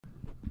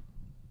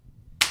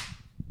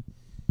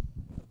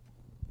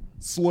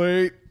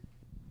Slate.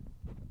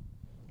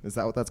 Is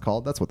that what that's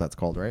called? That's what that's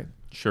called, right?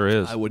 Sure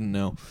is. I wouldn't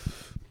know.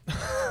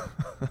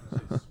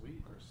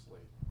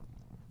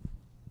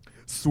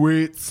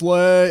 Sweet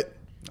slate.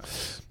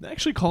 They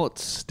actually call it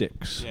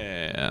sticks.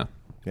 Yeah.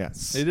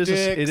 Yes. It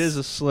is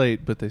a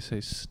slate, but they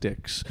say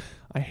sticks.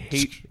 I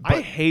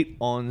hate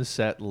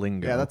on-set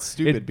lingo. Yeah, that's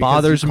stupid. It because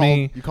bothers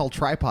me. You call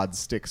tripod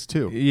sticks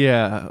too.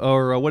 Yeah,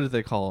 or what did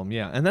they call them?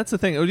 Yeah, and that's the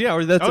thing. Oh, yeah,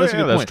 or that's a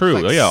good that's point. true.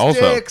 Like Also.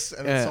 sticks,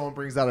 and then Yeah. someone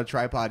brings out a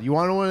tripod. You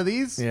want one of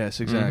these? Yes,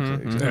 exactly.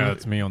 exactly. Yeah,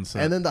 that's me on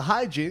set. And then the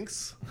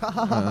hijinks.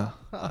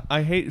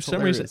 I hate for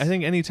some reason. Hilarious. I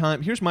think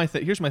anytime. Here's my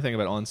thing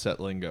about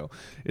on-set lingo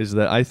is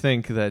that I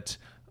think that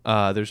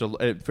there's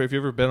if you've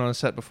ever been on a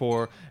set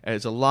before,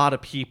 there's a lot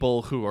of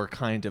people who are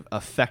kind of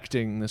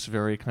affecting this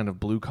very kind of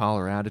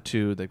blue-collar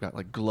attitude. They've got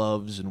like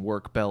gloves and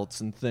work belts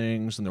and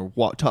things, and they're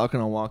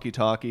talking on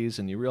walkie-talkies,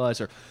 and you realize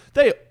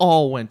they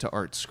all went to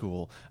art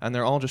school, and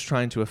they're all just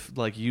trying to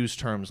like use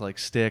terms like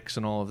sticks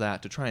and all of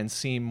that to try and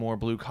seem more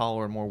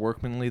blue-collar and more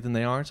workmanly than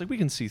they are. It's like, we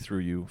can see through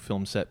you,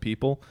 film set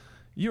people.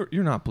 You're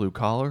not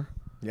blue-collar.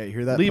 Yeah, you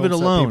hear that? Leave it film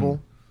set alone.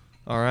 People?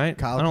 All right?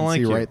 Kyle I don't can like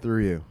see you. right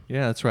through you.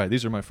 Yeah, that's right.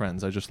 These are my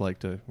friends. I just like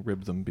to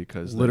rib them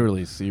because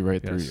Literally see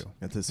right through Yes. you.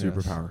 That's a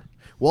superpower.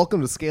 Welcome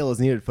to Scale is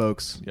Needed,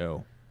 folks.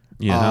 Yo.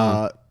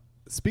 Yeah.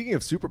 Speaking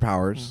of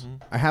superpowers,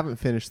 I haven't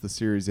finished the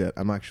series yet.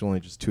 I'm actually only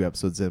just 2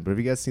 episodes in. But have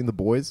you guys seen The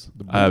Boys?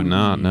 I have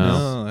not. No.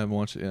 No, I haven't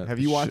watched it yet. Have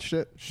you watched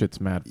it?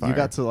 Shit's mad fire. You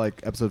got to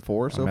like episode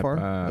 4 so I'm at,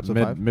 far? Episode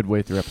 5?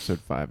 midway through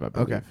episode 5, I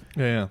believe. Okay.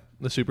 Yeah.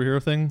 The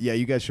superhero thing? Yeah,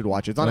 you guys should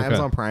watch it. It's on Okay.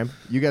 Amazon Prime.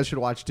 You guys should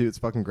watch it too. It's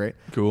fucking great.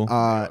 Cool.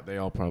 They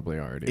all probably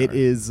already It are.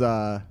 is.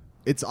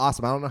 It's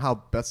awesome. I don't know how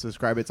best to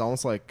describe it. It's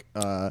almost like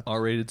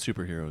R-rated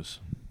superheroes.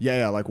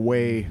 yeah, like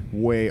way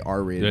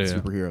R-rated Yeah,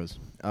 yeah. superheroes.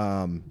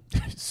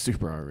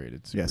 super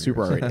R-rated. Yeah,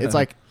 super R-rated. It's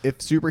like if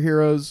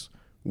superheroes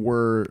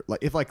were like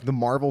if like the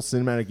Marvel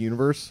Cinematic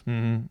Universe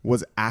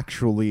was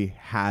actually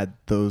had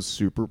those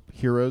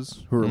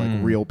superheroes who are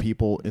like real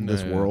people in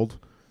this Yeah. world,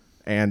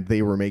 and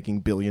they were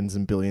making billions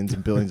and billions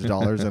and billions of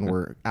dollars and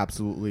were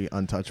absolutely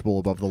untouchable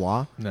above the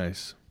law,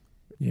 Nice.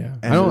 Yeah.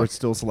 and they were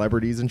still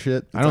celebrities and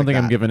shit. I don't think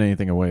I'm giving. giving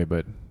anything away,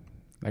 but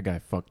that guy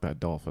fucked that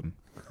dolphin.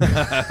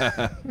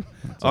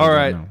 All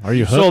right. Are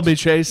you Sold hooked? me,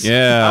 Chase.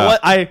 Yeah.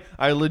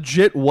 I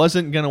legit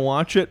wasn't going to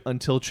watch it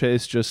until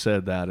Chase just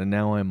said that, and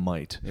now I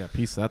might. Yeah,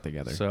 piece that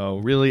together. So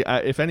really,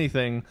 if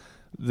anything,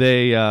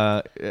 they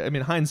I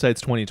mean,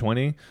 hindsight's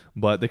 20/20,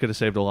 but they could have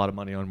saved a lot of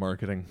money on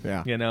marketing.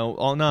 Yeah. You know,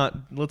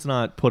 let's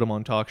not put them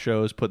on talk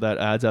shows, put that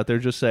ads out there,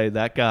 just say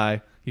that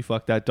guy, he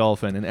fucked that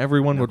dolphin, and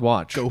everyone would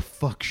watch. Go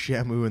fuck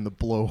Shamu in the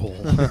blowhole.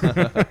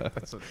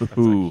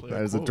 Ooh.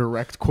 That is a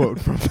direct quote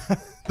from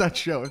that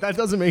show. If that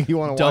doesn't make you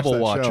want to watch Double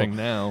that watching show,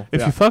 now.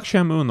 If Yeah. you fuck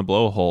Shamu in the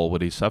blowhole,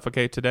 would he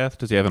suffocate to death?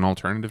 Does he have an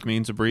alternative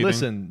means of breathing?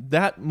 Listen,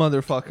 that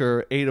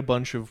motherfucker ate a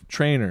bunch of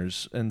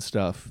trainers and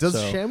stuff. does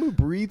so. Shamu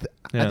breathe?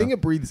 I Yeah. think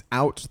it breathes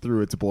out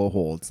through its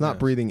blowhole. It's not Yes.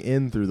 breathing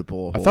in through the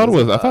blowhole. I thought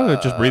it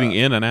was just breathing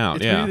in and out.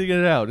 It's Yeah. breathing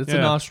it out. It's a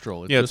Yeah.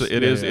 nostril. It's Yeah, just,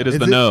 it is Is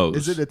the it, nose.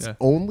 Is it its Yeah.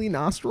 only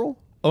nostril?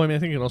 Oh, I mean, I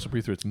think it can also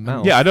breathe through its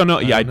mouth. Yeah, I don't know.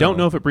 Yeah, I don't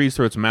know if it breathes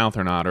through its mouth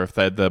or not, or if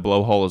the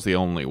blowhole is the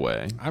only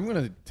way. I'm going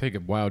to take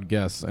a wild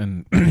guess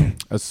and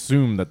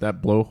assume that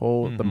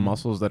blowhole, the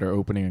muscles that are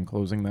opening and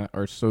closing that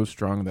are so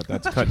strong that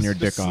that's cutting your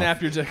dick Just off.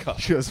 snap your dick off.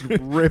 Just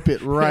rip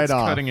it right It's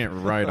off. cutting it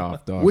right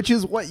off, dog. Which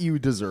is what you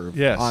deserve,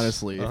 Yes,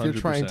 honestly. If you're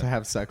trying 100%. to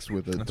have sex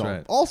with a dolphin.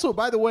 right. Also,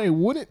 by the way,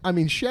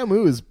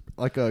 Shamu is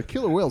like a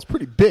killer whale. It's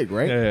pretty big,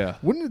 right? Yeah, yeah.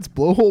 Wouldn't its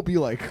blowhole be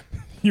like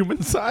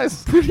human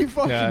size? pretty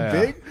fucking Yeah,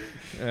 yeah. big?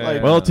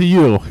 Like, Well, to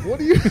you. what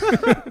are you?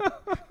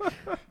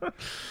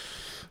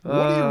 What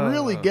are you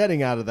really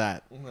getting out of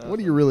that? What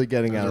are you really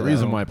getting out There's of a that?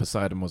 reason why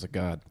Poseidon was a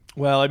god.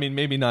 Well, I mean,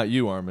 maybe not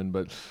you, Armin,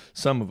 but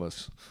some of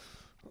us.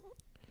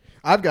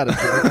 I've got a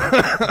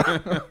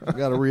joke. I've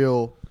got a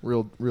real.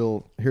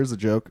 Here's a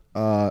joke.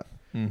 A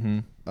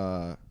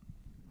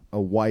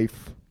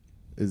wife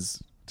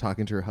is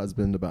talking to her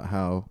husband about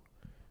how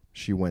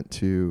she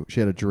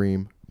had a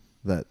dream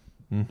that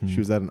she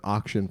was at an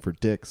auction for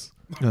dicks.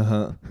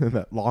 Uh-huh. And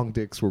that long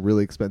dicks were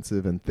really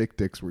expensive and thick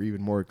dicks were even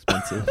more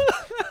expensive.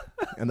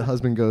 And the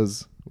husband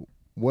goes,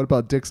 "What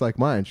about dicks like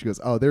mine?" She goes,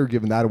 "Oh, they were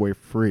giving that away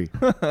free."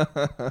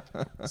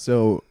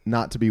 So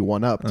not to be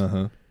one-upped,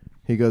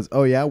 he goes,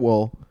 "Oh yeah,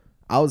 well,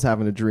 I was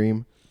having a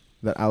dream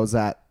that I was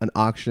at an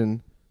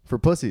auction for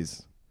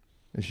pussies."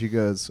 And she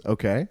goes,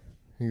 "Okay."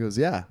 He goes,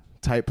 "Yeah,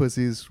 tight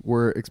pussies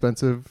were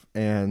expensive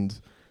and,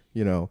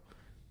 you know,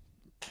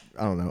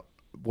 I don't know,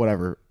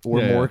 whatever,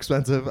 were Yeah, more yeah.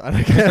 expensive."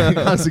 I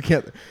honestly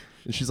can't.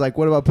 And she's like,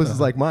 "What about pussies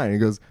like mine?" He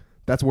goes,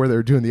 "That's where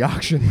they're doing the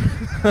auction."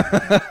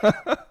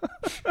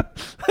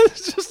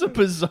 It's just a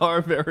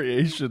bizarre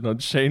variation on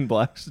Shane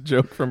Black's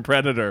joke from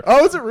Predator.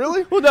 Oh, is it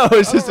really? Well, no,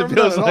 it's I just don't it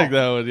remember feels that at like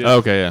all. that one. Yeah.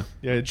 Okay, yeah.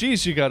 Yeah,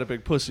 geez, you got a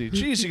big pussy.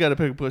 Geez, you got a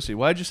big pussy.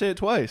 Why'd you say it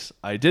twice?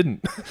 I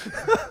didn't.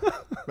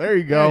 There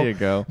you go. There you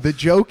go. The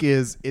joke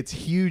is it's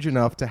huge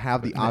enough to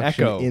have the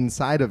auction echo.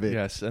 inside of it.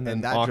 Yes, and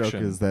then that auction.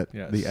 joke is that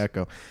Yes. the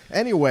echo.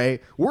 Anyway,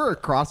 we're a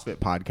CrossFit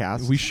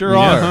podcast. We sure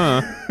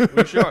are.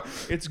 We sure are.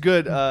 It's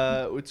good.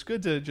 It's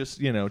good to just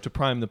to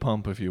prime the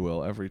pump, if you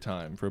will, every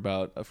time for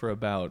about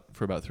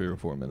 3 or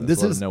 4 minutes.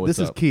 This Let is them know what's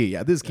this is up. key.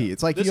 Yeah, this is key.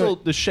 It's like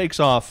This shakes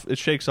off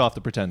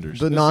the pretenders.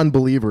 the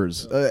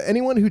non-believers.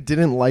 Anyone who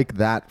didn't like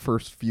that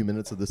first few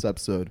minutes of this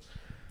episode.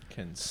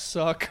 Can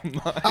suck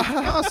my.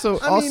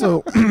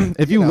 Also,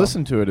 if you you know.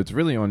 listen to it, it's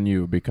really on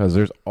you because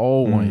there's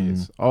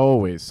always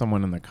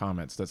someone in the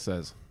comments that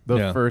says the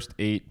Yeah. first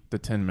 8 to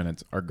 10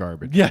 minutes are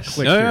garbage. Yes.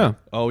 Click Oh, here. yeah.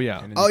 Oh yeah.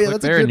 And then Oh, you yeah,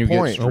 click that's a there good and you get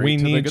point. straight We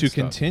to the need good to stuff.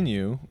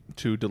 continue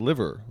to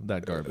deliver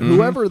that garbage.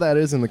 Whoever that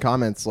is in the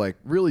comments, like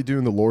really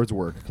doing the Lord's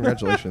work.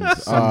 Congratulations.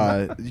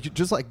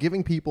 Just like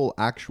giving people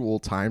actual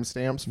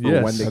timestamps for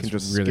Yes. when they can That's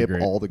just really skip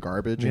great. all the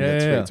garbage and Yeah,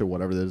 get straight yeah. to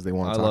whatever it is they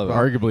want I to love talk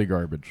it. about. Arguably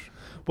garbage.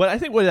 But I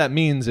think what that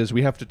means is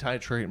we have to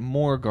titrate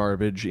more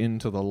garbage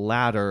into the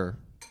latter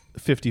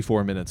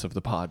 54 minutes of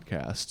the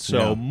podcast.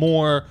 So Yeah.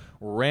 more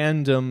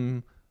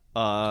random,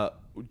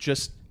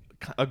 just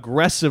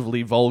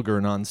aggressively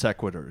vulgar non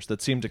sequiturs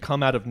that seem to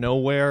come out of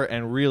nowhere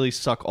and really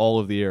suck all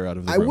of the air out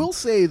of the I room. will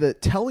say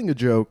that telling a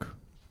joke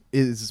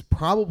is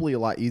probably a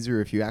lot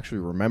easier if you actually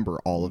remember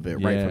all of it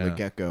right from the Yeah.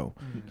 get-go,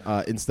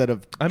 instead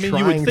of I mean, you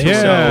trying would to think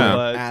so, remember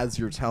but- as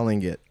you're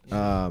telling it.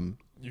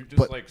 You just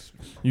But-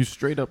 you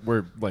straight up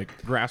were like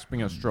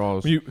grasping at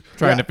straws, You-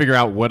 trying to figure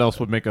out what else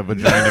would make a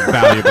vagina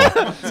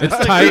valuable. It's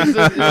tight.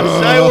 the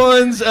shy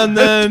ones and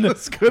then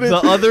couldn't- the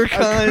other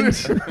kind.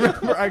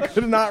 I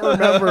could not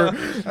remember.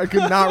 I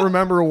could not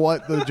remember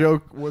what the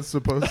joke was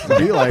supposed to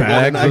be like.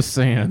 Bags And of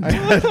sand. I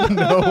had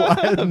no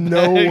Bag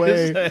of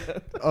way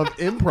sand. of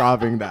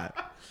improving that.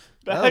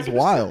 That was Bag of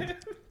wild.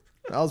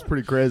 That was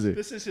pretty crazy.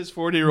 This is his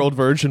 40-year-old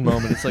virgin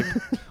moment. It's like,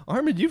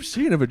 Armin, you've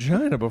seen a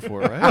vagina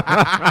before,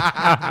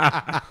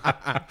 right?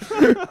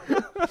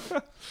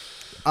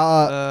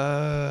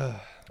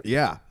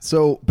 Yeah.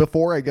 So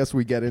before I guess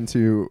we get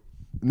into,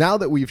 now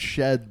that we've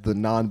shed the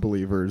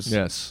non-believers,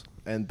 Yes.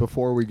 and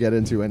before we get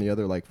into any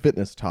other like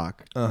fitness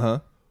talk,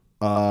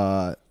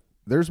 Uh-huh.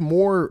 there's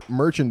more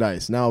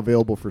merchandise now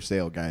available for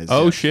sale, guys.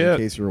 Oh, In shit.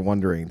 case you were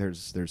wondering,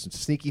 there's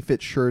Sneaky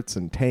Fit shirts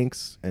and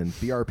tanks and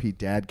BRP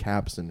dad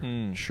caps and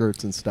Hmm.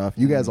 shirts and stuff.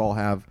 You guys all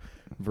have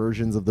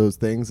versions of those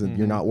things, and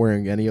you're not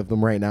wearing any of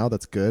them right now.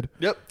 That's good.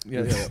 Yep.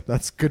 Yeah.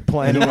 That's good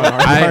planning on our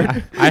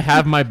part. I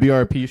have my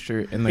BRP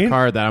shirt in the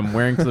car that I'm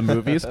wearing to the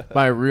movies, but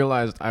I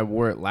realized I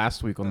wore it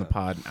last week on the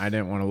pod. I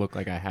didn't want to look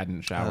like I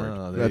hadn't showered.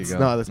 Oh, there That's you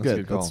go. no, that's a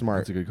good. call. That's smart.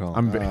 That's a good call.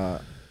 I'm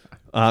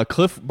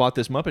Cliff bought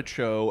this Muppet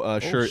Show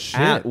shirt shit.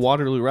 at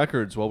Waterloo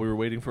Records while we were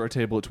waiting for our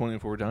table at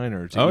 24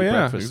 Diner to Oh eat yeah,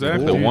 breakfast.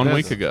 exactly. Cool. 1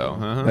 That's- week ago.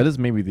 Uh-huh. That is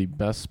maybe the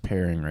best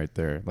pairing right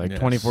there. Like Yes.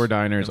 24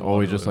 diners, And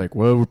always just Waterloo. like,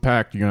 well, we're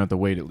packed. You're going to have to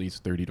wait at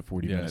least 30 to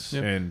 40 Yes. minutes.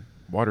 Yep. And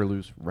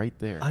Waterloo's right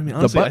there. I mean, The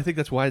honestly, bu- I think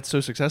that's why it's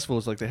so successful.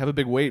 Is like they have a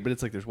big wait, but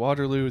it's like there's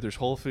Waterloo, there's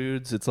Whole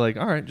Foods. It's like,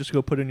 all right, just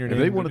go put in your If name.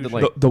 they and go wanted do to,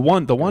 shit. like- The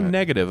one ahead.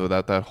 negative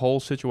about that whole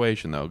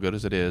situation, though, good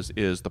as it is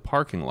the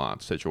parking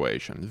lot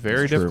situation.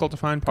 Very That's true. difficult to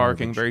find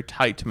parking, very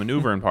tight to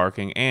maneuver in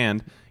parking,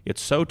 and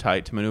it's so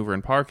tight to maneuver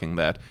in parking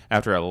that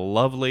after a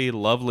lovely,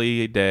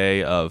 lovely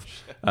day of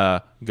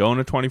going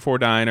to 24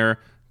 Diner,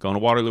 going to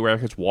Waterloo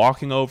Records,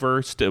 walking over,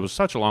 it was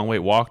such a long wait,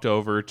 walked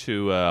over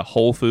to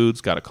Whole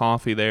Foods, got a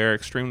coffee there,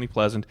 extremely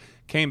pleasant,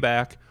 came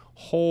back,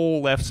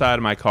 whole left side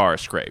of my car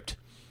scraped.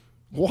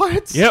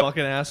 What? Yep.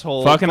 Fucking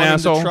asshole. Fucking Running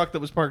asshole. The truck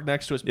that was parked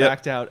next to us Yep.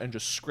 backed out and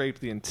just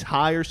scraped the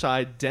entire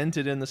side,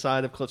 dented in the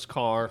side of Cliff's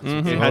car.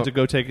 They had to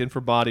go take it in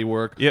for body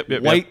work. Yep,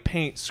 yep, White yep.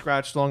 paint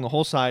scratched along the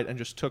whole side and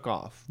just took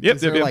off. Yep,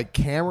 Is there yep, yep. like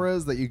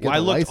cameras that you get I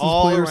the looked license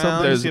all plate or around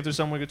something? to see if there's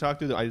someone we could talk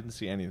to. I didn't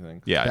see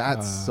anything. Yeah.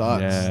 That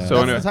sucks. yeah. That's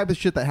So anyway- the type of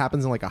shit that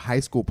happens in like a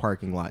high school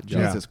parking lot.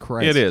 Yeah. Jesus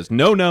Christ. It is.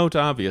 No note,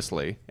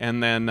 obviously.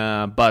 And then,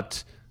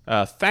 but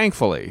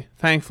thankfully,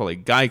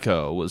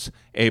 Geico was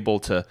able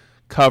to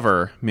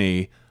cover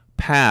me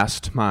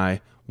past my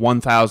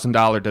 $1,000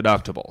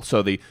 deductible.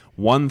 So the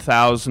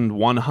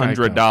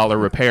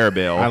 $1,100 repair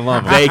bill, I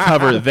love it.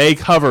 they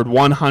covered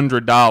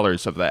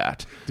 $100 of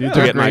that Dudes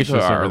to are get my gracious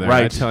car over there,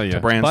 right I tell ya. to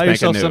brand Buy spanking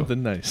yourself new.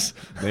 something nice.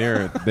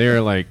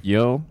 They're like,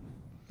 yo,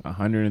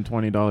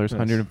 $120,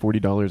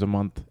 $140 a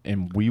month,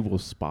 and we will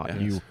spot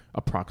Yes. you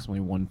approximately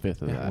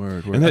 1/5 of that.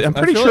 And I'm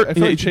pretty sure I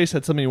feel like Chase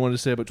had something he wanted to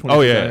say about 24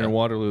 Oh, yeah. Diner and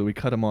Waterloo. We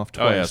cut him off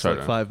twice, yeah, sorry.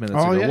 like 5 minutes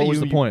Oh ago. yeah, What was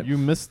you, the point? You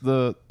missed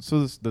the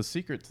the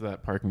secret to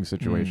that parking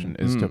situation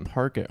is to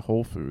park at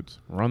Whole Foods,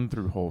 run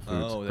through Whole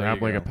Foods, Oh, there grab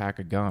you like go. a pack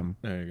of gum.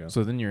 There you go.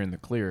 So then you're in the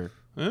clear,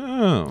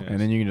 Oh, and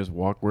then you can just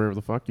walk wherever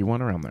the fuck you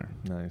want around there.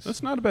 Nice.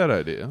 that's not a bad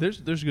idea.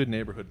 There's good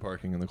neighborhood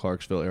parking in the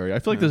Clarksville area. I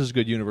feel like this is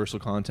good universal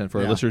content for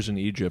our Yeah. listeners in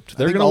Egypt. I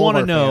They're think gonna all of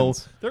want to our know.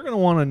 fans- They're gonna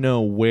want to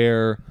know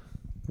where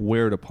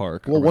where to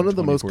park. Well, one around of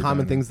the most 24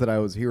 common Diner. things that I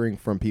was hearing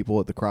from people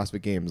at the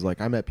CrossFit Games, like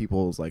I met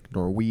people like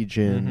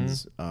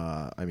Norwegians,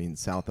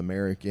 South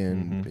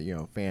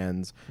American,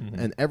 fans,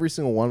 and every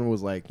single one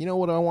was like, you know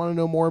what I want to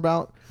know more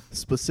about?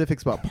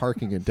 Specifics about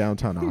parking in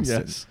downtown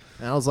Austin. Yes.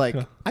 And I was like,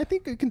 I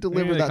think we can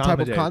deliver can that type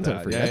of accommodate content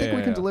that. for you. Yeah, I think yeah,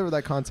 we can yeah. deliver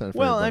that content for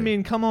Well, I everybody.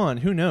 mean, come on.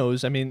 Who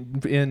knows? I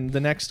mean, in the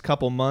next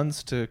couple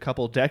months to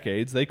couple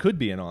decades, they could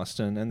be in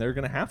Austin, and they're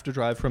going to have to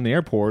drive from the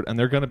airport, and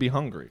they're going to be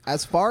hungry.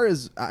 As far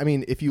as,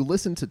 if you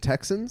listen to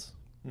Texans,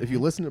 if you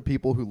listen to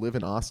people who live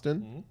in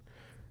Austin,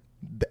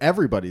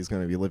 everybody's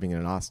going to be living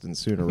in Austin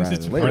sooner rather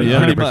than later. Pretty, Yeah.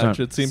 pretty 100%. much.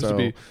 It seems to So-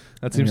 be.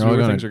 That seems to you're be all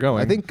where gonna- things are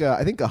going.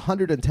 I think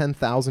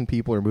 110,000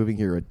 people are moving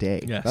here a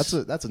day. Yes.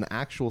 That's an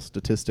actual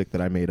statistic that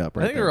I made up.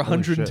 Right I think there are there.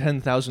 Holy shit.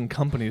 110,000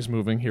 companies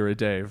moving here a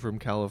day from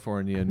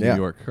California and New Yeah.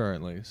 York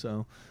currently.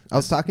 So I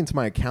was talking to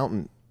my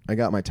accountant. I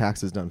got my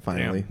taxes done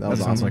finally. Damn. That That was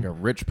sounds awesome. like a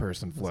rich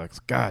person flex.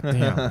 God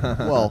damn.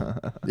 Well,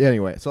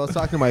 anyway, so I was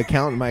talking to my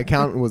accountant. My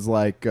accountant was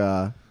like,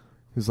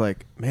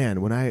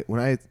 man, when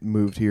I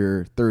moved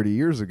here 30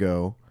 years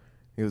ago,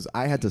 he goes,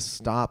 I had to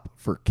stop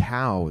for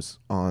cows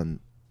on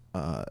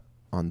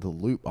the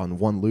loop, on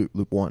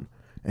loop one,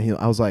 and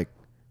I was like,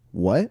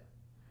 what?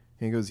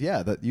 And he goes,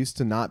 yeah, that used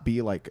to not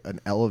be like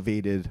an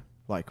elevated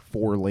like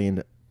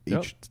 4-lane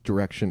each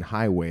direction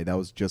highway. That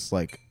was just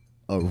like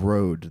a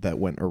road that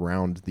went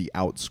around the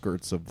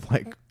outskirts of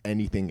like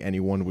anything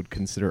anyone would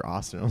consider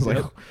Austin. I was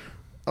like,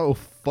 oh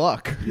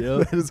fuck.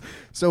 Yep. That is,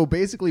 so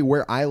basically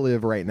where I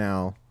live right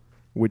now,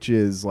 which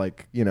is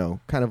like,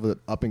 kind of an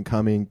up and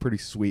coming, pretty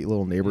sweet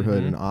little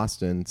neighborhood in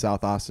Austin,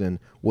 South Austin,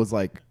 was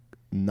like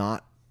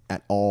not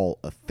at all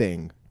a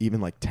thing even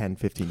like 10,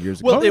 15 years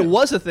ago. Well, it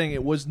was a thing.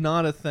 It was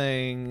not a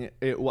thing.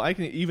 I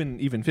can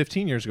even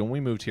 15 years ago when we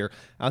moved here,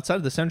 outside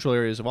of the central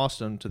areas of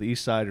Austin, to the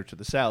east side or to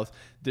the south,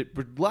 there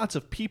were lots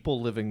of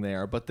people living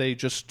there. But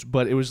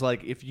it was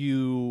like it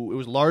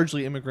was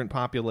largely immigrant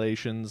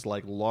populations,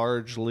 like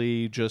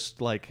largely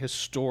just like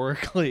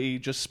historically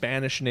just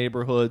Spanish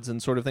neighborhoods and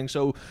sort of thing.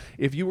 So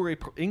if you were a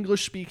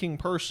English speaking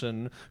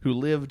person who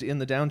lived in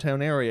the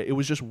downtown area, it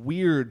was just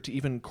weird to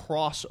even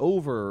cross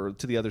over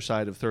to the other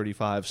side of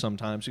 35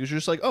 sometimes, because you're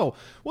just like, oh,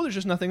 well, there's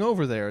just nothing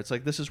over there. It's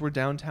like, this is where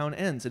downtown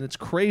ends. And it's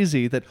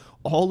crazy that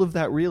all of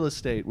that real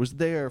estate was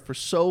there for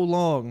so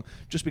long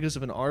just because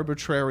of an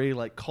arbitrary,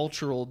 like,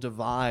 cultural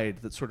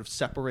divide that sort of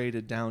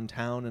separated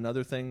downtown and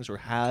other things, or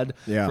had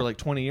for like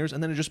 20 years.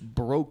 And then it just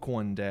broke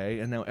one day,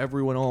 and now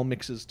everyone all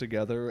mixes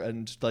together.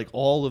 And like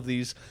all of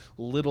these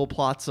little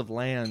plots of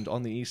land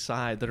on the east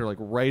side that are like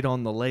right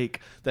on the lake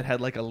that had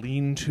like a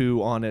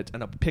lean-to on it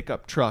and a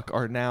pickup truck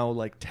are now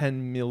like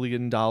 $10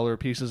 million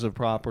pieces of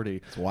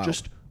property. It's wild.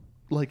 Just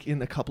like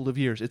in a couple of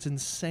years. It's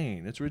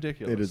insane. It's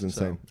ridiculous. It is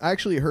insane. So, I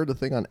actually heard a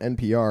thing on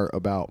NPR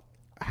about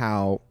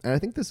how, and I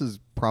think this is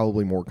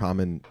probably more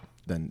common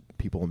than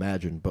people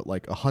imagine, but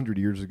like 100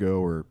 years ago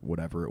or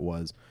whatever it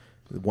was,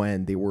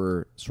 when they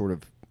were sort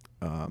of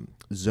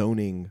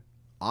zoning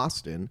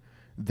Austin,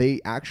 they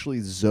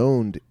actually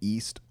zoned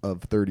east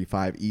of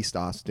 35, East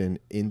Austin,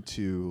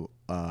 into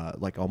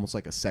like almost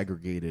like a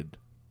segregated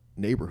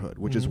neighborhood,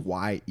 which is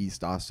why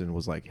East Austin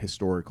was like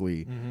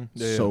historically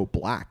so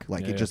black.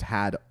 Like it just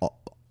had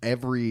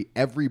every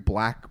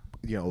black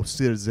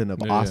citizen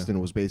of Austin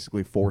was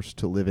basically forced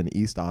to live in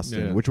East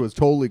Austin, which was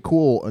totally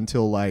cool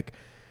until like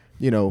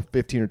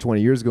 15 or 20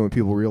 years ago when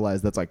people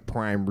realized that's like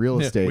prime real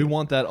estate. we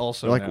want that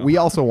also. Like now. we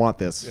also want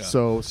this.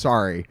 So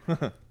sorry.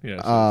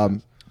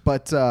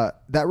 But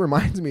that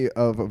reminds me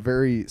of a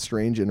very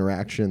strange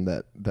interaction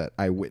that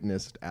I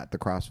witnessed at the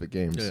CrossFit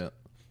Games. Yeah.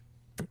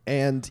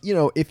 And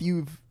if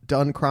you've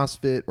done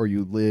CrossFit or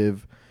you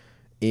live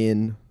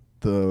in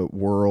the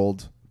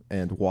world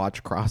and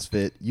watch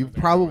CrossFit, you've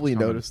probably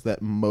noticed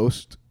that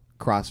most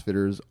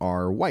CrossFitters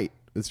are white.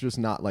 It's just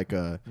not like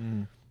a.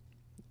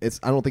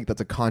 I don't think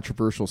that's a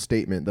controversial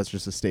statement. That's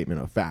just a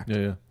statement of fact.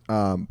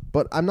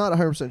 But I'm not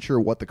 100% sure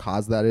what the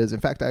cause of that is. In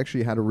fact, I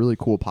actually had a really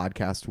cool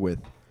podcast with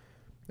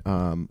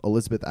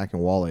Elizabeth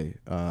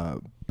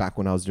Akinwale back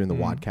when I was doing the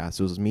Wadcast.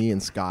 It was me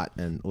and Scott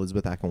and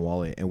Elizabeth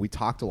Akinwale, and we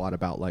talked a lot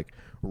about like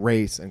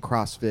race and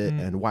CrossFit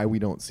and why we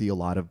don't see a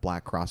lot of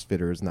black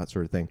CrossFitters and that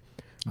sort of thing.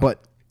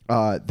 But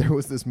there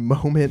was this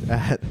moment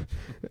at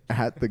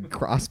the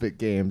CrossFit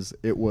Games.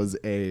 It was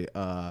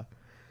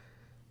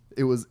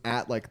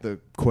at like the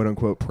quote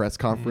unquote press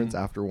conference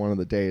after one of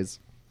the days.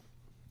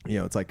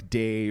 It's like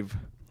Dave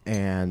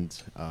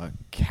and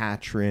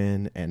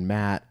Katrin and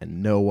Matt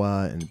and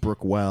Noah and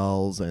Brooke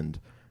Wells and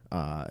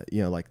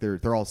like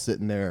they're all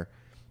sitting there,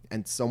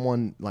 and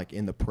someone like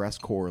in the press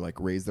corps like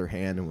raised their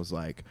hand and was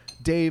like,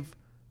 Dave,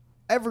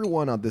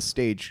 everyone on this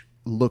stage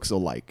looks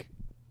alike.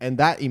 And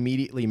that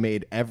immediately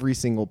made every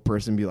single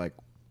person be like,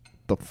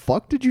 the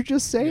fuck did you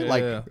just say?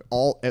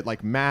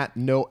 Like Matt,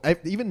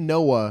 even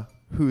Noah,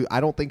 who I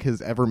don't think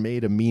has ever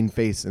made a mean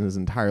face in his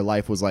entire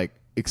life, was like,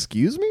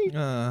 excuse me?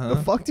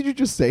 The fuck did you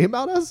just say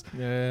about us?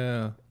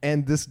 Yeah.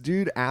 And this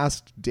dude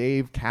asked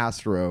Dave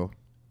Castro,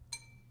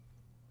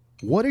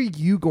 what are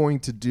you going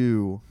to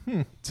do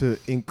to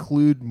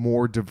include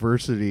more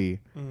diversity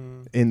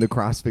in the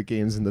CrossFit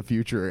Games in the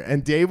future.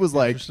 And Dave was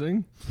like,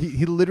 Interesting.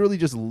 he literally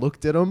just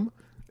looked at him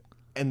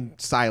and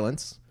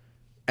silence.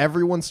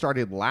 Everyone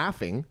started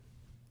laughing.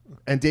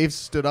 And Dave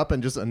stood up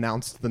and just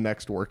announced the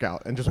next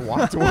workout and just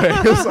walked away.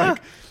 It was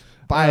like,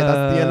 bye.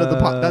 That's the end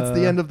of that's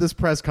the end of this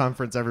press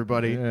conference,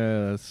 everybody.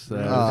 Yeah, that's For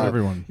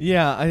everyone.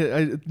 Yeah,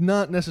 I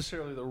not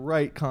necessarily the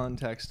right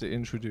context to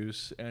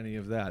introduce any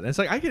of that. And it's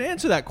like I can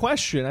answer that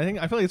question.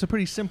 I feel like it's a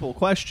pretty simple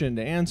question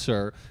to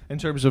answer in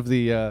terms of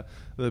the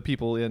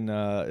people in.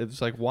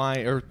 It's like why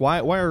are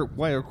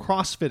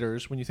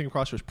CrossFitters, when you think of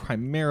CrossFitters,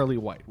 primarily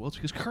white? Well, it's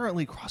because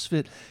currently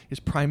CrossFit is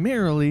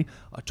primarily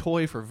a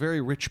toy for very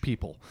rich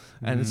people,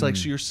 and it's like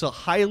so you're so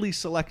highly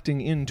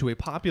selecting into a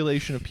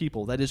population of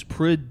people that is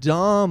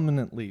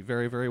predominantly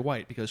very, very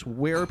white. Because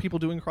where are people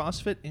doing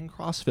CrossFit? In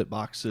CrossFit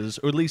boxes,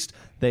 or at least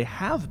they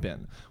have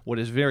been. What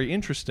is very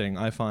interesting,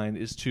 I find,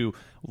 is to,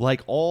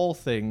 like all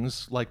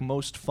things, like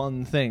most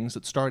fun things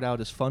that start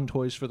out as fun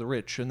toys for the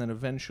rich, and then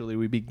eventually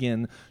we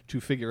begin to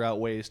figure out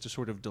ways to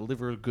sort of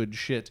deliver good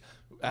shit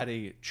at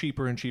a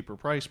cheaper and cheaper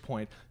price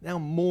point. Now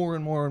more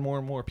and more and more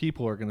and more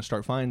people are going to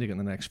start finding it in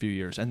the next few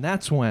years, and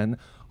that's when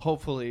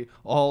hopefully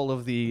all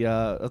of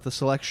the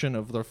selection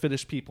of the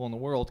fittest people in the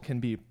world can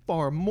be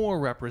far more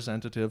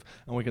representative,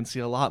 and we can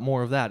see a lot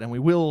more of that, and we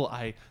will,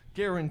 I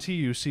guarantee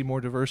you, see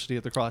more diversity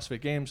at the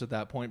CrossFit Games at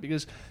that point.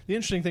 Because the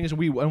interesting thing is,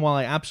 and while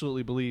I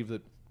absolutely believe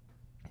that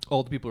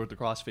all the people at the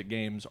CrossFit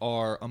Games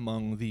are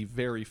among the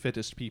very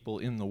fittest people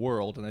in the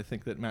world, and I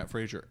think that Matt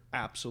Fraser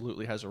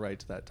absolutely has a right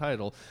to that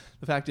title.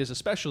 The fact is,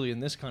 especially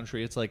in this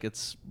country, it's like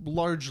it's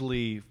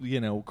largely,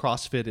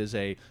 CrossFit is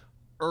a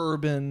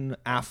urban,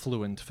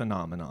 affluent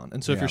phenomenon.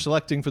 And so if you're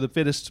selecting for the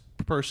fittest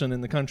person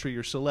in the country,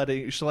 you're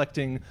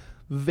selecting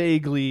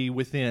vaguely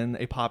within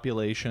a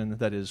population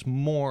that is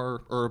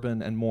more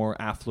urban and more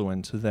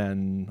affluent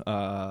than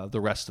the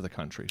rest of the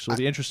country. So it'll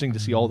be interesting to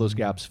see all those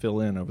gaps fill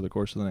in over the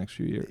course of the next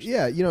few years.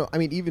 Yeah, I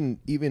mean,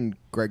 even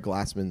Greg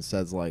Glassman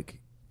says, like,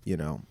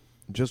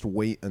 just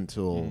wait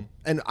until,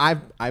 and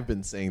I've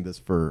been saying this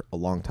for a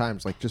long time.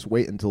 It's like, just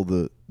wait until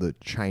the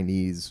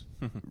Chinese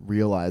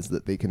realize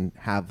that they can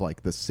have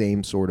like the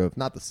same sort of,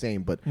 not the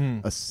same, but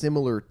a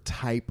similar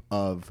type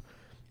of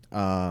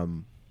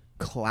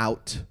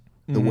clout.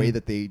 The way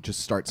that they just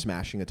start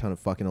smashing a ton of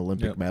fucking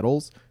Olympic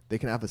medals, they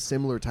can have a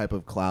similar type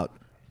of clout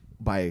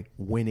by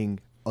winning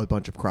a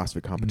bunch of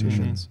CrossFit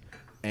competitions.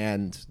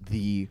 And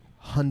the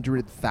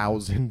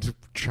 100,000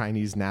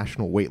 Chinese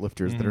national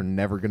weightlifters that are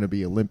never going to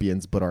be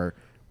Olympians but are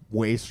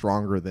way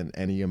stronger than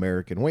any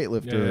American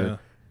weightlifter.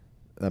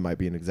 That might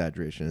be an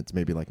exaggeration. It's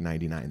maybe like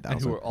 99,000.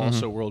 And who are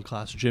also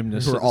world-class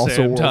gymnasts Who are at the also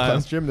same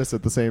world-class time. gymnasts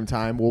at the same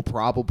time will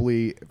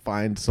probably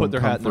find some Put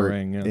their hat in the comfort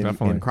ring, in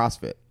definitely.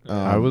 CrossFit.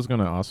 I was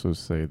going to also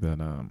say that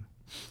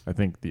I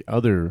think the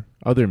other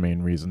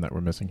main reason that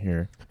we're missing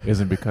here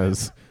isn't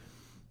because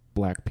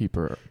black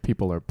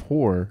people are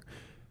poor.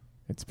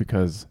 It's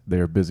because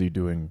they're busy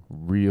doing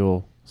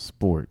real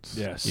sports.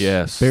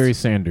 Yes. Barry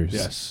Sanders.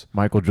 Yes.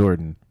 Michael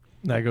Jordan.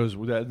 That goes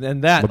with that,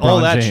 and that LeBron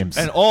all that James.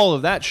 and all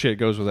of that shit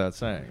goes without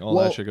saying. All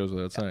Well, that shit goes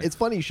without saying. It's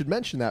funny you should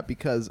mention that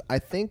because I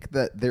think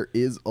that there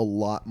is a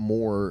lot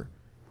more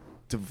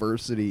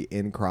diversity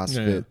in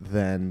CrossFit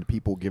than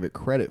people give it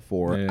credit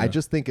for. Yeah. I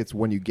just think it's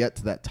when you get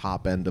to that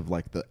top end of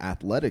like the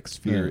athletic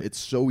sphere, it's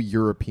so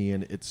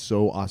European, it's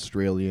so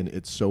Australian,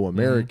 it's so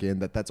American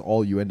that's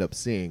all you end up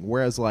seeing.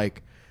 Whereas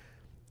like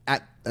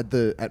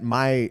at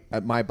my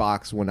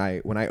box when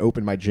I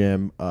opened my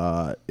gym,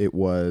 it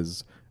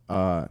was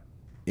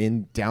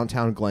in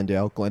downtown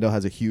Glendale. Glendale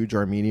has a huge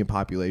Armenian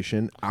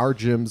population. Our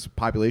gym's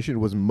population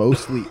was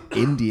mostly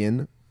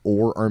Indian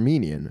or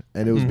Armenian,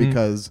 and it was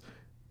because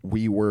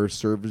we were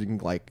serving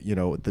like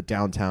the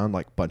downtown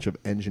like bunch of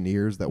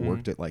engineers that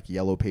worked at like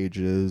Yellow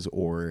Pages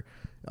or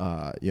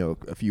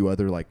a few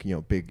other like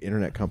big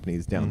internet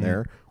companies down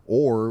there,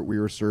 or we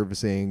were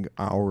servicing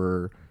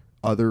our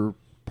other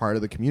part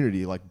of the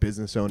community, like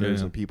business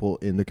owners and people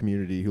in the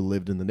community who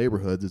lived in the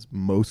neighborhoods, is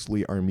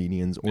mostly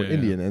Armenians or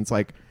Indian. And it's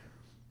like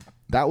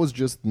that was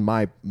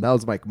my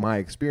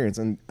experience,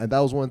 and that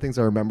was one of the things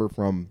I remember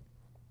from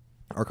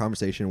our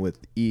conversation with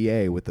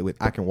EA with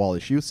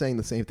Akinwale. She was saying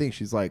the same thing.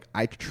 She's like,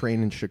 I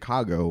train in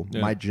Chicago.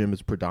 My gym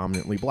is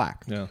predominantly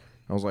black. I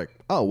was like,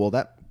 oh well,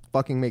 that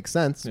fucking makes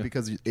sense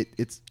because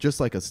it's just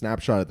like a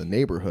snapshot of the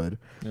neighborhood.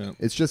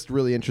 It's just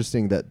really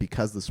interesting that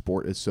because the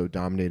sport is so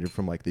dominated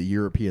from like the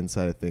European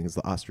side of things,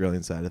 the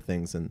Australian side of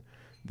things, and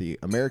the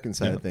American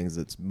side of things,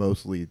 it's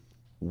mostly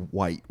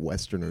white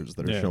Westerners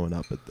that are showing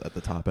up at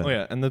the top end. Oh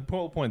yeah, and the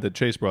whole point that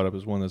Chase brought up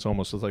is one that's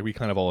almost like we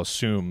kind of all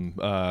assume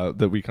to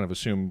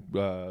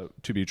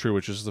be true,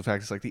 which is the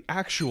fact it's like the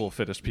actual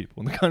fittest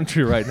people in the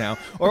country right now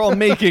are all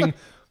making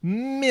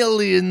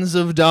millions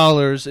of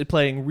dollars at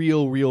playing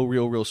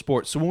real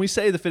sports. So when we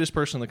say the fittest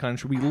person in the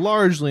country, we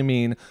largely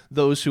mean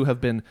those who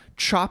have been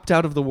chopped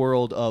out of the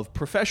world of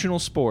professional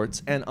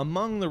sports, and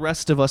among the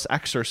rest of us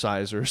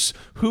exercisers,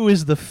 who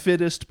is the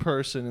fittest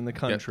person in the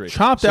country?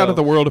 Chopped out of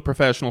the world of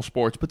professional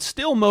sports, but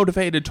still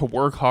motivated to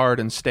work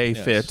hard and stay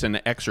fit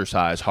and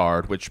exercise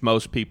hard, which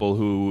most people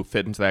who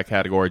fit into that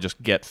category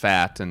just get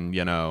fat and,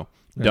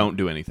 don't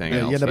do anything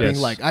else. You end up being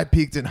like, I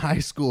peaked in high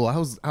school.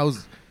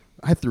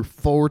 I threw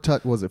four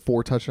touchdowns.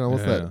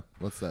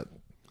 What's that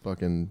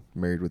fucking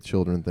Married with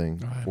Children thing?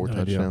 4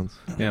 touchdowns.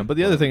 Yeah, but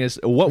the other thing is,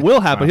 what will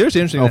happen? Here's the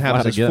interesting thing that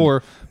happens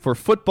is for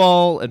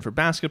football and for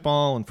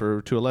basketball and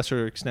for, to a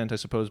lesser extent, I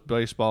suppose,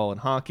 baseball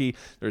and hockey,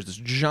 there's this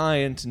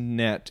giant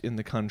net in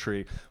the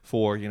country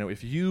for,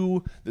 if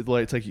you,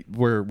 it's like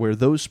where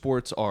those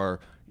sports are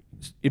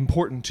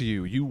important to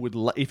you, you would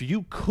if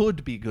you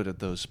could be good at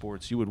those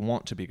sports, you would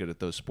want to be good at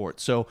those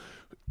sports. So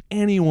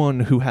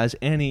anyone who has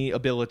any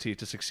ability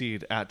to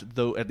succeed at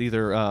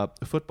either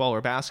football or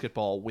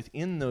basketball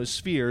within those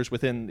spheres,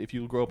 if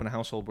you grow up in a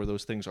household where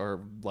those things are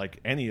like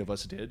any of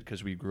us did,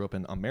 because we grew up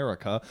in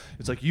America,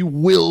 it's like you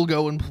will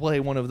go and play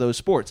one of those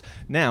sports.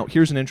 Now,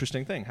 here's an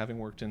interesting thing. Having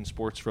worked in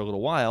sports for a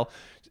little while,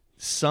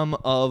 some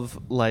of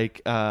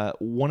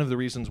one of the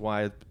reasons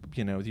why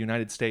the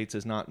United States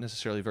is not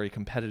necessarily very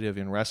competitive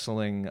in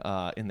wrestling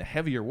in the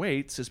heavier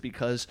weights is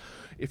because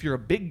if you're a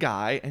big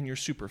guy and you're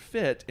super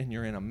fit and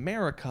you're in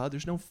America,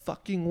 there's no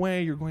fucking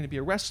way you're going to be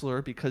a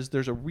wrestler, because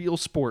there's a real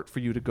sport for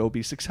you to go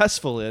be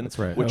successful in,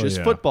 which is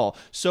football.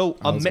 So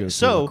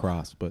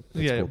lacrosse,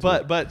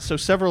 but so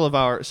several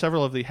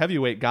of the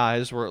heavyweight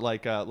guys were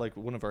like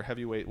one of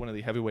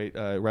the heavyweight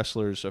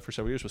wrestlers for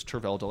several years was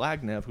Tervel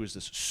Delagnev, who's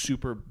this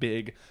super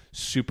big,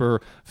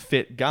 super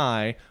fit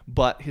guy,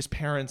 but his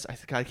parents,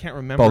 I can't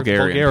remember,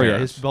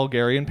 his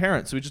Bulgarian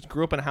parents. So he just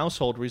grew up in a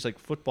household where he's like,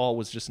 football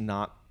was just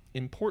not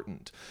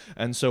important,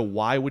 and so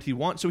why would he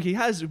want? So he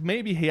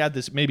maybe he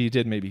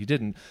did, maybe he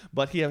didn't,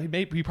 but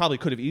he probably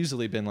could have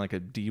easily been like a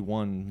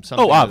D1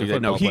 something. Oh, obviously,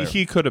 no,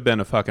 he could have been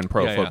a fucking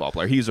pro football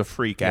player. He's a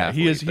freak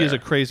athlete. He is a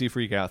crazy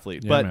freak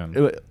athlete.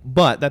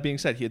 But that being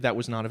said, that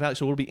was not a value.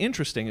 So what'll be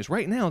interesting is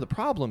right now the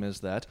problem is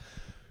that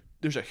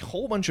there's a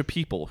whole bunch of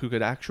people who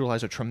could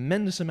actualize a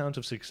tremendous amount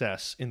of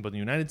success in both the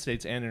United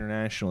States and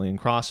internationally in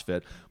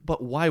CrossFit,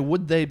 but why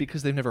would they?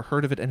 Because they've never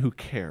heard of it, and who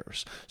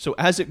cares? So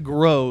as it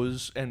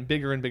grows and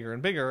bigger and bigger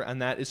and bigger,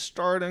 and that is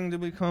starting to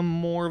become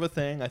more of a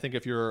thing, I think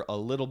if you're a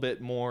little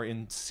bit more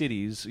in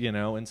cities,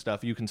 and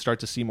stuff, you can start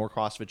to see more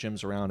CrossFit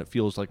gyms around. It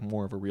feels like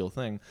more of a real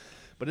thing.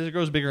 But as it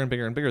grows bigger and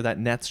bigger and bigger, that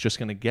net's just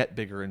going to get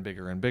bigger and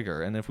bigger and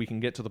bigger. And if we can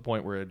get to the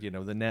point where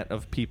the net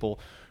of people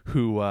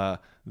who are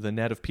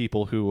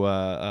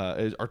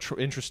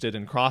interested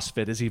in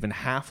CrossFit is even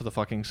half of the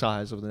fucking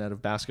size of the net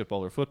of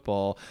basketball or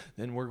football,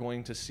 then we're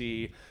going to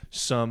see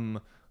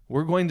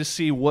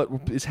what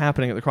is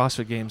happening at the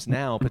CrossFit Games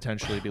now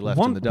potentially be left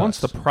in the dust. Once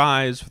the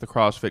prize for the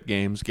CrossFit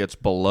Games gets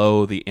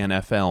below the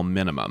NFL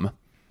minimum,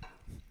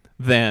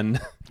 then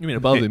you mean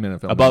above the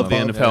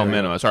NFL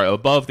minimum? Sorry,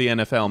 above the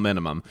NFL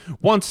minimum.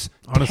 Once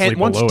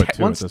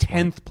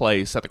 10th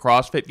place at the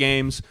CrossFit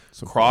Games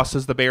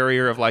crosses the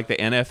barrier of like the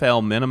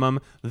NFL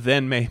minimum,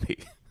 then maybe.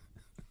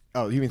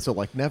 Oh, you mean so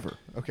like never?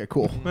 Okay,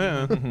 cool.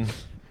 Yeah.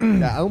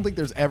 Yeah, I don't think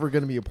there's ever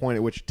going to be a point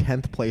at which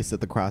 10th place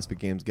at the CrossFit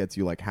Games gets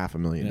you like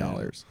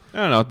 $500,000.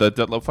 I don't know.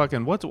 The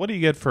fucking what do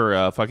you get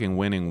for fucking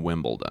winning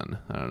Wimbledon?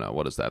 I don't know.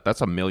 What is that? That's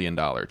 $1 million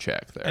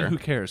check there. And who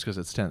cares? Because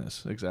it's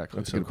tennis. Exactly.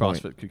 That's so a good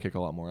CrossFit point. could kick a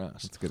lot more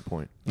ass. That's a good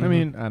point. I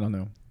mean, I don't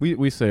know.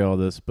 We say all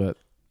this, but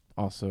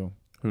also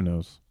who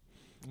knows?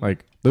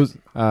 Like those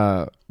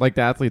like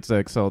the athletes that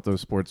excel at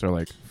those sports are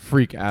like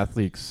freak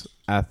athletes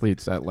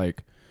at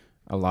like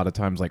a lot of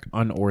times like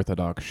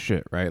unorthodox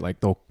shit, right? Like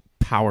they'll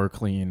power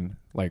clean,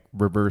 like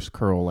reverse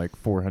curl like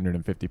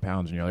 450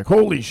 pounds, and you're like,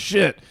 holy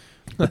shit.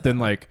 But then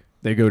like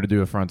they go to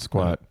do a front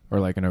squat or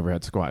like an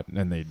overhead squat,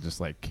 and they just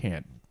like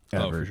can't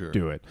ever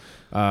do it.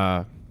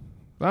 I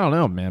don't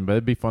know, man, but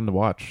it'd be fun to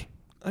watch.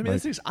 I mean,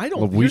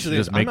 like, we should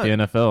just make the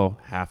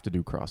NFL have to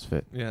do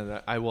CrossFit.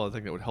 Yeah, I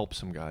think that would help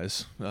some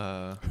guys.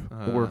 Or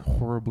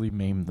horribly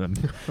maim them.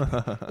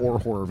 Or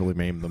horribly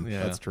maim them.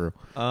 Yeah. That's true.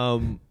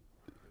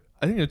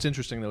 I think what's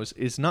interesting, though, is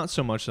it's not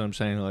so much that I'm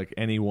saying like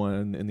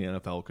anyone in the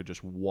NFL could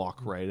just walk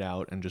right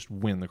out and just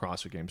win the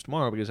CrossFit Games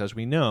tomorrow, because as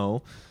we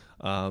know,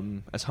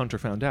 as Hunter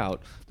found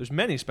out, there's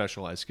many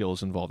specialized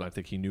skills involved. I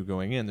think he knew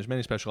going in. There's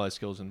many specialized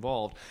skills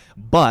involved,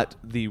 but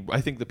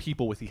I think the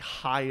people with the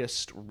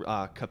highest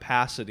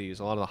capacities,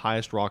 a lot of the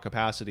highest raw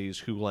capacities,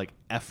 who like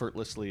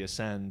effortlessly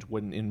ascend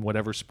in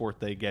whatever sport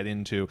they get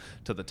into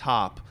to the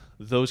top,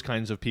 those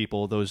kinds of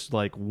people, those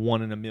like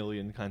 1 in a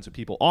million kinds of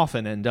people,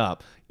 often end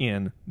up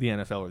in the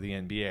NFL or the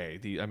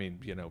NBA.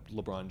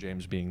 LeBron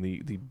James being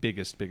the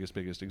biggest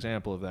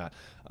example of that,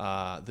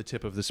 the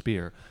tip of the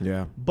spear.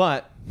 Yeah.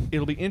 But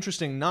it'll be interesting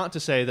interesting not to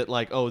say that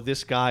like, oh,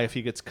 this guy, if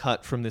he gets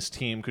cut from this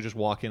team, could just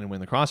walk in and win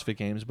the CrossFit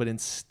Games, but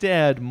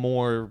instead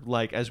more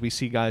like as we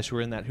see guys who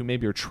are in that who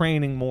maybe are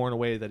training more in a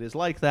way that is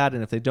like that,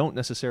 and if they don't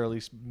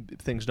necessarily,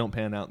 things don't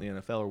pan out in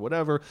the NFL or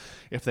whatever,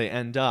 if they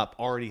end up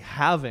already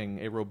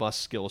having a robust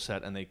skill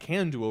set and they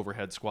can do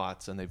overhead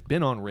squats and they've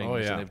been on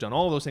rings and they've done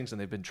all those things and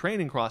they've been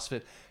training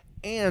CrossFit,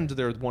 and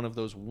they're one of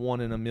those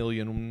 1 in a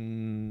million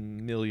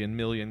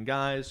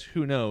guys.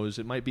 Who knows?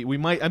 It might be.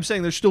 I'm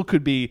saying there still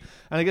could be,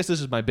 and I guess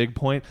this is my big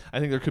point. I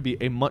think there could be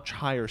a much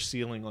higher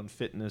ceiling on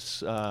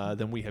fitness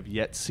than we have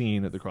yet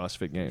seen at the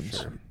CrossFit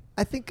Games. Sure.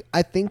 I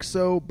think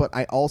so, but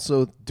I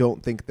also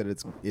don't think that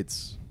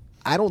it's.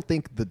 I don't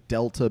think the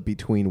delta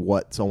between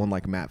what someone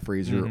like Matt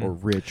Fraser or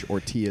Rich or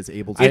Tia is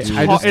able to do.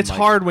 It's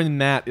hard when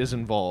Matt is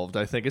involved.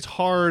 I think it's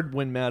hard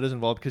when Matt is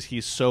involved because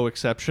he's so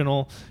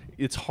exceptional.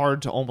 It's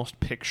hard to almost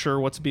picture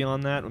what's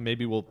beyond that.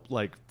 Maybe we'll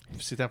like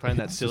see that find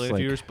that silly in a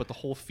few years, but the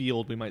whole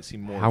field we might see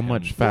more. How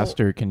much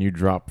faster can you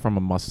drop from a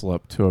muscle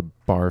up to a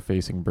bar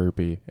facing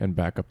burpee and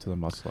back up to the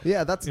muscle up?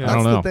 Yeah, that's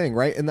the thing,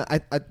 right? And I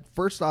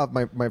first off,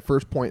 my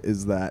first point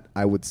is that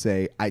I would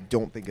say I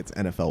don't think it's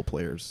NFL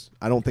players.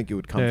 I don't think it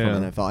would come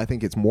from NFL. I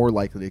think it's more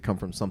likely to come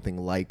from something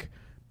like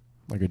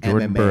a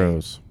Jordan MMA.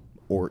 Burroughs.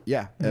 Or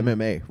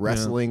MMA,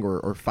 wrestling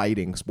or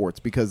fighting sports,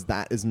 because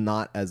that is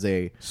not as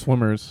a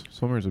swimmers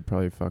would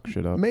probably fuck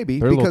shit up. Maybe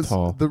they're because a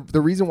little tall.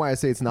 The reason why I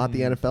say it's not the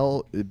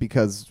NFL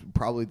because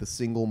probably the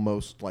single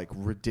most like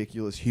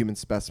ridiculous human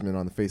specimen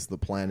on the face of the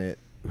planet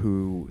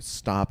who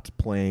stopped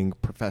playing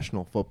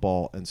professional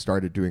football and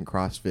started doing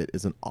CrossFit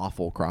is an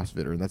awful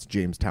CrossFitter, and that's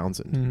James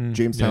Townsend.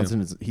 James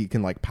Townsend he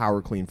can like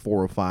power clean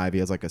 405. He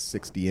has like a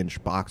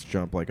 60-inch box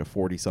jump, like a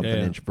 40-something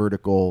inch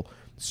vertical,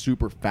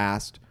 super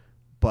fast.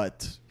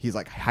 But he's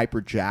like hyper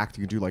jacked.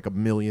 You can do like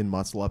 1 million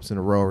muscle ups in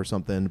a row or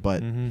something.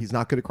 But he's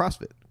not good at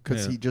CrossFit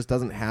because he just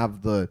doesn't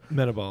have the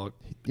metabolic.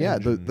 Yeah,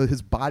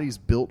 his body's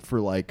built for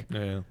like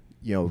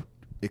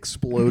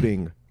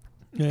exploding.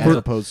 As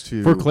opposed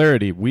to for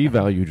clarity, we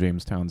value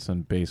James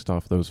Townsend based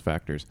off those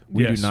factors.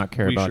 We do not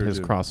care about his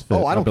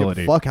CrossFit I don't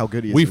ability. give a fuck how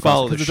good he is. We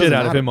follow the shit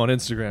out of him on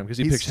Instagram because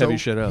he picks heavy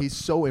shit up. He's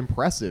so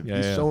impressive.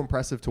 He's so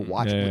impressive to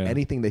watch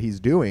anything that he's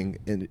doing,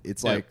 and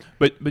it's like.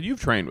 But you've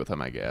trained with him,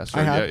 I guess.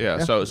 I have. Yeah.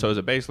 So is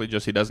it basically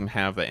just he doesn't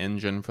have the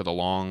engine for the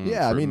long?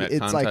 Yeah, I mean,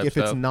 it's like if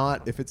it's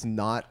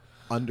not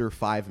under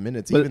 5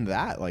 minutes, even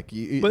that, like.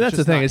 But that's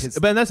the thing.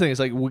 It's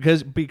like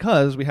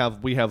because we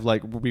have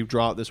like we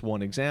draw out this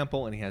one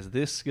example, and he has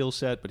this skill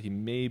set, but he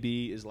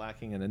maybe is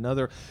lacking in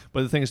another.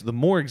 But the thing is, the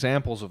more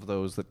examples of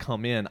those that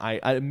come in,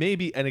 I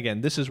maybe, and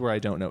again, this is where I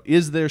don't know.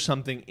 Is there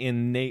something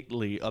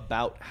innately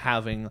about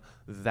having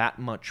that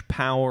much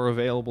power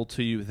available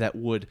to you that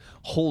would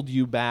hold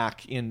you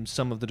back in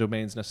some of the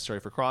domains necessary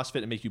for CrossFit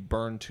and make you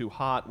burn too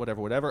hot,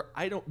 whatever?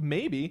 I don't.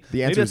 Maybe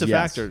the answer that's is a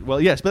factor.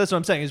 Well, yes, but that's what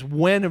I'm saying is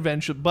when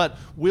eventually. But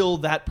will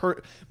that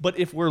But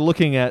if we're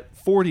looking at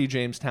 40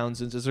 James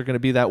Townsends, is there going to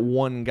be that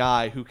one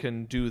guy who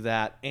can do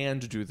that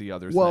and do the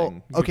other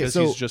thing? Because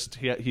he's just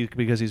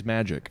because he's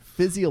magic.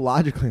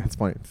 Physiologically, that's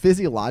funny.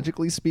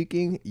 Physiologically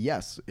speaking,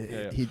 yes,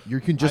 you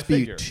can just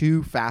be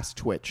too fast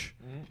twitch.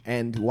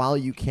 And while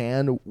you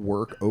can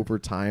work over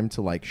time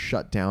to like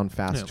shut down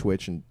fast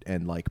twitch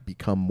and like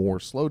become more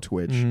slow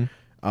twitch,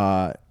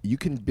 you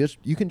can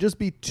just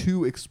be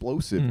too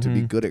explosive to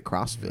be good at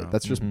CrossFit.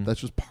 That's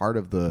just part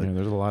of the. Yeah,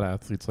 there's a lot of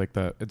athletes like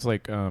that. It's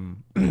like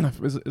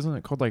isn't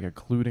it called like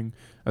occluding?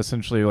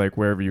 Essentially, like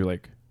wherever you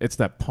like, it's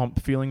that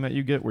pump feeling that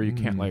you get where you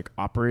can't like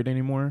operate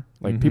anymore.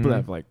 Like people that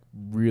have like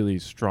really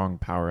strong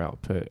power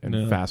output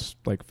and fast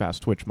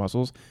twitch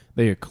muscles,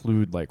 they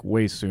occlude like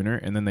way sooner,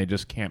 and then they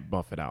just can't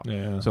buff it out.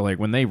 Yeah. So like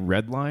when they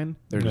redline,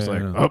 they're just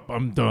like, oh,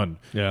 I'm done.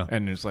 Yeah.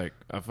 And it's like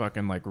a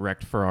fucking like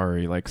wrecked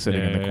Ferrari like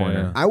sitting in the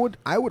corner. I would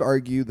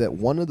argue that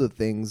one of the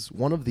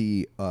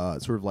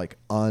sort of like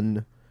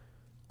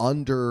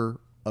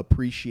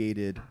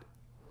underappreciated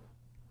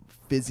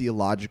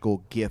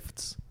physiological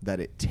gifts that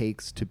it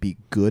takes to be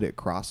good at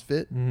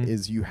CrossFit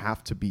is you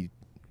have to be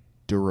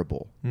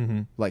durable.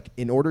 Like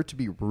in order to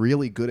be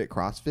really good at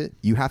CrossFit,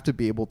 you have to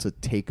be able to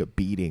take a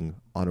beating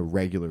on a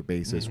regular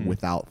basis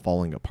without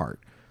falling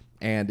apart.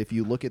 And if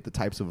you look at the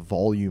types of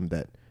volume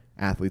that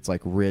athletes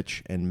like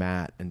Rich and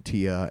Matt and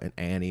Tia and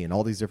Annie and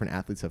all these different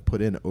athletes have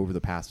put in over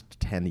the past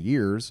 10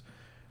 years,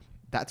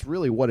 that's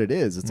really what it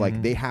is. It's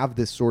like they have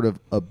this sort of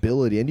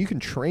ability, and you can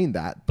train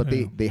that, but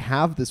they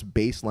have this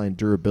baseline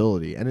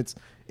durability. And it's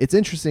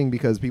interesting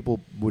because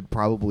people would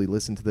probably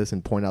listen to this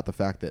and point out the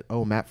fact that,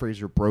 oh, Matt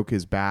Fraser broke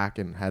his back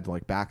and had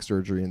like back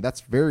surgery, and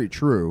that's very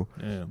true.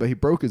 Yeah. But he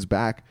broke his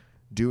back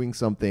doing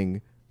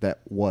something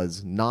that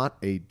was not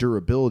a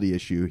durability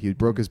issue. He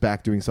broke his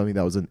back doing something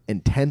that was an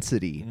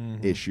intensity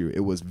issue. It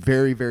was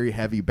very, very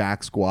heavy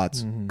back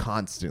squats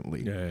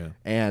constantly. Yeah.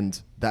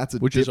 And that's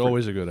which is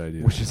always a good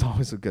idea. Which is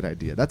always a good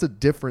idea. That's a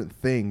different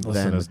thing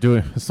than as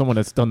someone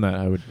that's done that.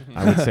 I would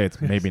say it's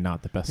maybe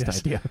not the best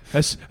idea.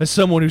 As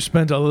someone who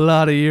spent a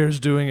lot of years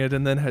doing it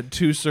and then had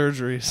 2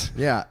 surgeries.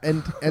 Yeah,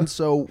 and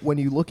so when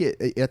you look at,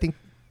 I think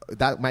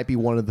that might be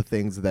one of the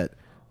things that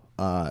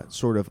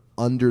sort of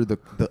under the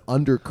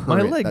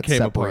undercurrent My leg that came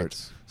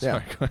separates. apart.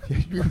 Yeah.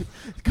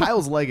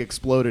 Kyle's leg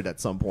exploded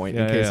at some point.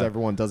 In Yeah, case yeah.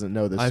 everyone doesn't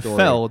know this I story.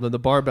 fell, and then the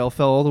barbell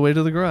fell all the way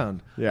to the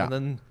ground. Yeah. And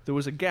then there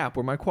was a gap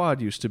where my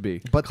quad used to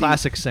be. But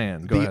Classic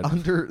sand. Go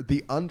ahead.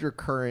 The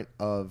undercurrent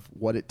of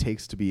what it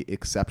takes to be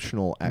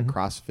exceptional at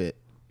CrossFit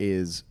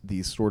is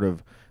these sort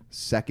of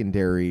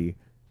secondary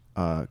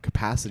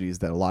capacities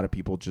that a lot of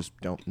people just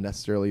don't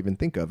necessarily even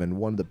think of. And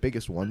one of the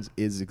biggest ones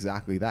is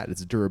exactly that.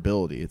 It's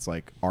durability. It's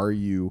like, are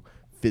you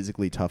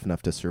physically tough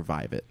enough to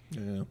survive it?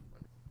 Yeah.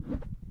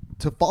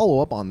 To follow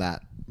up on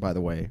that, by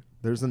the way,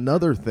 there's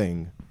another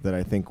thing that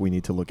I think we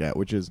need to look at,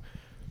 which is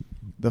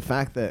the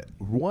fact that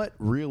what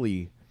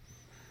really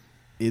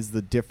is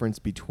the difference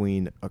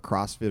between a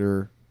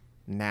CrossFitter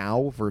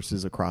now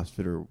versus a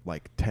CrossFitter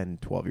like 10,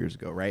 12 years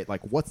ago, right?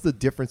 Like, what's the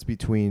difference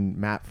between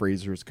Matt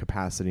Fraser's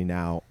capacity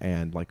now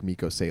and like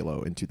Miko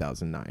Salo in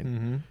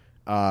 2009?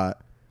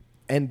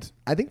 And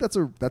I think that's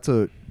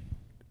a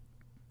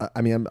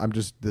I mean, I'm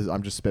just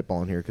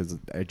spitballing here because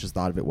I just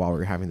thought of it while we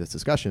were having this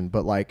discussion,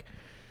 but like,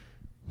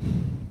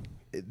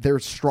 they're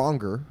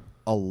stronger,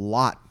 a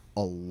lot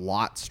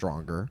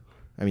stronger.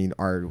 I mean,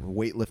 our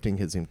weightlifting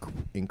has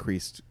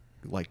increased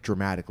like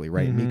dramatically,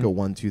 right? Miko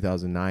won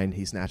 2009.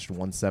 He snatched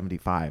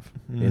 175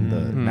 in the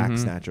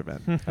max snatch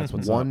event. That's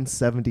what's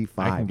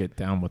 175. I can get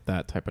down with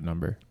that type of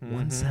number.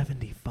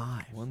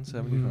 175.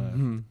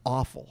 175.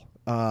 Awful.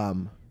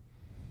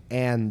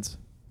 And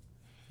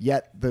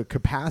yet the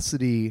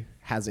capacity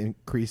has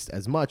increased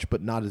as much,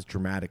 but not as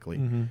dramatically.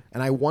 And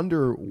I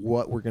wonder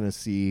what we're going to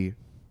see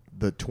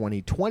the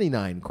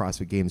 2029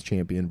 CrossFit Games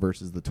champion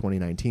versus the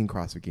 2019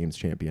 CrossFit Games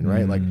champion,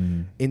 right? Like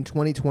in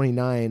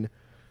 2029,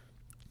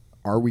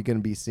 are we going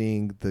to be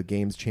seeing the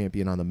Games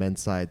champion on the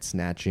men's side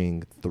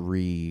snatching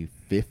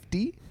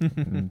 350?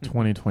 In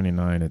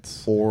 2029,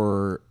 it's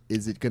Or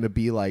is it going to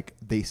be like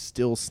they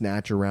still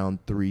snatch around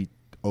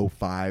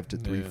 305 to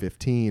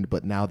 315,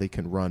 but now they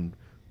can run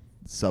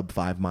sub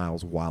 5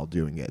 miles while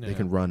doing it? They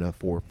can run a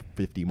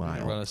 450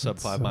 mile. Run a sub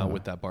 5 mile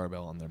with that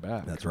barbell on their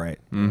back. That's right.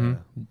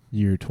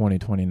 year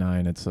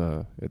 2029. It's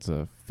a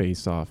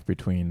face off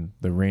between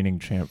the reigning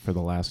champ for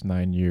the last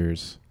 9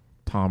 years,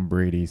 Tom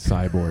Brady,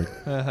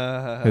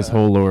 Cyborg. His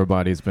whole lower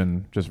body's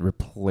been just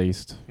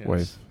replaced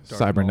with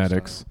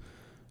cybernetics.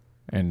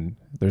 And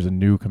there's a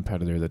new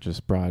competitor that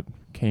just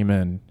came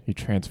in. He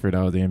transferred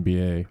out of the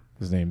NBA.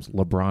 His name's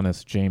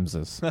LeBronis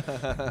Jameses.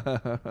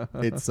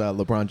 It's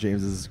LeBron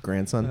James's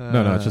grandson.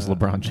 No, it's just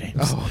LeBron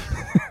James.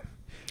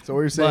 So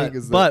what you're saying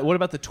is that But what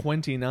about the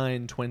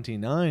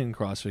 29-29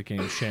 CrossFit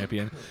Games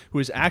champion, who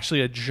is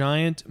actually a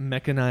giant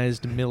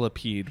mechanized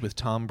millipede with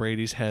Tom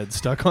Brady's head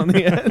stuck on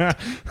the end?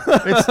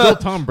 It's still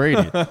Tom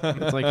Brady.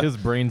 It's like his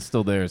brain's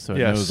still there, so it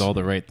knows all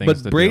the right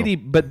things to do.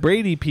 But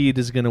Brady Pete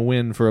is going to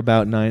win for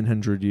about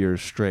 900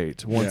 years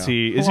straight. Once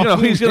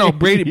Yeah.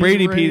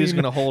 Brady Pete is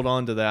going to hold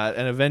on to that,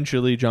 and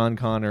eventually John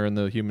Connor and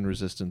the Human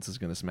Resistance is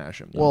going to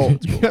smash him. Well,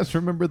 You guys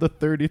remember the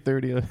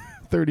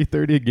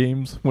 30-30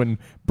 games when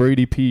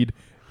Brady Pete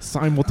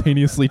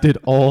simultaneously did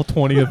all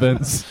 20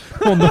 events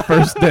on the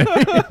first day?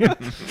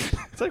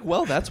 It's like,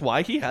 well, that's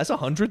why he has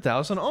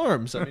 100,000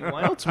 arms. I mean,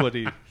 why else would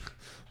he?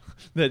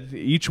 That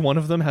each one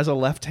of them has a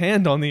left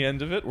hand on the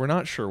end of it. We're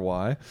not sure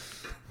why.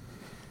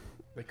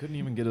 They couldn't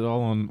even get it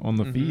all on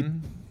the feed.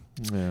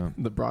 Yeah.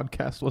 The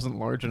broadcast wasn't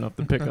large enough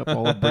to pick up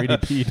all of Brady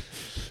Pete.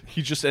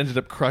 He just ended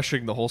up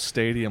crushing the whole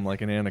stadium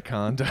like an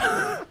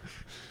anaconda.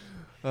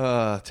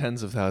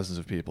 Tens of thousands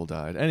of people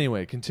died.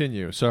 Anyway,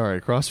 continue. Sorry,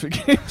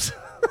 CrossFit Games.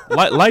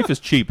 Life is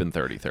cheap in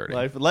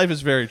 30-30. Life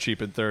is very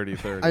cheap in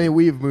 30-30. I mean,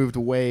 we've moved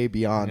way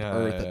beyond Yeah,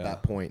 Earth yeah. at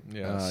that point.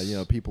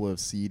 Yes. People have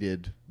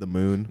seeded the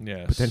moon,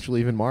 Yes. potentially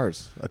even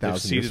Mars. They've 1,000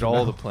 years seeded from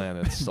all now. the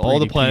planets. All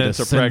the Brady planets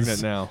Pete are pregnant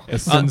ascends- now.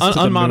 ascends to the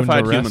moon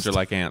Unmodified to humans rest. are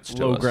like ants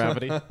to Low us.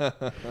 gravity.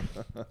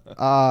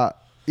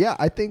 Yeah,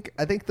 I think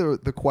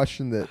the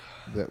question that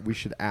we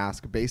should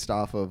ask, based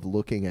off of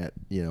looking at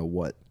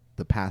what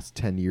the past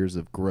 10 years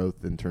of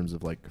growth in terms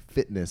of like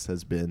fitness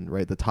has been,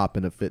 right, the top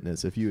end of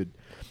fitness. If you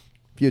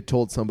had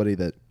told somebody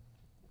that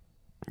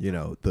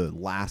the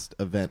last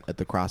event at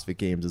the CrossFit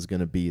Games is going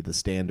to be the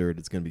standard,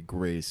 it's going to be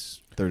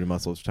Grace 30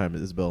 muscles time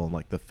at Isabel, and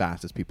like the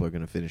fastest people are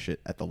going to finish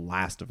it at the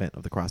last event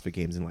of the CrossFit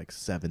Games in like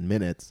 7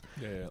 minutes,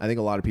 Yeah. I think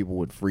a lot of people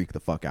would freak the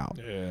fuck out.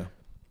 Yeah.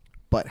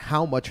 But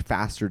how much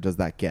faster does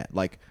that get?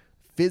 Like,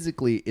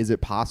 physically, is it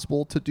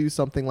possible to do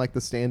something like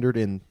the standard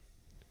in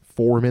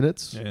 4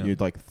 minutes? Yeah. You'd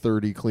like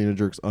 30 clean and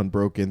jerks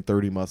unbroken,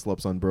 30 muscle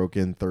ups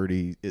unbroken,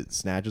 30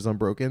 snatches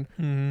unbroken?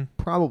 Mm-hmm.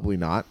 Probably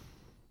not.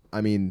 I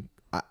mean,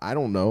 I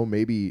don't know.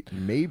 Maybe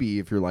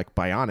if you're like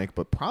bionic,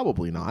 but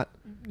probably not.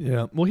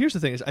 Yeah. Well, here's the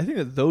thing: is I think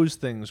that those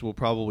things will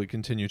probably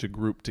continue to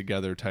group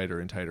together tighter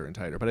and tighter and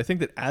tighter. But I think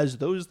that as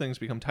those things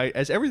become tight,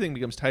 as everything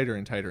becomes tighter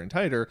and tighter and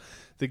tighter,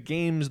 the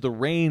games, the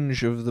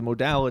range of the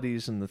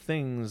modalities and the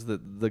things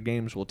that the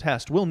games will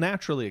test will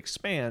naturally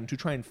expand to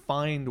try and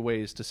find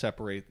ways to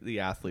separate the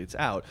athletes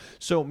out.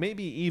 So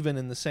maybe even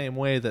in the same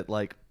way that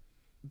like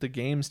the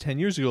games 10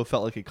 years ago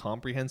felt like a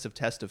comprehensive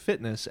test of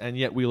fitness, and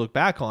yet we look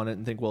back on it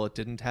and think, well, it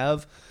didn't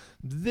have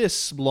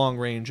this long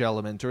range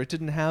element, or it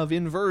didn't have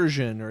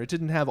inversion, or it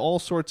didn't have all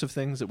sorts of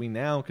things that we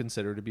now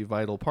consider to be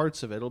vital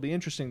parts of it. It'll be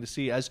interesting to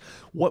see as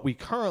what we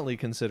currently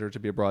consider to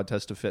be a broad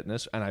test of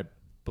fitness, and I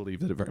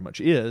believe that it very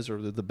much is,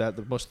 or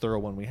the most thorough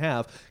one we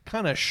have,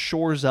 kind of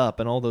shores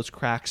up and all those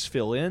cracks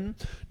fill in.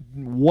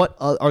 What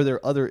are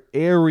there other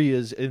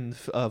areas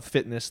of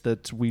fitness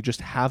that we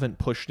just haven't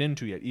pushed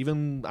into yet?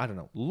 Even, I don't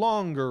know,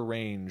 longer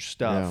range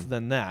stuff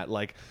than that.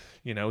 Like,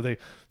 they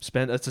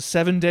spent, it's a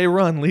 7-day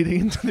run leading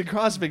into the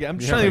CrossFit. I'm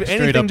just trying to think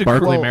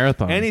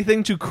of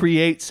anything to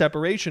create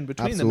separation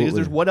between them,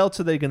 because what else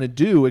are they going to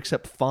do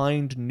except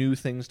find new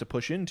things to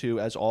push into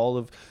as all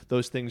of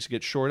those things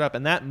get shored up?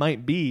 And that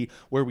might be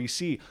where we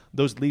see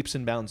those leaps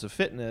and bounds of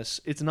fitness.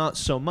 It's not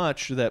so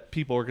much that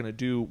people are going to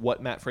do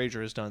what Matt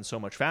Frazier has done so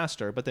much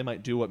faster, but they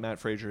might do what Matt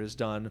Frazier has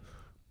done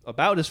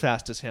about as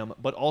fast as him,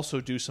 but also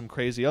do some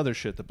crazy other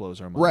shit that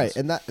blows our minds. Right,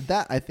 and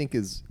that I think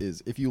is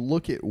if you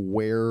look at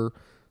where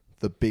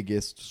the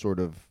biggest sort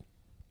of,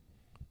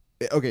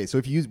 okay, so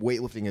if you use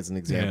weightlifting as an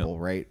example,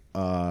 right?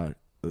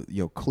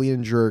 Clean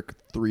and jerk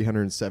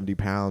 370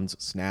 pounds,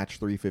 snatch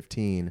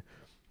 315.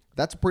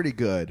 That's pretty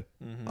good.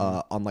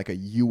 On like a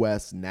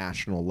U.S.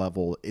 national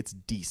level, it's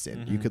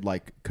decent. You could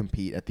like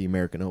compete at the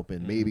American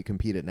Open, maybe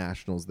compete at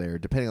nationals there,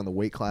 depending on the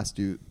weight class.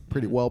 Do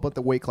pretty well, but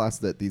the weight class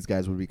that these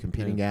guys would be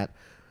competing at,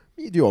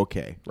 you do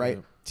okay,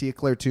 right? Tia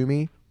Claire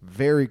Toomey,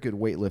 very good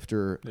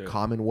weightlifter,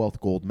 Commonwealth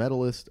gold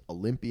medalist,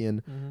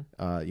 Olympian,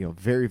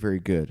 very, very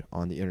good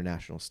on the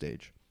international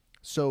stage.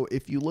 So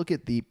if you look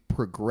at the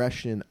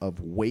progression of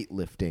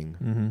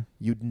weightlifting,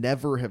 you'd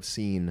never have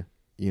seen,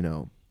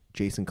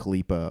 Jason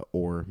Khalipa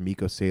or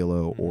Miko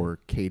Salo or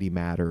Katie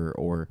Matter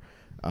or,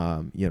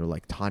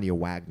 like Tanya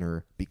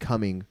Wagner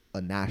becoming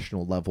a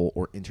national level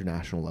or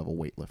international level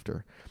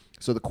weightlifter.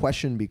 So the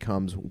question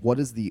becomes, what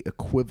is the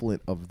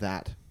equivalent of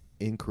that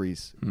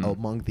increase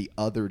among the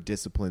other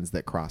disciplines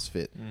that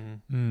CrossFit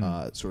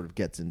sort of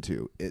gets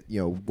into?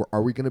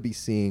 Are we going to be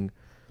seeing,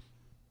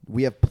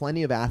 we have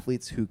plenty of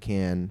athletes who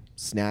can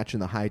snatch in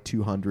the high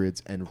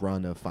 200s and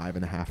run a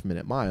 5.5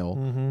 minute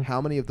mile.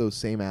 How many of those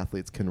same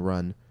athletes can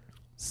run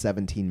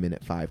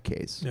 17-minute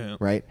 5Ks,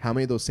 right? How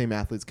many of those same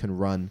athletes can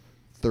run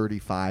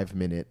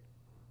 35-minute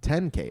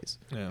 10Ks?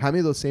 How many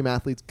of those same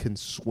athletes can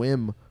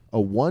swim a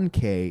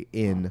 1K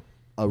in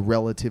a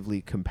relatively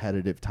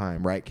competitive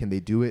time, right? Can they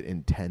do it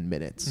in 10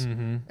 minutes?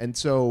 And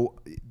so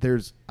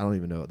I don't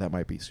even know, that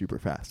might be super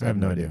fast. I have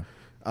no idea.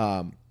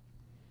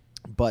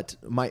 But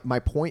my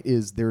point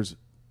is, there's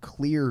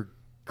clear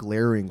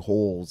glaring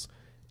holes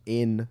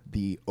in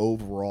the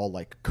overall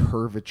like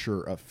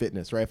curvature of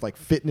fitness, right? If like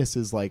fitness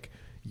is like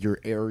your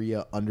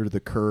area under the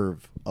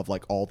curve of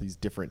like all these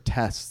different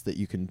tests that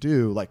you can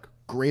do, like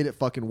great at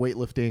fucking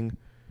weightlifting,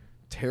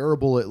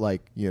 terrible at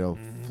like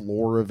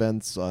floor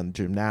events on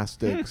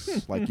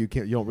gymnastics. Like you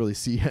don't really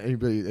see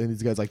anybody, and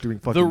these guys like doing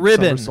fucking the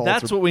ribbon. somersaults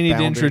That's or what we need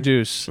bounding. to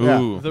introduce.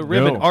 Ooh. The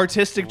ribbon,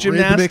 artistic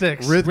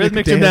gymnastics,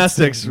 rhythmic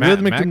gymnastics, Matt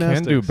rhythmic can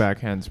gymnastics. do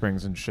backhand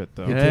springs and shit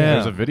though. He can.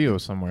 There's a video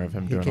somewhere of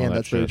him He doing can. all that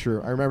That's very shit.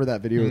 true. I remember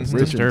that video with It's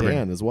Rich and disturbing.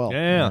 Dan as well.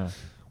 Yeah.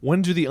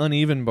 When do the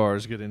uneven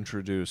bars get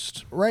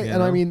introduced? Right, You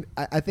and I know? mean,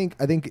 I think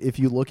if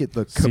you look at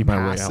the See my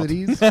way out.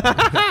 capacities,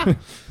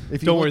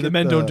 if you Don't look worry, the at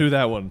men don't do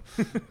that one.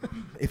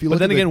 If you But look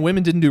then at again,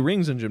 women didn't do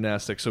rings in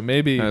gymnastics, so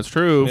maybe That's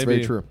true. it's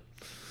very true.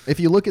 If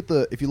you look at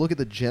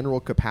the general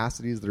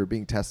capacities that are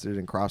being tested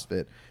in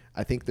CrossFit,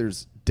 I think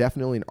there's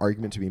definitely an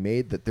argument to be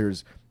made that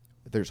there's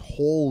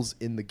holes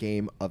in the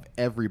game of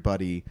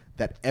everybody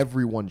that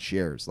everyone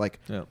shares. Like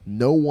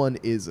no one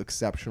is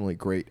exceptionally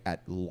great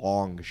at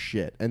long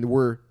shit, and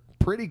we're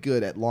pretty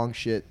good at long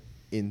shit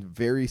in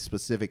very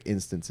specific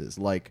instances.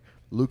 Like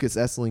Lucas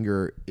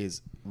Esslinger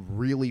is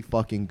really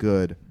fucking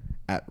good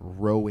at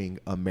rowing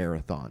a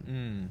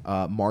marathon.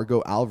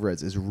 Margot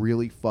Alvarez is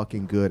really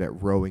fucking good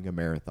at rowing a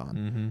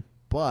marathon.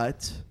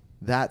 But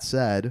that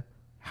said,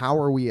 how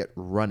are we at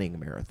running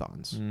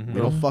marathons? We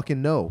don't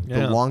fucking know.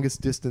 Yeah. The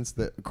longest distance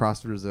that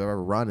CrossFitters have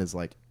ever run is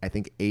like, I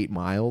think 8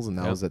 miles, and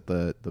that was at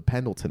the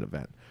Pendleton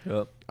event.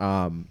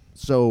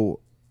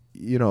 So,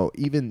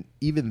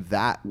 even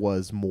that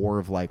was more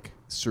of like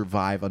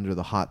survive under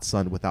the hot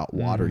sun without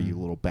water, you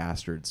little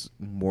bastards,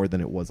 more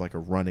than it was like a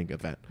running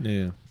event.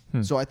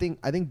 So I think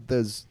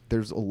there's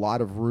a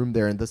lot of room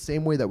there, in the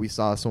same way that we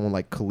saw someone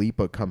like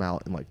Khalipa come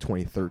out in like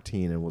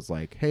 2013 and was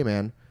like, hey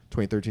man,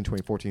 2013,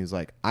 2014 is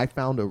like, I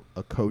found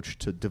a coach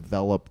to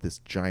develop this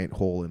giant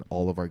hole in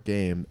all of our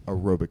game,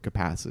 aerobic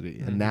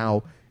capacity. And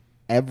now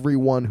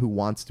everyone who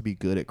wants to be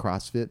good at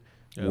CrossFit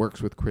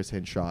works with Chris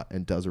Hinshaw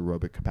and does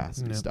aerobic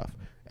capacity stuff.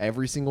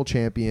 Every single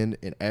champion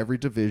in every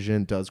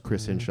division does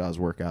Chris Hinshaw's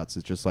workouts.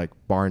 It's just like,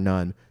 bar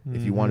none,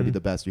 if you want to be the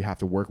best, you have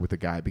to work with the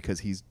guy, because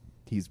he's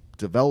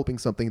developing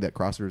something that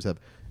CrossFitters have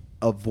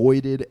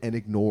avoided and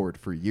ignored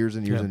for years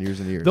and years and years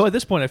and years. Though at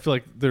this point, I feel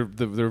like there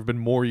have been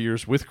more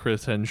years with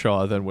Chris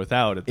Henshaw than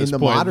without. At this in the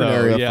point, modern though.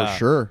 area, Yeah. for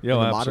sure. Yeah, in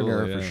the absolutely,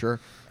 modern era, for sure.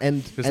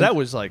 And Because that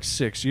was like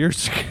 6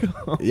 years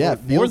ago. Yeah,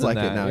 it More feels than like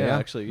it that. now. Yeah,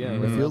 Actually, yeah.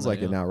 it feels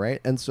like it now, right?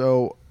 And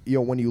so,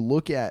 when you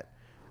look at,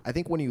 I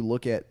think when you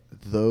look at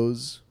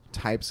those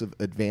types of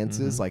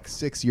advances, like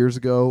 6 years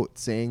ago,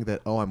 saying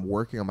that, oh, I'm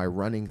working on my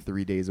running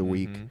 3 days a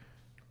week,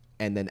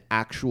 and then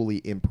actually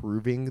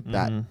improving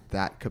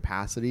that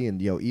capacity,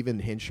 and even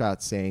Hinshaw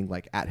saying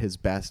like at his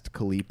best,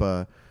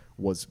 Khalipa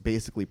was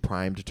basically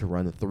primed to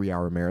run a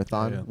 3-hour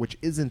marathon, which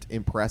isn't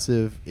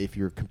impressive if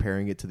you're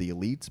comparing it to the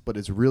elites, but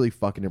it's really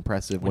fucking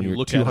impressive when you you're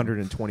look at him.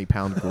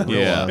 220-pound gorilla.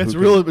 Yeah. It's who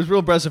real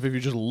impressive if you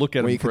just look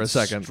at when him you for can a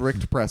second.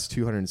 strict press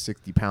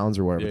 260 pounds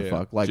or whatever the Yeah.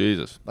 fuck. Like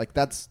Jesus. like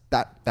that's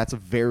a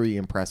very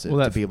impressive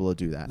Well, to be able to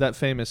do that. That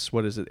famous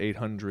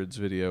 800s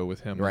video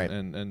with him, Right.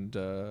 and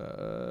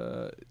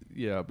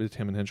with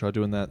him and Henshaw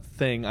doing that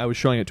thing. I was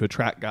showing it to a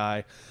track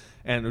guy,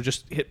 and we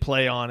just hit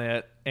play on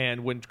it.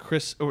 And when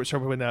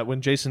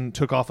when Jason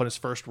took off on his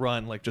first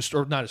run,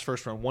 or not his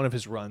first run, one of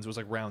his runs, it was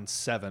like round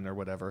 7 or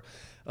whatever,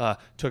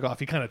 took off.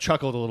 He kind of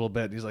chuckled a little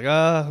bit. He's like,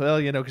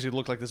 because he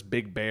looked like this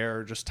big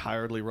bear just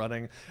tiredly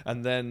running.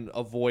 And then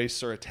a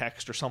voice or a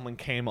text or someone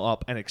came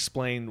up and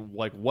explained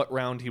like what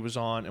round he was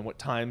on and what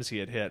times he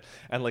had hit.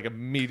 And like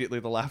immediately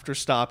the laughter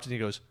stopped, and he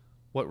goes,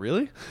 what,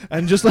 really?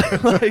 And just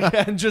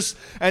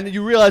and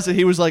you realize that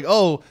he was like,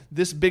 oh,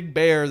 this big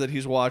bear that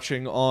he's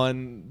watching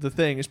on the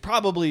thing is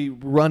probably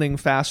running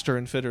faster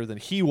and fitter than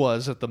he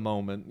was at the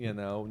moment,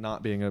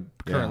 not being a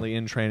currently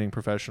in training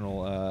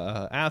professional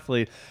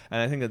athlete.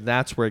 And I think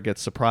that's where it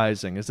gets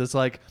surprising. It's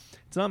like,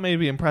 it's not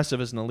maybe impressive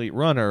as an elite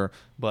runner,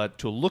 but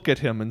to look at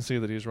him and see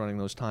that he's running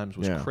those times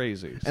was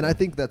crazy. And I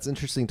think that's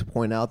interesting to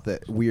point out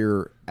that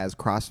we're, as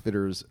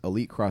CrossFitters,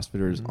 elite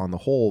CrossFitters on the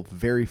whole,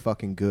 very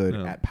fucking good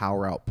at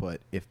power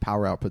output if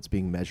power output's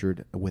being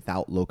measured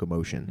without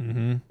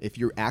locomotion. If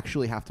you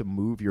actually have to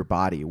move your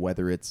body,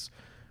 whether it's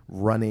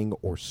running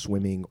or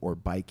swimming or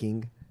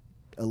biking,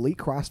 elite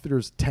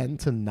CrossFitters tend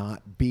to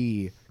not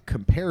be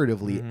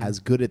comparatively as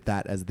good at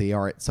that as they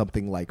are at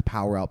something like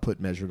power output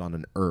measured on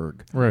an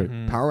erg. Right.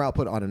 Power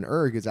output on an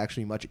erg is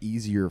actually much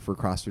easier for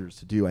CrossFitters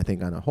to do, I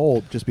think, on a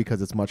whole, just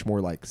because it's much more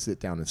like sit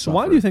down and So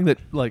why do you think that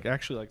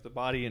the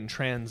body in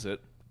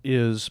transit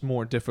is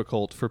more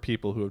difficult for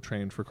people who have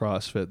trained for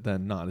CrossFit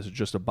than not? Is it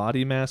just a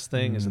body mass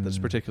thing? Is it this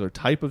particular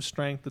type of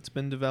strength that's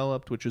been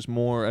developed, which is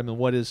more,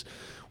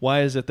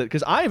 why is it that,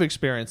 because I've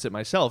experienced it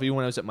myself, even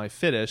when I was at my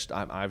fittest.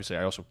 I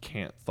also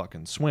can't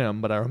fucking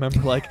swim, but I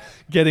remember like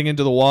getting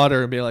into the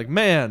water and being like,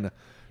 man,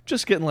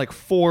 just getting like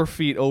 4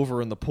 feet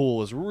over in the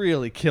pool is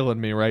really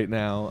killing me right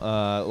now.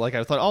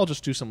 I thought I'll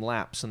just do some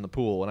laps in the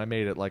pool, and I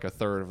made it like a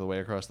third of the way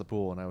across the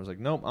pool, and I was like,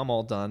 nope, I'm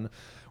all done.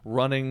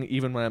 Running,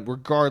 even when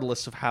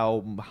regardless of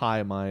how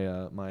high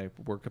my my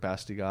work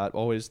capacity got,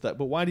 always that.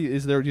 But why do you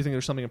think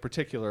there's something in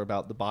particular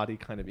about the body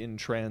kind of in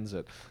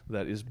transit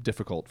that is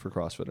difficult for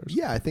CrossFitters?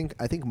 Yeah, I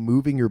think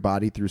moving your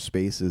body through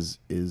space is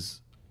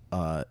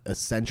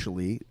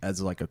essentially,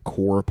 as like a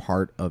core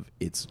part of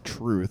its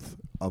truth,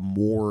 a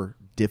more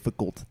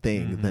difficult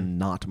thing than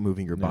not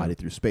moving your body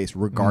through space,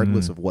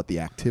 regardless of what the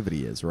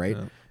activity is, right?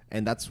 Yeah.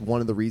 And that's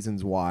one of the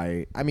reasons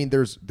why,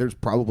 there's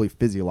probably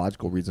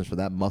physiological reasons for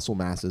that. Muscle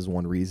mass is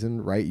one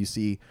reason, right? You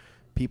see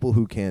people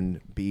who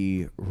can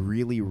be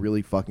really,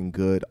 really fucking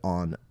good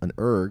on an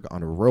erg,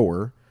 on a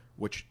rower,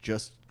 which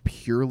just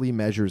purely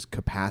measures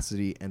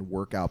capacity and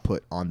work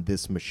output on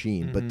this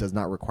machine, but does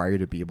not require you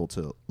to be able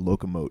to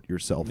locomote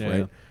yourself,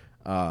 right?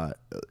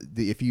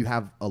 If you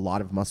have a lot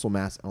of muscle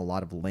mass and a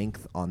lot of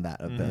length on that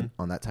event,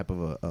 on that type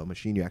of a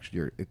machine, you actually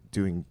are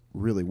doing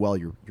really well.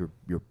 You're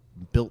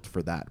built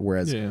for that,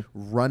 whereas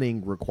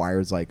running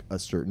requires like a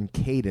certain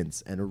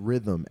cadence and a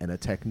rhythm and a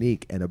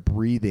technique and a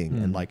breathing,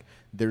 and like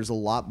there's a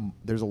lot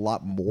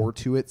more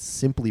to it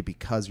simply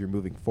because you're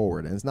moving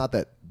forward. And it's not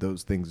that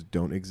those things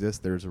don't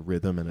exist. There's a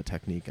rhythm and a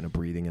technique and a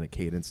breathing and a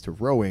cadence to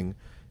rowing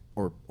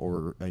or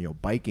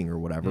biking or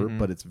whatever,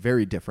 but it's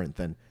very different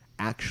than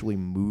actually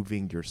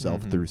moving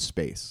yourself through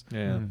space.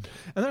 And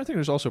I think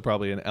there's also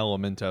probably an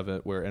element of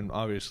it where, and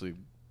obviously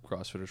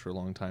CrossFitters for a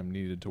long time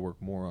needed to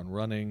work more on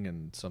running,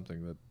 and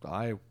something that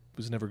I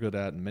was never good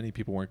at and many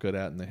people weren't good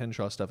at, and the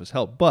Henshaw stuff has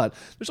helped. But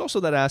there's also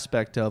that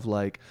aspect of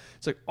like,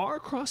 it's like, are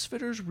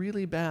CrossFitters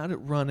really bad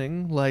at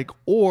running? Like,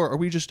 or are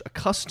we just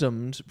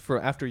accustomed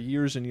after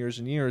years and years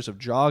and years of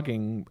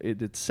jogging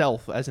it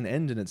itself as an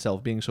end in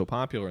itself being so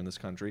popular in this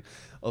country,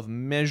 of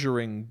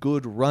measuring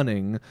good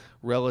running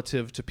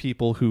relative to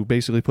people who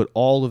basically put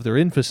all of their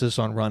emphasis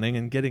on running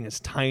and getting as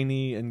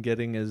tiny and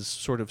getting as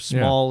sort of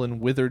small and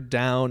withered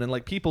down, and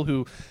like people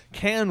who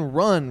can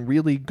run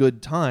really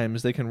good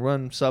times, they can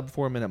run sub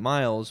 4 minute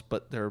miles,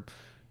 but they're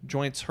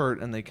joints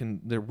hurt and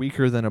they're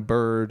weaker than a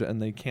bird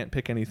and they can't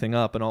pick anything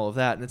up and all of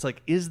that. And it's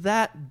like, is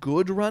that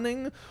good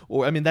running?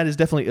 Or, I mean, that is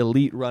definitely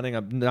elite running.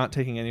 I'm not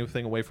taking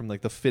anything away from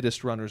like the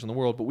fittest runners in the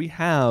world, but we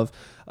have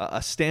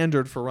a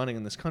standard for running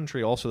in this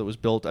country also that was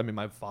built. I mean,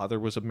 my father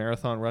was a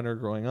marathon runner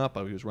growing up.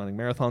 He was running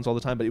marathons all the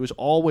time, but it was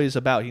always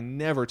about, he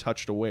never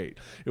touched a weight.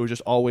 It was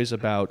just always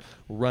about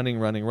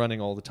running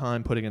all the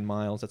time, putting in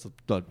miles. That's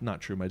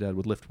not true. My dad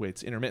would lift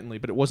weights intermittently,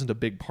 but it wasn't a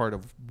big part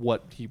of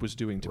what he was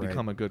doing to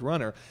become a good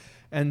runner.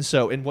 And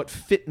so, and what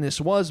fitness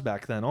was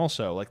back then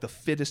also, like the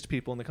fittest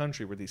people in the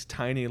country were these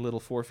tiny little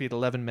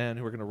 4'11" men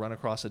who were going to run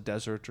across a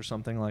desert or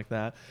something like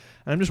that.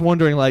 And I'm just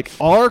wondering, like,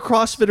 are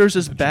CrossFitters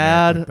as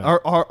bad?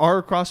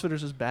 Are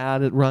CrossFitters as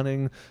bad at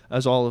running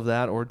as all of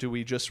that? Or do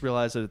we just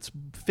realize that it's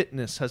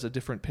fitness has a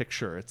different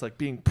picture? It's like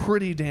being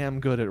pretty damn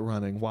good at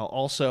running while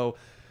also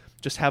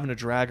just having to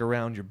drag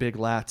around your big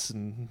lats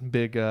and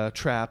big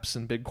traps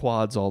and big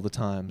quads all the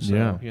time.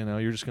 So,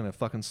 you're just going to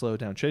fucking slow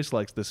down. Chase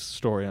likes this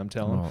story I'm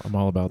telling. I'm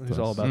all about this. He's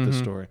all about this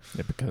story.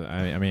 Yeah, because,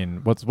 I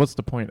mean, what's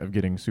the point of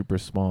getting super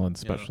small and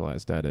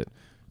specialized at it?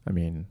 I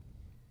mean,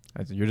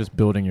 you're just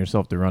building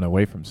yourself to run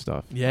away from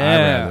stuff.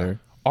 Yeah.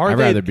 Are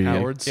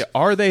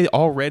they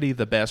already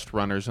the best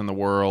runners in the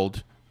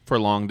world for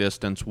long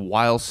distance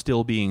while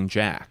still being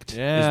jacked?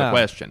 Yeah. Is the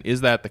question.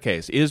 Is that the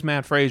case? Is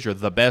Matt Frazier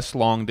the best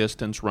long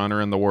distance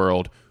runner in the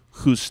world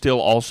who's still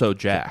also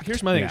jacked?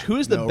 Here's my thing.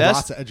 Who's the No,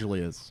 best? Ross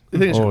Edgley is.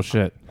 Oh,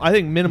 shit. I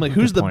think minimally,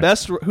 who's Good the point.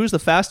 best? Who's the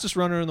fastest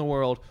runner in the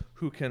world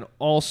who can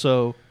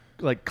also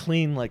like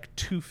clean like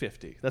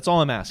 250? That's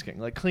all I'm asking.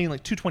 Like clean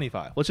like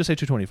 225. Let's just say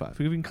 225. If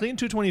you can clean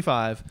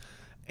 225,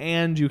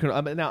 and you can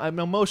now I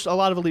know a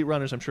lot of elite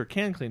runners I'm sure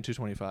can clean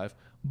 225.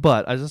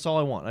 But that's all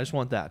I want. I just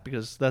want that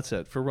because that's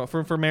it for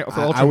ultra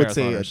marathoners. I would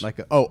say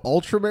like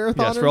ultra marathoners.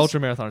 Yes, for ultra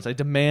marathoners.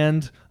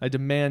 I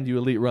demand you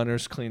elite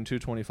runners clean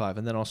 225,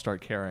 and then I'll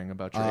start caring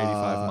about your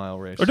 85-mile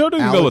race. Or don't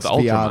even go Alex with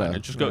ultra Viada.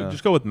 runners.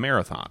 Just go with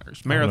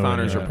marathoners.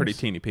 Marathoners yeah. are pretty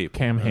teeny people.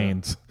 Cam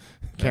Haines.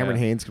 Cameron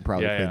Haynes could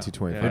probably Yeah, clean yeah.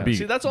 225. It'd be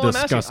See, that's all I'm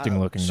asking. disgusting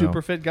looking, Super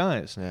though. fit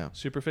guys. Yeah.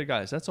 Super fit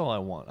guys. That's all I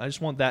want. I just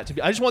want that to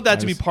be. I just want that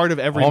to be part of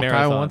every All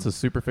marathon. Kyle wants is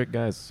super fit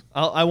guys.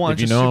 I want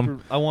If you just know super.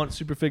 'em, I want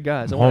super fit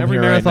guys. I I'm want home every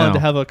here right marathon now. to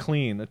have a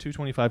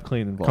 225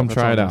 clean involved. Come That's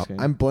try all it I'm out.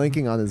 asking. I'm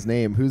blanking on his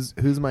name.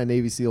 Who's my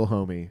Navy SEAL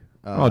homie?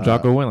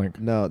 Jocko Willink.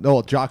 No,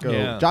 Jocko.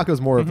 Yeah. Jocko's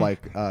more of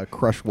like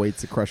crush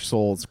weights, crush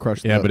souls,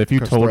 crush. Yeah, but if you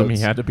crush told him throats.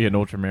 he had to be an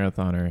ultra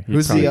marathoner, he'd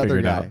Who's probably the other figure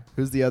it guy? out.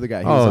 Who's the other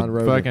guy? He was on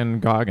Rogan. Fucking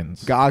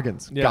Goggins.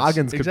 Goggins. Yes,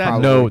 Goggins could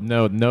exactly.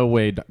 probably. No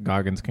way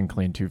Goggins can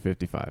clean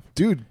 255.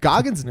 Dude,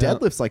 Goggins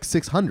deadlifts like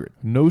 600.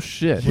 No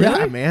shit.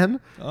 Yeah, man.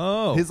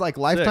 Oh, His like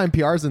lifetime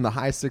PRs in the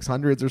high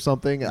 600s or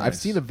something. I've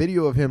seen a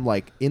video of him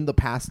like in the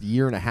past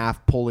year and a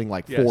half pulling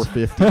like Yes.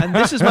 450. And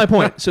this is my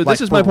point. So Like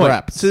this is my for point.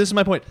 reps. So this is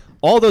my point.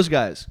 All those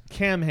guys,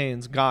 Cam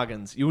Haines,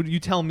 Goggins. You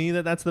tell me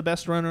that that's the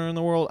best runner in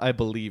the world? I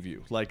believe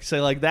you. Like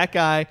say like that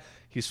guy.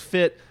 He's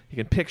fit. He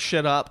can pick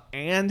shit up,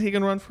 and he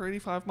can run for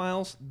 85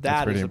 miles.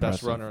 That pretty is the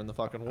best impressive. runner in the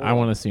fucking world. I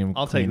want to see him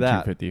I'll clean take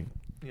that.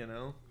 250. You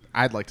know.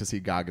 I'd like to see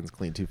Goggins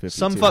clean 250.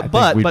 Some too.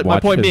 but we'd my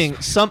watch point his being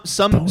some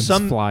Bones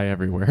fly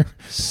everywhere.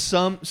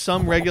 some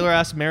regular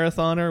ass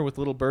marathoner with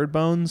little bird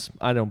bones.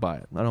 I don't buy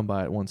it. I don't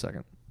buy it 1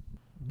 second.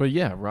 But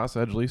yeah, Ross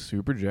Edgley,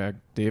 super jacked.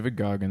 David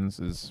Goggins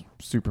is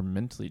super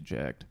mentally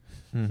jacked.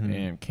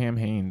 And Cam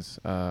Haines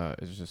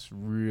is just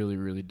really,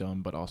 really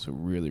dumb, but also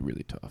really,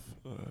 really tough.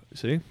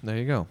 See, there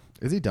you go.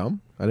 Is he dumb?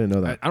 I didn't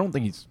know that. I don't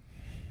think he's...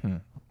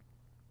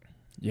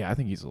 Yeah, I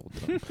think he's a little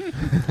dumb.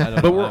 I don't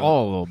But know. we're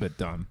all a little bit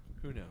dumb.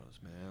 Who knows,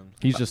 man?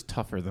 He's just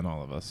tougher than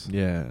all of us.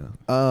 Yeah.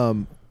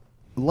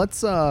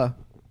 Let's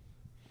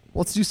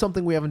do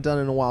something we haven't done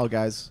in a while,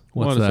 guys.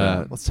 What's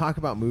that? Let's talk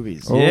about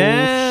movies. Oh,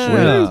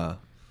 Yeah.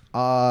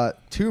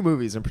 Two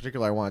movies in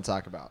particular I want to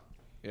talk about.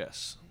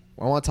 Yes.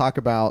 I want to talk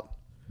about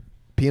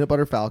Peanut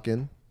Butter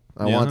Falcon.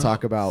 I want to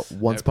talk about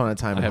Once Upon a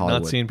Time I in have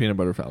Hollywood. not seen Peanut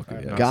Butter Falcon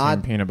I've yet. not God-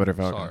 seen Peanut Butter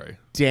Falcon. Sorry.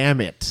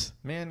 Damn it.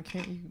 Man,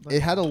 can't you...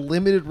 It had a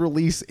limited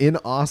release in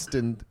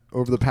Austin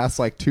over the past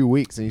like 2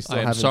 weeks, and you still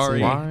I am haven't sorry,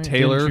 seen it. Why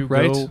Taylor, didn't you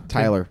right? go-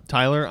 Tyler.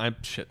 Tyler, I'm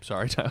shit.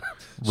 Sorry, Tyler.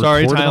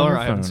 Sorry, Record it on Tyler. your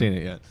I haven't phone. seen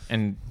it yet.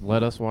 And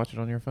let us watch it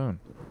on your phone.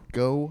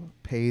 Go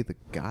pay the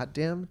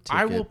goddamn ticket.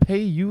 I will pay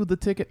you the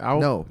ticket.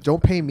 No,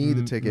 don't pay me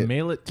the ticket.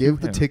 mail it to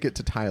Give the him. ticket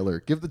to Tyler.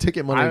 Give the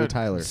ticket money to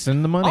Tyler.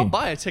 Send the money. I'll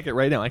buy a ticket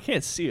right now. I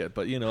can't see it,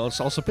 but I'll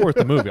support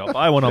the movie. I'll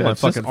buy one on Yeah, my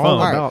it's just fucking all phone.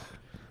 Alright. about-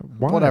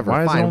 Why? Whatever.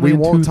 Why is it Fine. only We in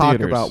won't 2 talk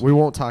theaters? about. We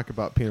won't talk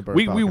about Peanut Butter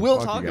We Falcon. will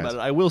Fuck talk you about guys. it.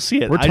 I will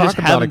see it. We're I just talking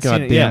about haven't it,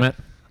 seen it goddammit. yet.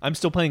 I'm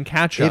still playing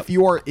catch up. If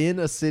you are in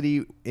a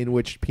city in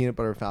which Peanut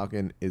Butter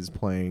Falcon is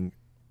playing,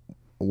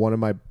 one of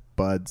my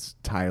buds,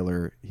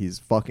 Tyler, he's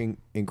fucking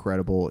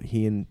incredible.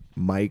 He and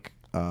Mike,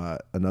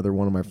 another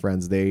one of my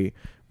friends, they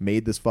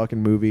made this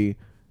fucking movie,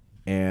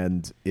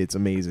 and it's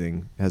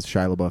amazing. It has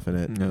Shia LaBeouf in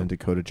it and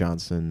Dakota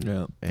Johnson.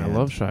 Yeah. and I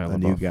love Shia A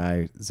new LaBeouf.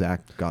 guy,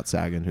 Zach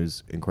Gottsagen,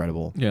 who's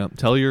incredible. Yeah.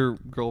 Tell your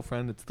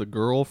girlfriend it's the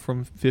girl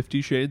from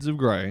 50 Shades of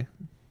Grey.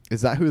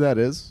 Is that who that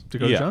is?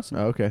 Dakota Yeah. Johnson.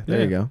 Oh, okay, there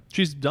Yeah. you go.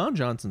 She's Don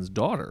Johnson's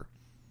daughter.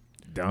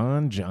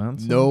 Don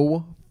Johnson.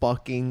 No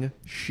fucking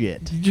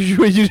shit.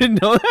 You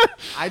didn't know that?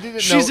 I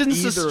didn't She's know in.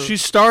 either.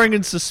 She's starring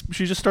in.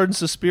 She just starred in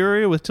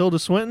Suspiria with Tilda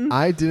Swinton.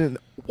 I didn't.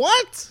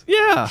 What?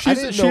 Yeah,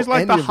 didn't know She's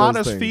like any the of those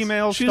hottest things.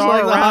 female she's star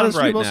like the around hottest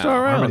right female now.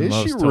 star around. Armin Is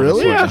loves she Tilda really?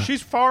 Swinton. Yeah,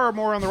 she's far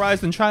more on the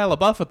rise than Shia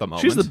LaBeouf at the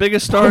moment. She's the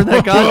biggest star in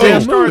that Whoa,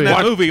 goddamn star in movie.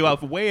 that movie,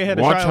 way ahead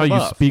of Watch Shia how you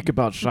LaBeouf. speak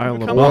about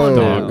Shia Come LaBeouf, on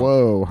now. dog.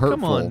 Whoa, hurtful.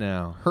 Come on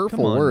now. Hurtful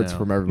Come on words now.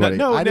 from everybody.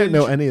 No, I didn't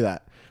know any of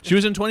that. She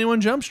was in 21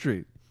 Jump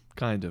Street,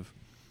 kind of,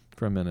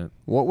 for a minute.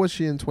 What was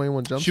she in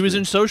 21 Jump She was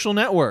in Street? Social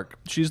Network.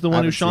 She's the one who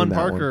haven't Sean seen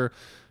that one. Parker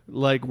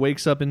like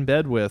wakes up in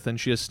bed with, and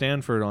she has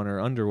Stanford on her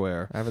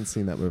underwear, I haven't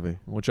seen that movie.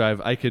 which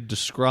I could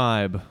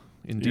describe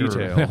in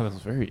detail. Yeah, that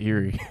was very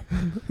eerie.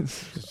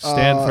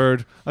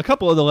 Stanford. A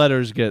couple of the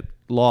letters get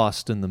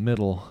lost in the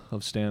middle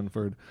of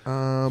Stanford.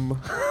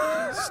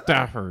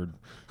 Stafford.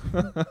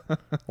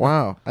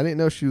 Wow, I didn't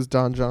know she was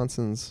Don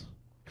Johnson's.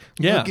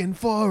 Yeah. Looking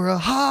for a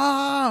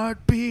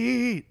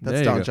heartbeat. That's There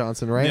you Don go.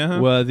 Johnson, right? Yeah.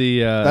 Well,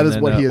 the That is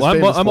what he is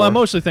famous I'm for.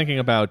 mostly thinking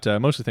about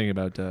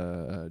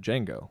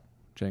Django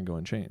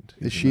Unchained.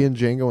 Is she in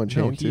Django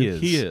Unchained No, too? he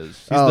is. He is.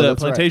 He's Oh, the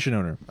that's right. plantation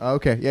owner.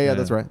 Okay, yeah,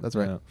 that's right. That's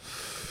right.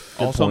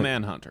 Yeah. Also point.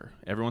 Manhunter.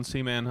 Everyone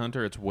see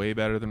Manhunter. It's way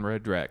better than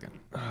Red Dragon.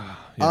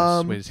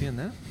 Yes. Wait, is he in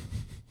that?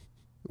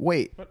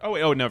 Wait,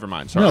 Never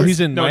mind. Sorry. No, he's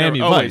in Miami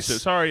never, Vice. so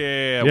sorry,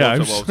 Yeah, yeah.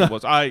 I'm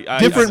What's I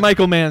Different I,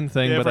 Michael Mann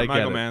thing, but I different get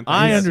Michael it. Mann thing.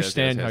 I Yes,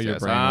 understand yes, how yes, your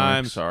yes. brain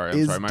I'm works. sorry. I'm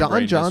is sorry. My Don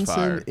brain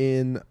Johnson misfired.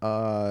 in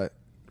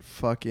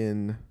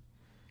fucking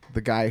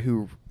the guy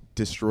who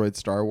destroyed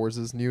Star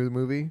Wars' new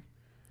movie?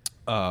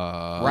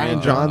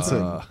 Ryan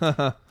Johnson.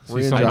 Is he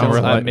Ryan somehow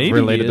Johnson. maybe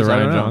related he is, to I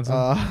Ryan don't know.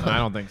 Johnson? I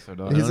don't think so,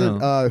 dog. He's I in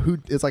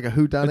don't it's like a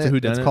whodunit. It's a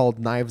whodunit? It's called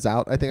Knives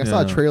Out. I think I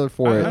saw a Yeah. trailer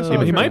for it. I saw Yeah,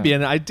 but he Yeah. might be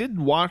in it. I did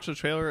watch the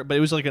trailer, but it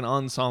was like an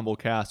ensemble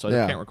cast, so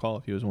Yeah. I can't recall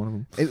if he was one of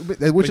them.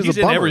 Which But is he's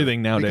a in bummer,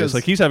 everything nowadays. because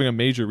Like he's having a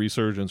major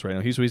resurgence right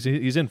now. He's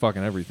in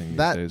fucking everything these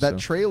that days. that so.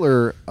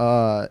 trailer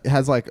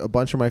has like a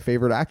bunch of my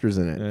favorite actors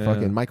in it. Yeah.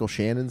 Fucking Michael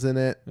Shannon's in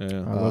it. Yeah.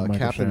 I love Michael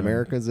Captain Shannon.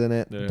 America's in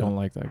it. Yeah. Don't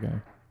like that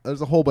guy. There's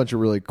a whole bunch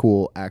of really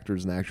cool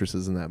actors and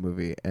actresses in that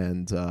movie,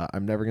 and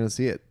I'm never gonna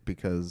see it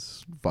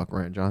because fuck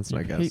Ryan Johnson,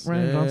 I You guess. hate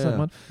Ryan Yeah. Johnson that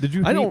much? Did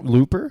you I hate don't-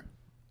 Looper?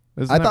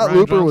 Isn't I that thought Ryan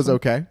Looper was Johnson?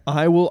 okay.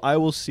 I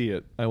will see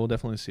it. I will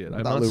definitely see it.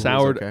 I'm thought not Looper was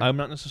soured. okay. I'm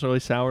not necessarily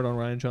soured on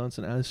Ryan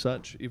Johnson as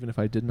such, even if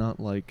I did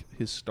not like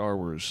his Star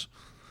Wars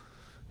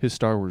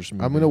movie.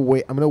 I'm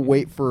gonna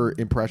wait for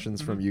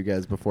impressions from you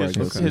guys before I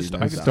go see his,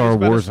 Knives Out. Star Star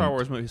Wars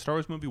Wars movie. His Star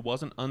Wars movie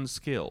wasn't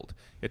unskilled.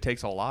 It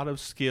takes a lot of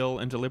skill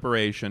and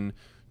deliberation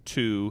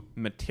to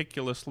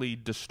meticulously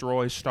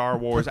destroy Star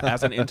Wars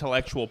as an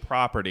intellectual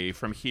property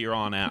from here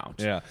on out.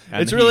 Yeah,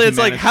 And it's he really. It's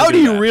like, managed how to do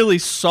you that. really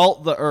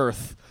salt the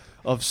earth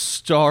of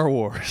Star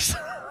Wars?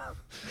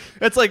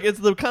 It's like it's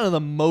the kind of the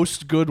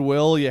most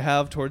goodwill you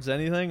have towards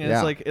anything, and Yeah.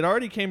 it's like it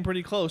already came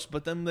pretty close,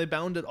 but then they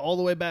bound it all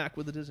the way back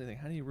with the Disney thing.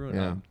 How do you ruin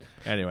Yeah. it?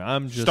 Anyway,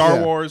 I'm just Star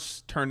Yeah.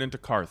 Wars turned into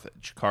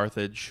Carthage.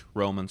 Carthage,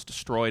 Romans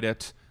destroyed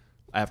it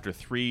after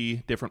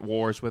 3 different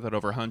wars with it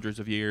over hundreds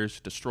of years,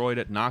 destroyed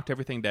it, knocked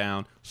everything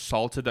down,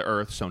 salted the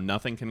earth so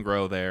nothing can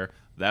grow there.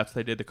 That's what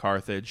they did to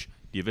Carthage.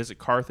 Do you visit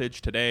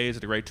Carthage today? Is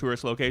it a great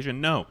tourist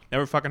location? No.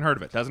 Never fucking heard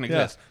of it. Doesn't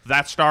exist.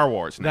 That's Star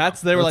Wars now.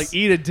 They were Let's- like,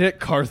 eat a dick,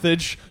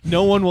 Carthage.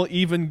 No one will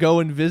even go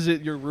and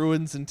visit your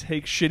ruins and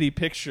take shitty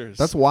pictures.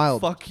 That's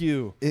wild. Fuck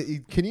you.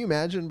 Can you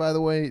imagine, by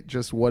the way,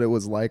 just what it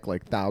was like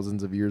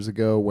thousands of years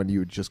ago when you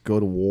would just go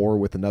to war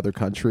with another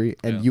country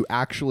and Yeah. you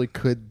actually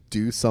could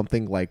do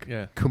something like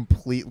Yeah.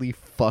 completely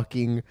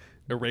fucking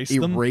Erase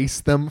them.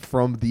 them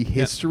from the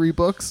history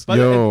books? But-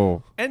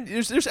 Yo, And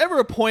there's ever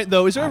a point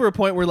though? Is there ever a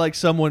point where like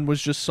someone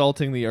was just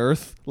salting the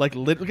earth,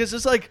 because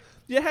it's like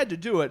you had to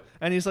do it,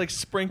 and he's like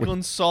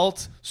sprinkling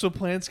salt so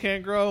plants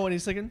can't grow, and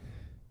he's thinking,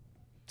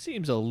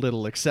 seems a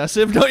little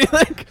excessive, don't you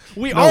think?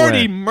 We No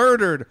already way.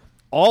 murdered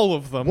all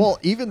of them. Well,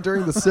 even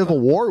during the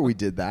Civil War, we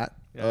did that.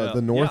 Yeah.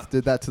 The North Yeah.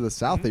 did that to the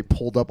South. They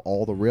pulled up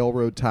all the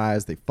railroad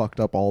ties. They fucked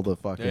up all the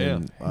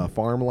fucking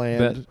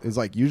farmland. It's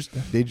like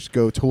they just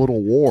go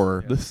total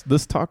war.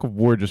 this talk of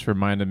war just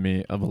reminded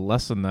me of a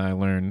lesson that I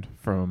learned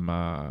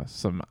from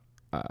some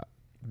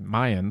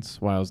Mayans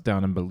while I was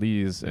down in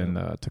Belize and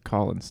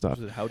Tikal and stuff.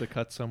 Is it how to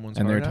cut someone's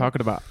And they're heart out? talking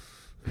about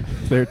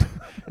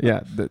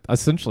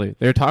essentially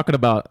they're talking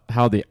about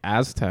how the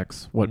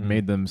Aztecs, what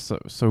made them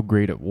so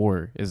great at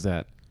war is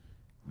that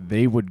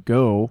they would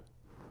go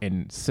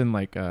and send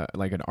like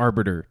an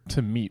arbiter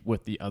to meet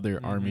with the other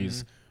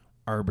army's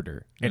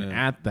arbiter, and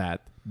Yeah. at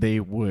that they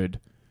would,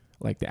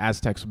 like, the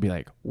Aztecs would be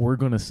like, we're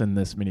going to send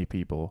this many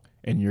people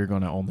and you're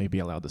going to only be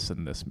allowed to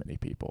send this many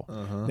people.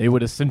 They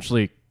would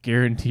essentially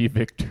guarantee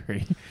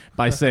victory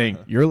by saying,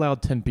 you're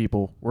allowed 10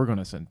 people, we're going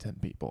to send 10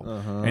 people.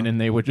 And then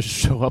they would just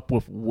show up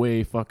with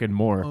way fucking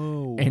more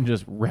and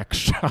just wreck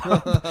shop.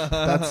 Don't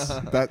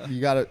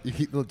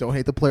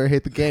hate the player,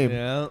 hate the game.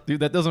 Yeah.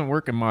 Dude, that doesn't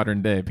work in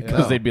modern day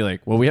because No. they'd be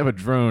like, well, we have a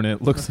drone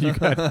and it looks like you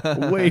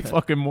got way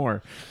fucking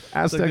more.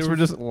 Aztecs they were were-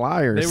 just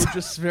liars. They were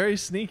just very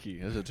sneaky,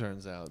 as it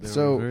turns out. They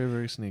So, were very,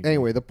 very sneaky.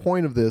 Anyway, the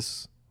point of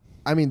this,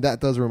 I mean, that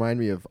does remind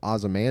me of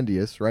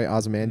Ozymandias, right?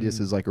 Ozymandias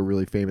is like a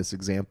really famous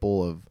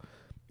example of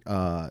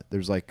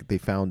there's like they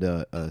found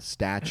a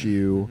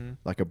statue,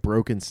 like a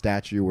broken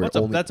statue where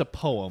That's a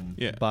poem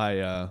Yeah.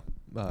 by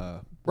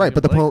right,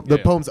 but the William Blake? the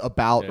Yeah. poem's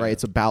about Yeah. right.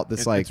 It's about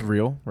this like it's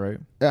real, right?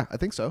 yeah, I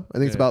think so. I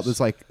think it's Yeah, about it's- this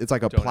like it's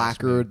like a don't ask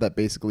placard me. that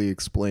basically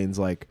explains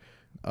like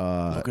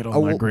Look at I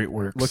all my will- great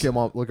works. Look at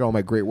all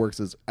my great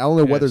works. I don't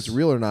know whether it's Yes.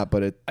 real or not,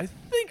 but it I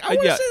think I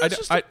would Yeah, say that's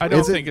just I don't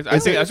Is it- think it's. is I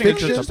it think it's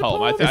fiction? just a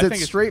poem. I is it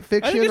think straight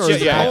fiction it's or just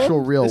is it a poem. actual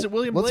real? Is it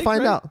William Let's Blake, find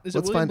right? out. Is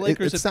Let's William find Blake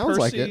or it. is It sounds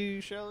like it.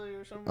 Percy Shelley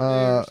or something?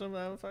 Uh,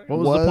 What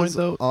was the point was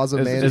though?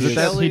 Ozymandias- Is it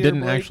that Shelley he or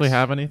didn't Blake's? actually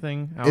have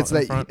anything out It's in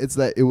that front?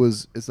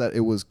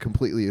 it was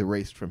completely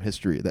erased from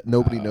history. That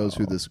nobody knows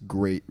who this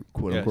great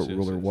quote unquote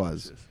ruler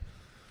was.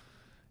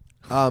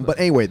 But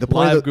anyway, the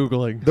point Live of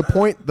Googling.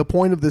 the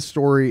point of this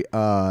story,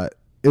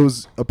 it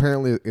was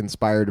apparently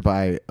inspired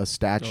by a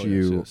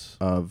statue yes.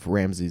 of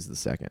Ramses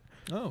II,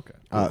 Oh,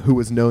 okay. who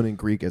was known in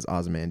Greek as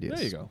Ozymandias.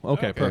 There you go.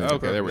 Okay, Okay, perfect.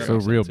 okay, there we That go. So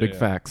makes real sense, big yeah.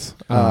 facts.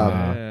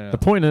 Yeah. The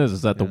point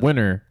is that Yeah.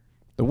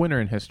 the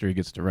winner in history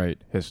gets to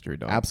write history,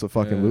 dog.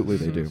 Absolutely,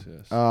 they do.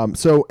 Yes, yes.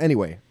 So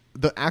anyway,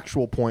 the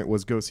actual point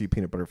was go see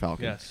Peanut Butter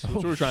Falcon. Yes, that's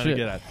what we're trying to shit.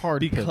 get at. Hard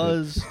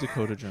because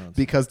Dakota Johnson.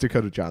 Because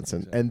Dakota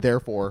Johnson, and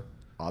therefore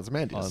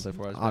Ozymandias.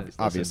 Therefore Ob- Ozymandias.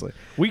 obviously.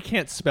 Listen, we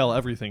can't spell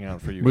everything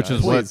out for you. Which guys.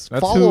 is what Please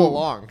that's follow who,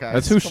 along, guys.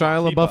 That's who Come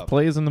on, Shia keep LaBeouf up.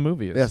 plays in the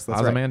movie. Is Yes, that's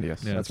right.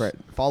 Ozymandias. Yeah. That's right.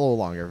 Follow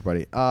along,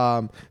 everybody.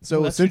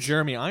 So that's who since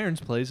Jeremy Irons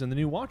plays in the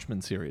new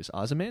Watchmen series,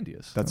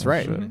 Ozymandias. that's Oh,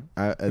 right. shit. Is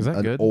Is that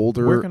an good?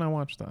 older. Where can I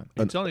watch that?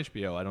 It's on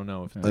HBO. I don't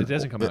know if an- it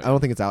hasn't come out. I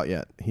don't think it's out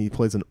yet. He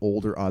plays an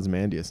older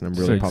Ozymandias, and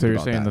I'm really pumped so you're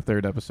about saying that. the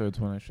third episode's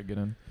when I should get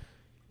in?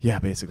 Yeah,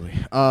 basically.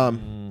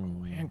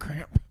 Hand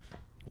cramp.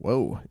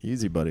 Whoa,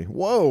 easy, buddy.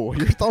 Whoa,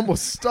 your thumb was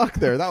stuck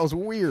there. That was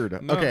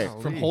weird. No. Okay,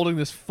 From holding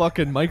this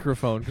fucking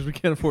microphone because we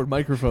can't afford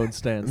microphone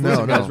stands. No,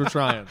 Listen, no. guys, we're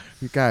trying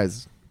you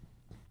guys,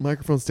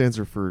 microphone stands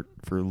are for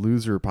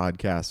loser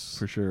podcasts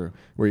for sure.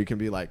 where you can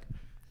be like.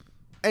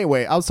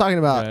 Anyway, I was talking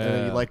about, and then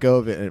you Yeah. let go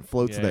of it, and it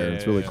floats Yeah, there. yeah,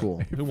 It's really yeah.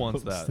 cool. Who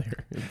wants that?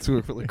 It's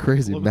really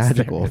crazy, Floats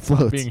magical. there. It It's not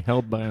floats. being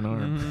held by an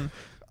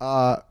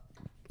arm.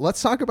 Let's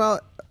talk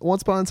about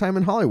Once Upon a Time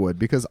in Hollywood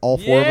because all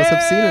four of us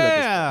have seen it.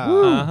 At this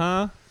Uh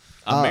huh.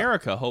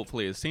 America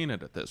hopefully has seen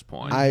it at this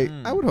point.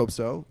 I would hope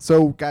so.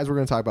 So, guys, we're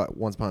going to talk about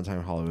Once Upon a Time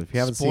in Hollywood. If you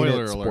haven't seen it,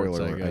 Spoiler spoiler alerts,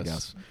 alert, I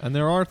guess. And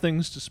there are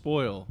things to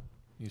spoil,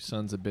 you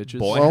sons of bitches.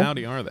 Boy, Well-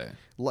 howdy are they?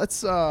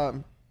 Let's. I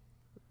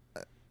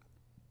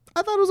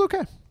thought it was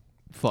okay.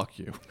 Fuck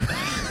you.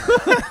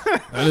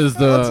 That is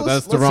Let's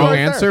that's the start wrong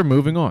there. answer.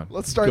 Moving on.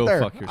 Let's start Go there.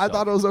 fuck I yourself.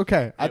 thought it was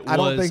okay. I It don't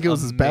was think it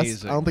was his best.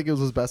 amazing. I don't think it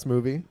was his best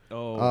movie.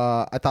 Oh,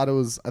 I thought it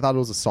was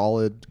a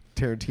solid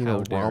Tarantino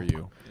how dare romp.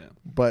 you?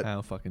 But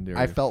How fucking dare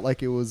I you? felt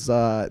like it was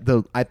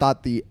I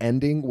thought the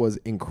ending was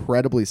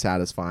incredibly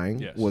satisfying.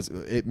 Yes. Was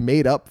it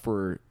made up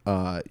for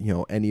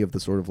any of the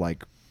sort of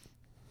like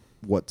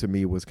what to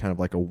me was kind of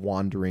like a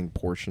wandering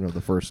portion of the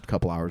first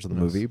couple hours of the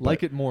movie. But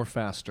Like it more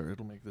faster.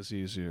 It'll make this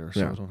easier, so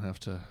Yeah. I don't have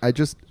to. I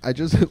just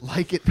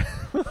like it.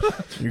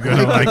 You're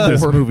gonna like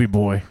this movie,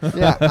 boy.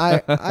 Yeah,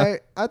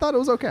 I thought it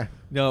was okay.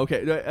 No,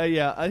 okay,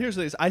 yeah. Here's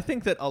the thing: I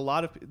think that a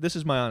lot of this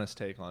is my honest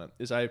take on it.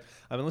 Is I've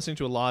been listening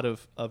to a lot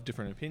of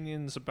different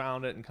opinions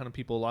about it, and kind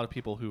of a lot of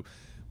people who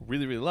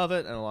really really love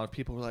it, and a lot of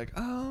people were like,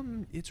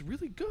 it's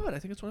really good. I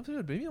think it's one of the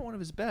maybe not one of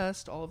his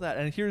best. All of that,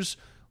 and here's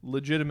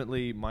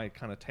legitimately my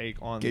kind of take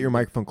on. Get your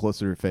microphone closer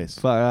to your face.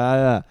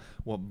 Well,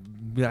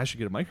 I should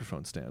get a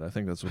microphone stand. I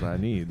think that's what I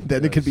need.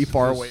 Then it can be Yes.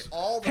 far away.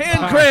 All the Hand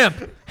time.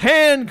 cramp.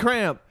 Hand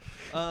cramp.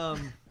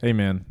 Hey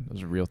man,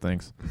 those are real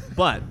things.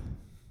 But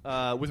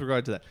with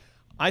regard to that,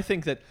 I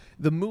think that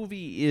the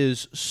movie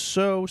is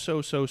so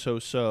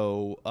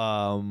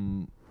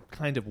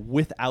kind of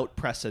without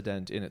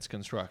precedent in its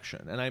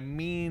construction.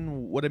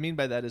 And what I mean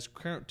by that is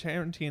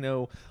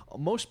Tarantino,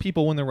 most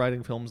people when they're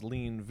writing films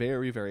lean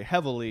very, very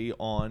heavily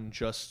on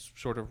just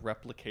sort of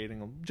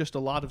replicating just a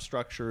lot of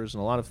structures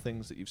and a lot of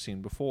things that you've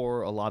seen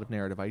before, a lot of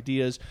narrative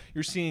ideas.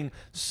 You're seeing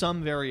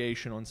some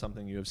variation on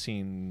something you have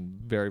seen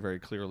very, very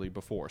clearly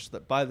before, so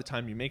that by the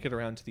time you make it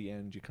around to the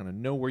end, you kind of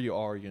know where you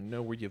are, you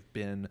know where you've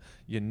been,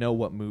 you know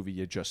what movie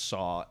you just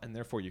saw, and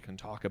therefore you can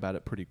talk about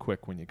it pretty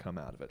quick when you come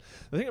out of it.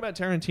 The thing about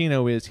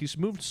Tarantino is he's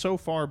moved so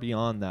far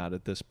beyond that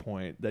at this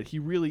point that he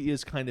really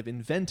is kind of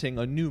inventing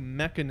a new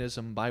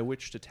mechanism by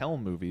which to tell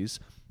movies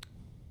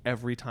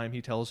every time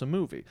he tells a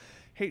movie.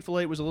 Hateful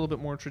Eight was a little bit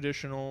more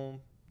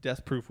traditional.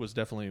 Death Proof was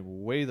definitely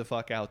way the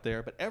fuck out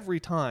there, but every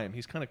time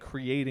he's kind of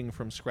creating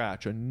from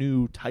scratch a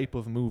new type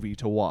of movie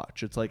to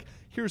watch. It's like,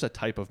 here's a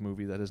type of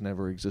movie that has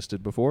never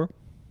existed before.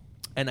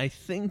 And I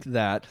think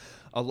that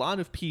a lot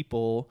of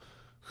people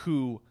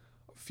who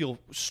feel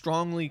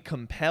strongly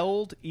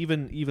compelled,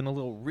 even a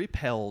little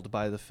repelled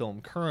by the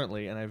film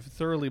currently, and I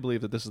thoroughly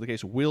believe that this is the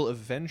case, will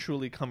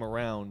eventually come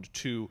around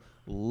to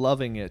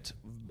loving it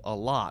a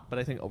lot. But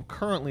I think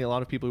currently a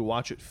lot of people who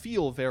watch it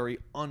feel very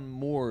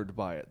unmoored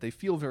by it. They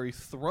feel very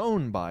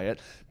thrown by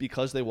it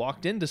because they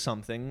walked into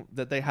something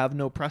that they have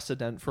no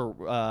precedent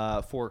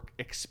for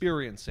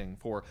experiencing,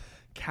 for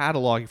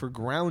cataloging, for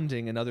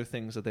grounding in other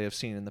things that they have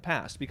seen in the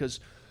past. Because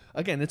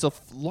again, it's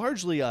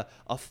largely a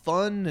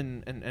fun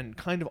and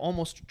kind of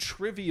almost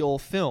trivial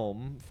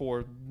film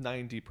for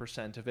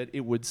 90% of it,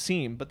 it would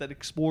seem, but that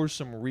explores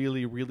some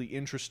really, really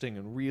interesting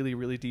and really,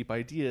 really deep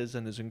ideas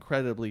and is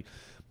incredibly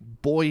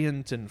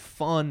buoyant and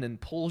fun and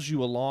pulls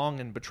you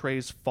along and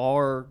betrays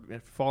far,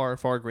 far,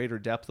 far greater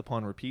depth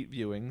upon repeat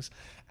viewings.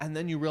 And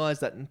then you realize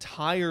that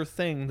entire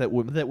thing that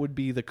would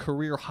be the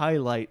career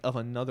highlight of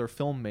another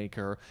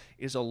filmmaker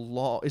is a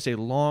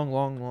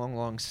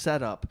long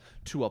setup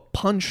to a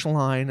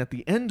punchline at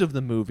the end of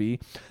the movie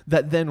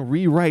that then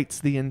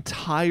rewrites the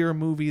entire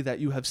movie that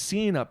you have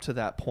seen up to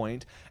that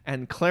point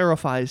and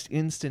clarifies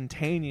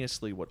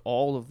instantaneously what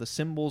all of the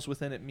symbols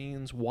within it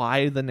means,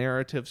 why the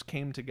narratives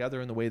came together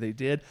in the way they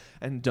did,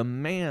 and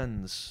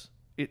demands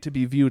it to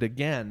be viewed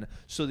again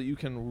so that you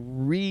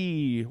can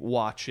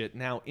re-watch it,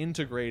 now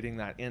integrating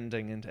that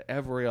ending into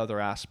every other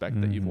aspect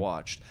that you've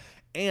watched.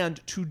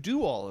 And to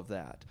do all of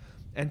that,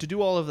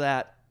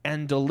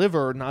 and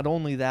deliver not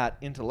only that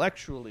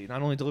intellectually,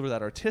 not only deliver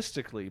that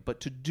artistically, but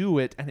to do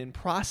it, and in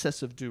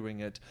process of doing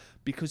it,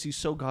 because he's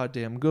so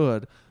goddamn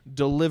good,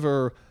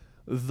 deliver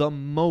the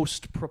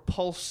most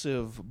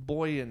propulsive,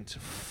 buoyant,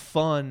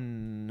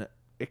 fun,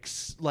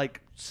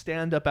 like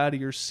stand up out of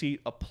your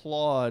seat,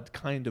 applaud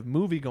kind of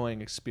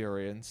movie-going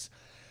experience.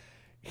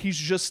 He's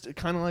just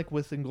kind of like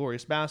with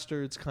Inglourious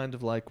Basterds, kind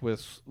of like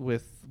with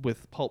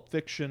Pulp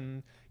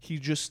Fiction. He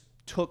just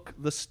took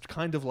this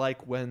kind of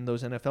like when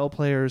those NFL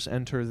players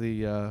enter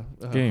the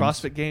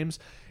CrossFit Games.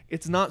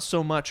 It's not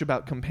so much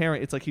about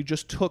comparing. It's like he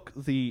just took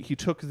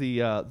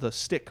the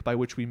stick by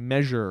which we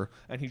measure,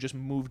 and he just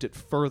moved it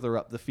further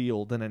up the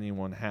field than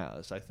anyone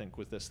has, I think,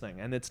 with this thing.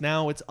 And it's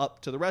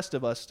up to the rest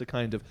of us to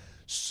kind of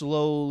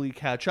slowly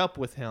catch up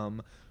with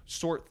him,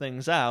 sort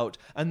things out,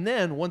 and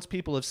then once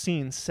people have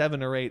seen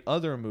 7 or 8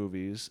 other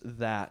movies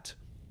that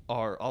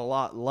are a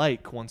lot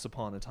like Once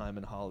Upon a Time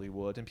in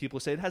Hollywood, and people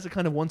say it has a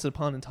kind of Once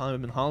Upon a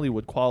Time in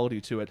Hollywood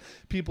quality to it,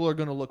 people are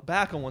going to look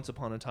back on Once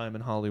Upon a Time in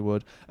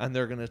Hollywood, and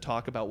they're going to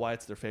talk about why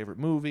it's their favorite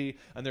movie,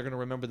 and they're going to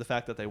remember the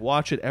fact that they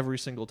watch it every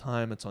single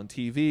time it's on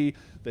TV.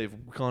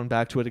 They've gone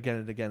back to it again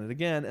and again and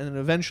again, and then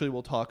eventually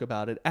we'll talk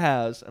about it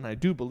as, and I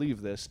do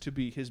believe this, to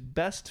be his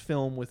best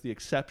film with the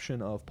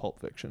exception of Pulp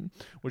Fiction,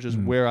 which is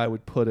where I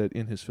would put it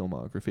in his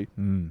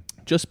filmography.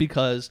 Just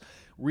because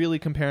really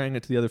comparing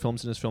it to the other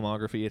films in his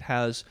filmography,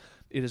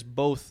 it is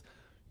both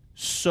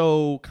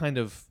so kind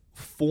of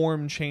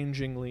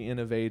form-changingly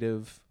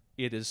innovative.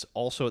 It is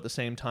also at the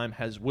same time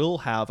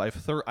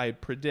I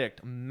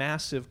predict,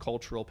 massive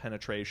cultural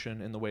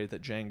penetration in the way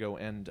that Django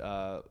and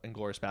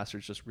Inglourious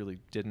Basterds just really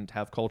didn't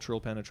have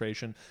cultural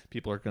penetration.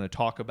 People are going to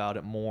talk about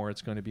it more.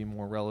 It's going to be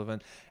more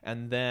relevant.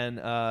 And then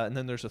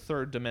there's a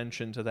third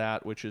dimension to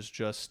that, which is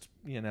just,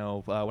 when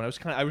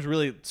I was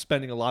really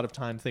spending a lot of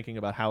time thinking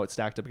about how it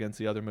stacked up against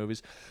the other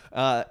movies,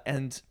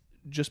 and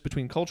just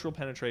between cultural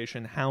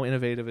penetration, how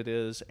innovative it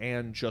is,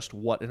 and just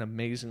what an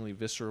amazingly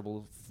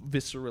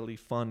viscerally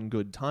fun,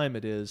 good time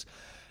it is.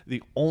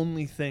 The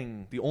only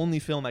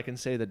film I can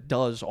say that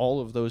does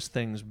all of those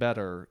things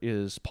better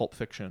is Pulp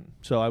Fiction.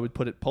 So I would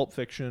put it Pulp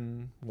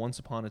Fiction, Once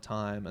Upon a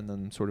Time, and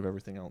then sort of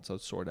everything else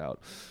I'd sort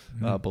out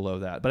below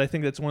that. But I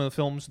think that's one of the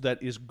films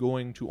that is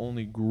going to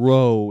only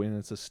grow in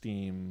its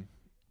esteem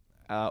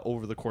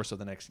over the course of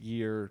the next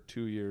year,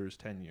 2 years,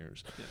 10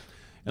 years. Yeah.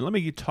 And let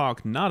me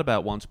talk not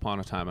about Once Upon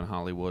a Time in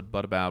Hollywood,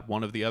 but about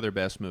one of the other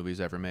best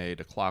movies ever made,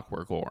 A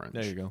Clockwork Orange.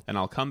 There you go. And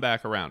I'll come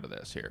back around to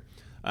this here.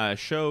 I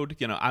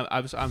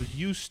was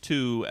used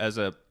to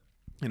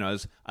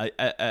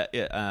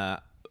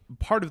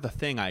part of the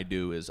thing I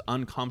do is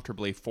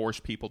uncomfortably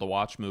force people to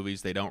watch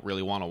movies they don't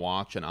really want to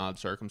watch in odd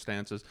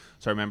circumstances.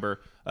 So I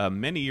remember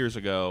many years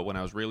ago when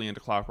I was really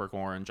into Clockwork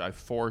Orange, I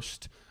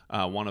forced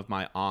one of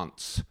my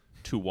aunts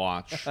to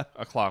watch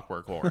A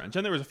Clockwork Orange.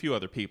 And there was a few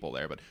other people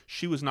there, but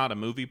she was not a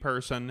movie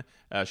person.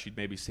 She'd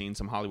maybe seen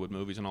some Hollywood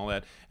movies and all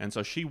that. And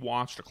so she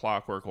watched A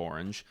Clockwork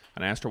Orange,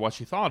 and I asked her what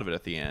she thought of it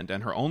at the end,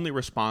 and her only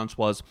response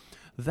was,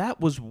 "That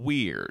was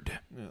weird."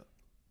 Yeah.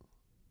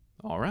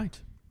 All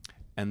right.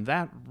 And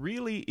that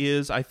really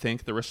is, I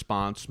think, the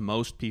response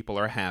most people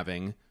are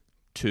having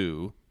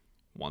to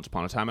Once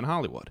Upon a Time in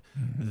Hollywood.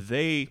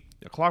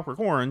 A Clockwork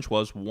Orange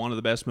was one of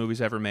the best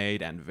movies ever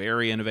made and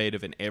very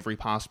innovative in every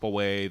possible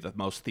way. The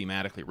most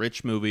thematically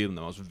rich movie and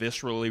the most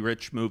viscerally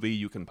rich movie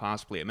you can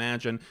possibly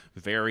imagine.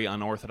 Very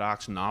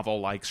unorthodox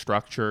novel-like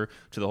structure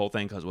to the whole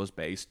thing because it was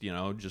based,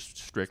 just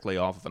strictly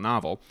off of a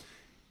novel.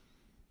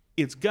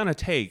 It's going to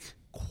take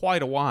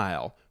quite a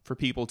while for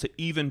people to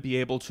even be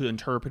able to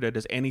interpret it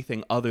as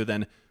anything other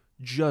than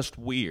just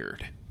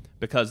weird,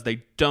 because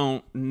they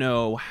don't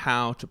know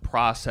how to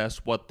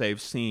process what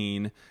they've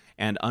seen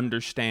and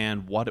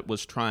understand what it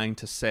was trying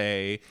to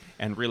say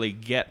and really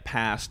get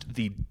past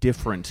the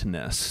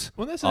differentness.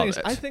 Well, that's the thing is,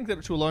 I think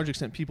that to a large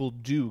extent people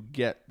do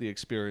get the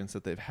experience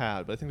that they've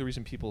had, but I think the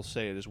reason people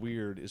say it is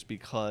weird is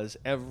because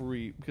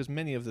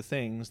many of the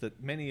things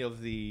that many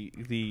of the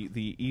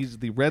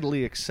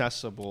readily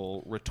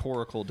accessible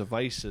rhetorical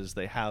devices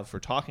they have for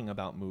talking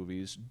about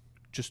movies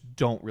just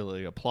don't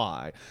really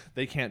apply.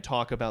 They can't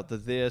talk about the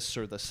this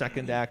or the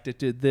second act it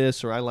did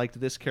this, or I liked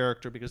this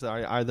character because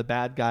I the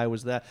bad guy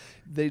was that.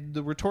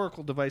 The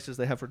rhetorical devices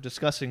they have for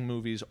discussing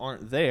movies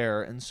aren't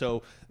there, and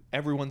so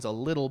everyone's a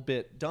little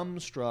bit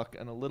dumbstruck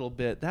and a little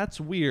bit,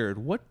 that's weird.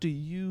 What do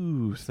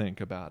you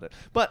think about it?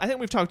 But I think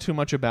we've talked too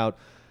much about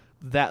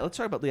that. Let's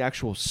talk about the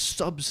actual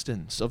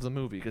substance of the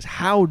movie, because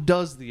how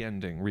does the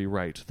ending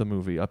rewrite the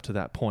movie up to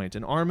that point?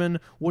 And Armin,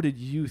 what did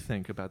you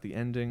think about the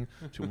ending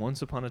to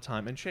Once Upon a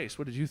Time? And Chase,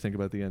 what did you think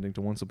about the ending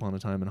to Once Upon a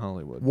Time in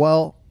Hollywood?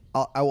 Well,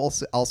 I'll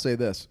say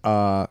this.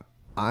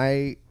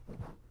 I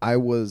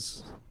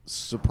was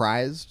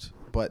surprised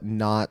but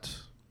not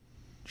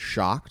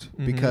shocked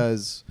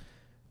because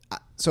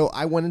so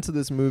I went into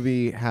this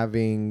movie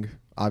having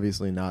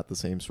obviously not the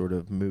same sort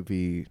of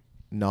movie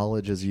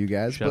knowledge as you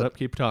guys. Shut up,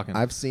 keep talking.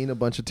 I've seen a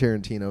bunch of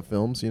Tarantino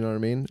films, you know what I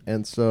mean?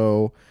 And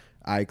so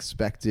I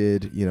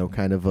expected,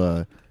 kind of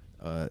a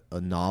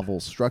novel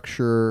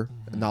structure,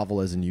 a novel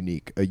as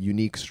in a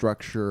unique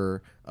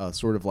structure,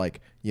 sort of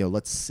like,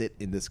 let's sit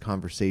in this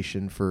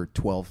conversation for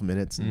 12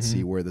 minutes and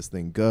see where this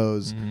thing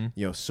goes,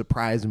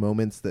 surprise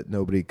moments that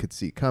nobody could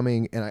see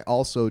coming. And I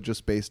also,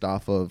 just based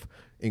off of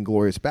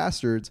Inglourious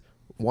Bastards,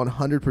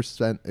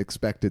 100%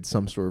 expected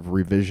some sort of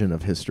revision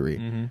of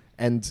history,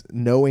 and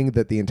knowing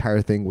that the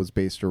entire thing was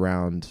based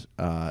around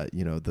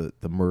the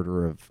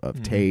murder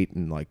of Tate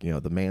and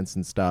the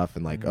Manson stuff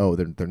and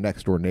they're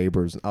next door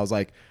neighbors. I was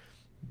like,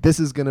 this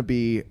is gonna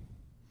be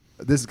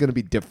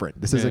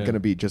different. This isn't gonna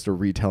be just a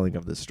retelling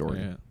of this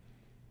story.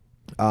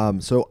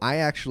 So I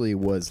actually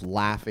was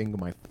laughing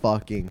my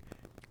fucking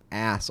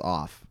ass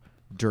off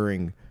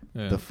during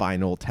the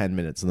final 10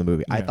 minutes of the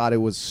movie. I thought it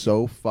was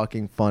so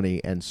fucking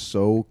funny and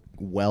so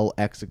well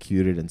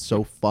executed and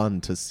so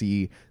fun to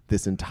see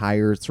this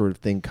entire sort of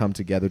thing come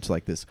together to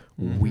this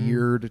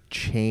weird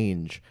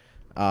change.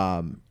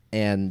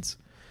 And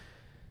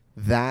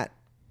that,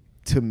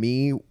 to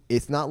me,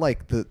 it's not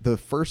like the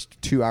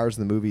first 2 hours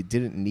of the movie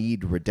didn't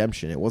need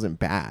redemption. It wasn't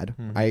bad.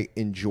 I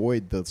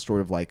enjoyed the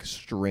sort of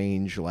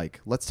strange,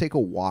 let's take a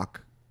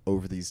walk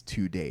over these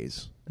 2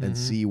 days and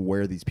see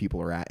where these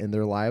people are at in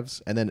their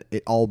lives. And then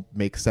it all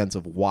makes sense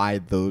of why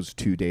those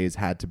 2 days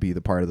had to be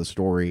the part of the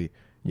story,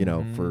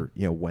 for,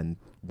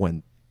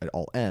 when it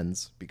all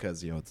ends,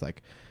 because, it's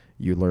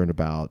you learn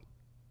about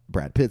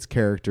Brad Pitt's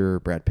character.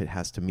 Brad Pitt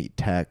has to meet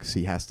Tex.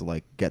 He has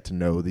to get to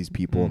know these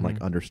people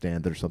and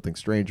understand there's something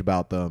strange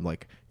about them.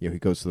 He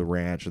goes to the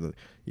ranch, or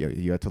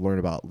you have to learn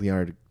about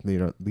Leonardo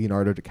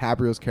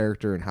DiCaprio's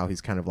character and how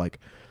he's kind of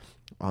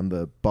on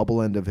the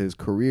bubble end of his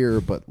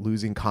career, but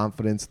losing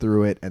confidence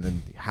through it, and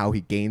then how he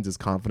gains his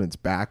confidence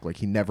back.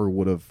 He never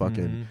would have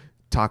fucking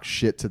talked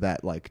shit to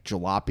that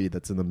jalopy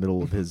that's in the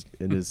middle of his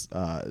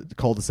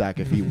cul-de-sac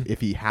if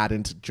he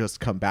hadn't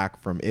just come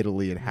back from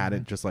Italy and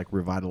hadn't just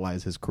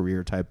revitalized his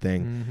career type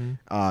thing.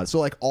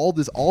 So all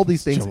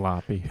these things,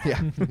 jalopy.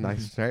 Yeah,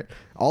 nice, right?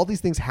 All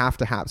these things have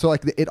to happen. So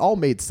it all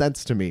made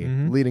sense to me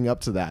leading up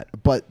to that.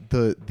 But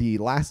the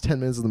last 10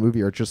 minutes of the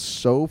movie are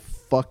just so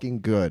fucking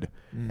good,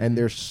 and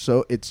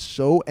it's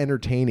so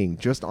entertaining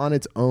just on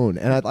its own.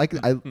 And I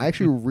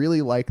actually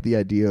really like the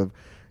idea of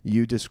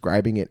you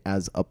describing it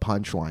as a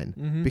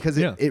punchline, because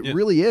it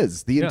really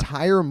is. The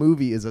entire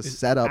movie is a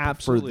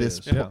setup for this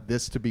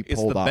this to be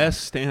pulled off. It's the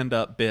best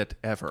stand-up bit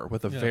ever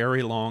with a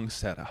very long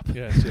setup.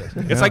 Yes.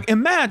 It's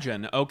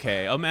imagine,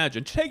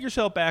 take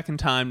yourself back in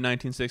time,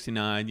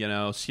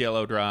 1969,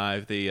 Cielo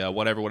Drive, the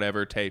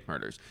whatever Tate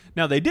murders.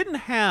 Now, they didn't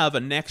have a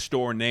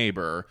next-door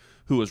neighbor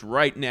who was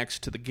right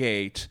next to the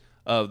gate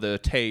of the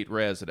Tate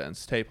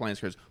residence, Tate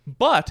Plains residence.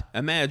 But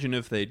imagine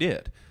if they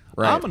did.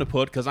 Right. I'm going to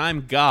put, because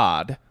I'm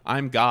God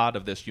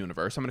of this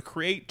universe, I'm going to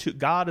create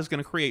God is going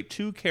to create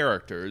two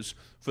characters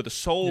for the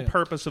sole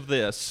purpose of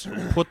this,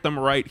 put them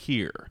right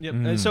here. Yep.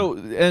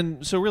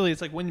 And so really,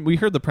 it's when we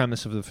heard the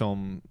premise of the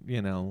film,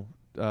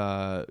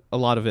 a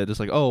lot of it is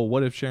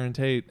what if Sharon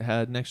Tate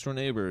had next door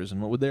neighbors,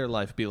 and what would their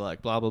life be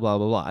like, blah blah blah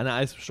blah blah. And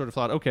I sort of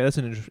thought, okay, that's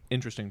an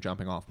interesting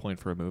jumping off point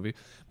for a movie.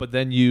 But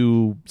then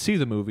you see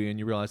the movie and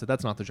you realize that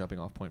that's not the jumping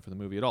off point for the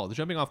movie at all. The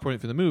jumping off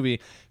point for the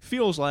movie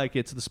feels like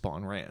it's the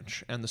Spahn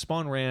Ranch, and the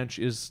Spahn Ranch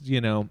is,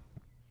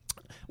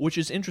 which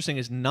is interesting,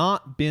 has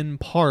not been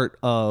part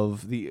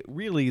of the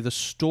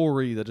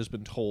story that has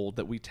been told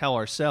that we tell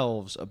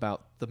ourselves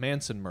about the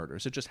Manson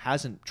murders. It just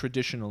hasn't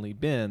traditionally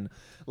been.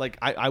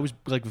 I was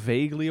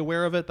vaguely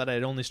aware of it, but I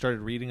had only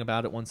started reading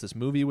about it once this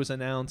movie was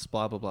announced,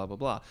 blah, blah, blah, blah,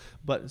 blah.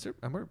 But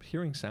am I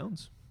hearing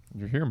sounds?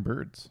 You're hearing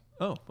birds.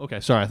 Oh, okay.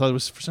 Sorry. I thought it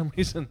was, for some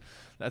reason,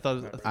 I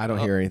don't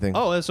hear anything.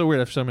 Oh, that's so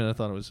weird. For some reason, I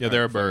thought it was. Yeah,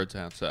 there are birds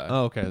outside.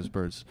 Oh, okay. There's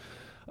birds.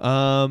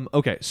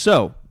 Okay.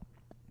 So,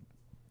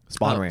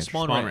 Spahn Ranch.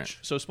 Spahn Ranch.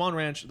 So Spahn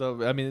Ranch,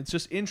 though, I mean, it's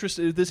just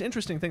this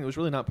interesting thing that was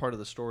really not part of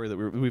the story that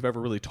we've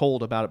ever really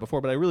told about it before.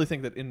 But I really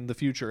think that in the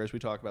future, as we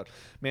talk about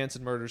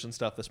Manson murders and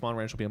stuff, the Spahn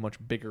Ranch will be a much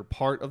bigger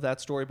part of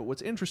that story. But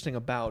what's interesting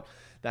about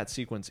that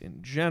sequence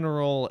in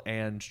general,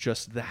 and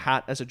just the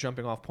hat as a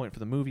jumping off point for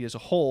the movie as a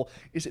whole,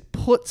 is it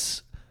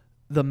puts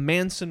the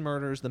Manson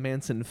murders, the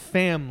Manson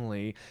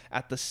family,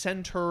 at the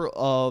center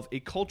of a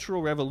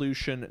cultural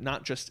revolution,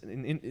 not just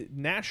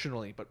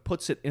nationally, but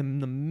puts it in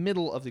the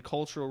middle of the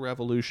cultural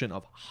revolution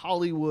of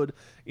Hollywood,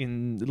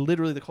 in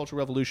literally the cultural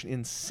revolution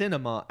in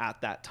cinema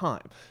at that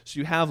time. So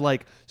you have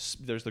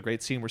there's the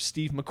great scene where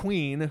Steve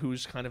McQueen,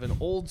 who's kind of an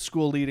old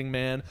school leading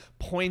man,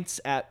 points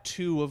at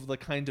two of the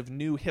kind of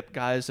new hip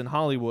guys in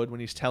Hollywood when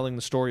he's telling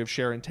the story of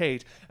Sharon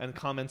Tate, and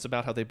comments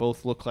about how they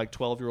both look like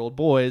 12-year-old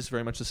boys,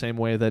 very much the same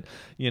way that,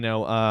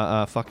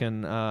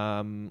 Hoffman,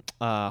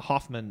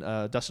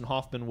 Dustin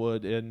Hoffman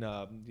would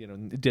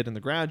did in The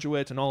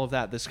Graduate, and all of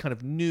that. This kind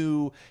of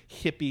new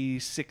hippie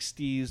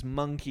 60s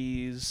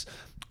monkeys,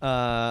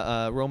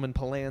 Roman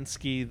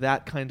Polanski,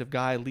 that kind of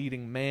guy,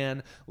 leading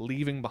man,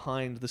 leaving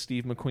behind the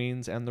Steve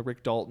McQueens and the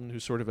Rick Dalton,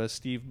 who's sort of a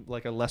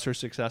lesser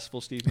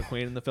successful Steve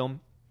McQueen in the film.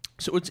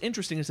 So what's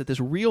interesting is that this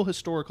real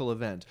historical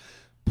event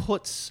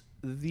puts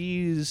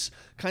these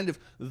kind of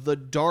the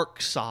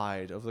dark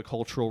side of the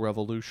Cultural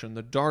Revolution,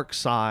 the dark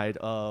side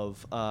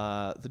of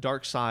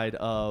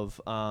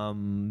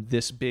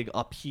this big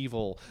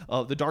upheaval,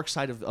 the dark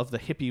side of the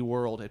hippie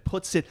world. It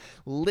puts it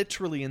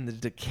literally in the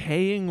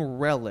decaying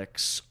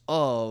relics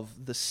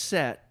of the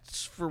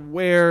sets for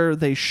where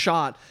they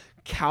shot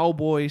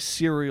cowboy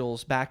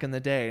serials back in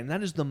the day, and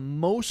that is the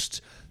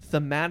most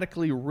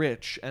thematically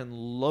rich and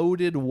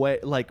loaded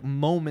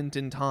moment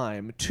in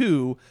time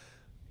to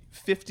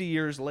 50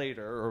 years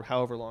later, or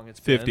however long it's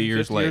been. 50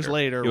 years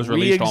later. It was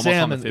released almost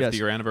on the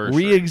 50-year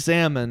anniversary.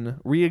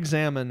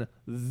 Re-examine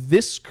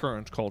this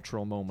current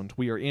cultural moment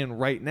we are in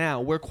right now,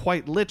 where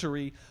quite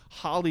literally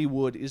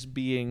Hollywood is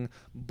being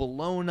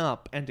blown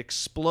up and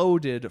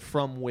exploded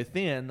from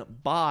within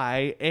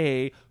by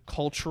a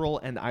cultural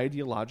and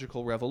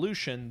ideological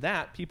revolution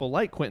that people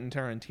like Quentin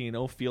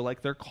Tarantino feel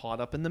like they're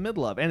caught up in the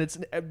middle of. And it's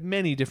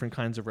many different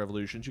kinds of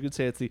revolutions. You could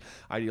say it's the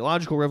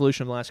ideological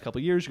revolution of the last couple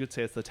of years. You could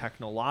say it's the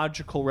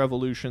technological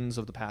revolutions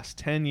of the past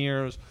 10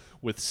 years,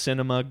 with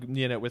cinema,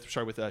 with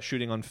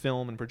shooting on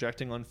film and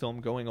projecting on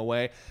film going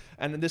away.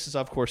 And this is,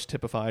 of course,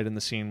 typified in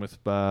the scene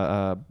with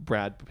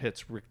Brad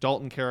Pitt's Rick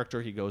Dalton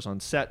character. He goes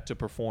on set to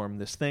perform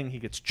this thing. He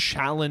gets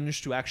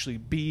challenged to actually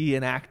be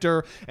an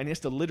actor, and he has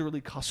to literally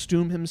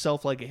costume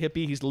himself like a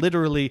hippie. He's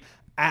literally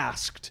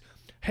asked,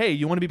 hey,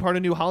 you want to be part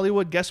of New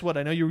Hollywood? Guess what?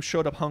 I know you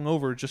showed up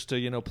hungover just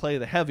to, play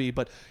the heavy,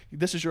 but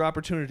this is your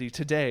opportunity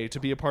today to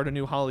be a part of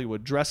New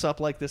Hollywood. Dress up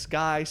like this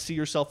guy. See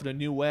yourself in a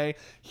new way.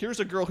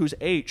 Here's a girl who's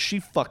 8. She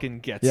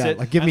fucking gets it.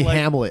 Yeah, give me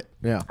Hamlet.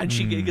 Yeah. And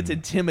she gets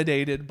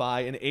intimidated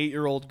by an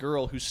 8-year-old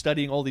girl who's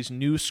studying all these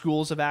new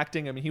schools of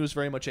acting. I mean, he was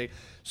very much a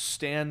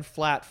stand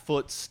flat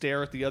foot,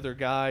 stare at the other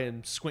guy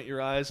and squint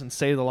your eyes and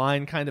say the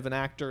line kind of an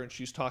actor. And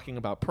she's talking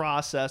about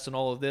process and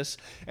all of this.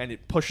 And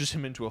it pushes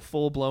him into a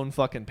full-blown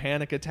fucking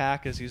panic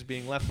attack as he's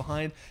being left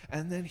behind.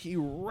 And then he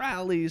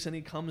rallies and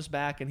he comes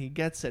back and he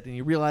gets it. And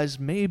he realizes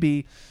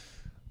maybe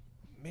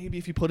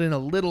if he put in a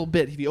little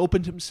bit, if he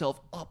opened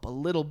himself up a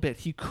little bit,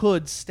 he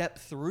could step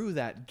through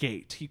that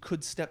gate. He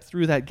could step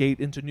through that gate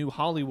into New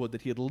Hollywood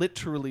that he had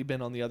literally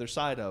been on the other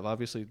side of.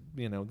 Obviously,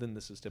 then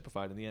this is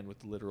typified in the end with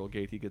the literal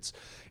gate he gets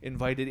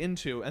invited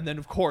into. And then,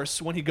 of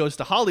course, when he goes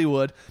to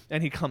Hollywood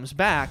and he comes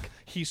back,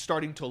 he's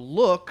starting to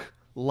look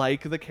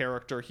like the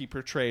character he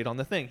portrayed on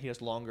the thing. He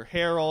has longer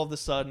hair all of a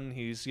sudden.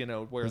 He's,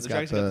 wearing the jacket.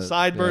 He's got the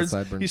sideburns.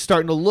 He's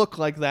starting to look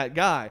like that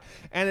guy.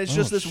 And it's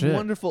just this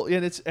wonderful,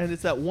 and it's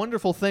that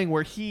wonderful thing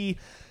where he's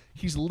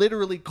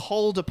literally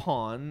called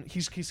upon.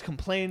 He's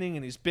complaining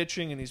and he's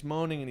bitching and he's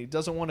moaning and he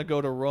doesn't want to go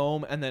to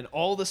Rome. And then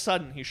all of a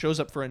sudden he shows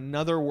up for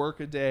another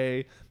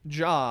workaday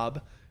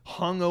job,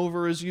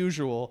 hungover as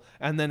usual.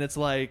 And then it's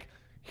like,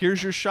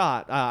 here's your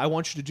shot. I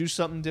want you to do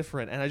something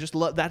different. And I just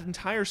love that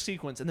entire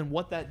sequence. And then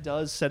what that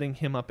does setting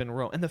him up in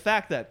Rome. And the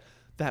fact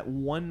that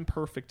one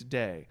perfect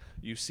day,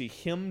 you see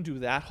him do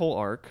that whole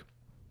arc.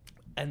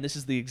 And this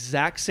is the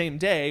exact same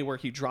day where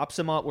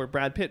where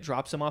Brad Pitt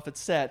drops him off at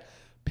set,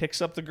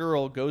 picks up the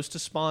girl, goes to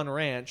Spahn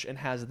Ranch, and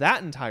has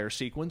that entire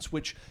sequence,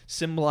 which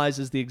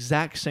symbolizes the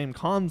exact same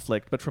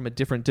conflict, but from a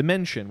different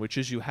dimension, which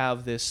is you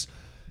have this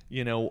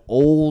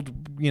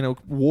old,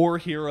 war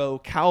hero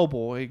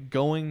cowboy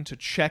going to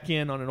check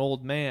in on an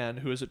old man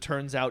who, as it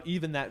turns out,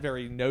 even that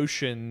very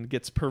notion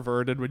gets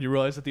perverted when you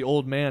realize that the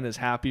old man is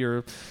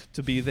happier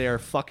to be there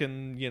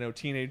fucking,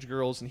 teenage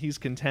girls, and he's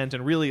content.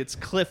 And really it's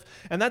Cliff.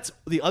 And that's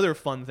the other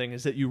fun thing,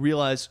 is that you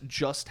realize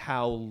just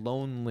how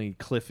lonely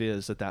Cliff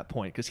is at that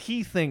point. Because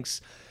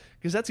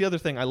that's the other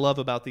thing I love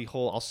about the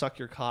whole I'll suck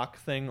your cock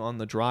thing on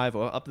the drive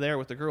up there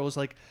with the girl, is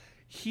like,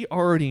 he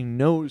already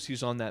knows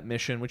he's on that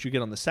mission, which you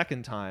get on the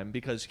second time,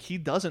 because he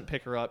doesn't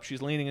pick her up.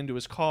 She's leaning into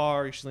his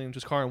car.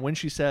 And when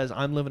she says,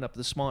 I'm living up at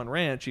the Spahn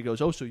Ranch, he goes,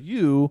 oh, so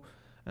you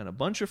and a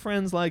bunch of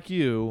friends like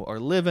you are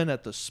living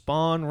at the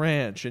Spahn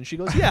Ranch. And she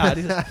goes, yeah. And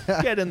he says,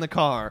 get in the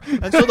car.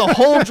 And so the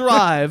whole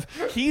drive,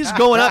 he's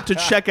going up to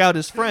check out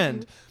his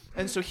friend.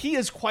 And so he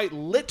is quite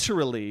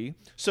literally,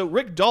 so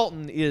Rick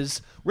Dalton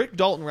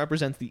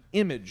represents the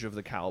image of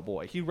the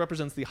cowboy. He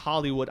represents the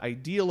Hollywood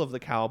ideal of the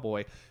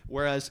cowboy,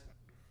 whereas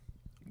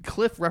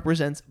Cliff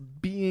represents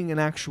being an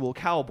actual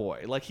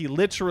cowboy. Like he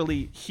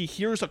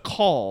hears a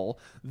call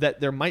that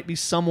there might be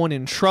someone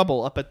in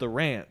trouble up at the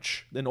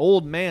ranch. An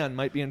old man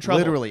might be in trouble.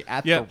 Literally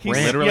at the ranch.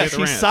 Literally at the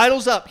he ranch.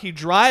 sidles up. He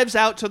drives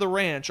out to the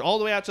ranch, all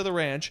the way out to the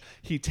ranch.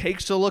 He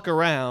takes a look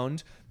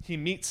around. He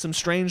meets some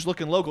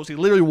strange-looking locals. He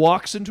literally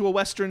walks into a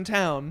western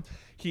town.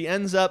 He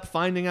ends up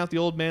finding out the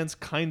old man's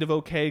kind of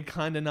okay,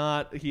 kind of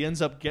not. He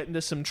ends up getting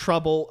into some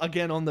trouble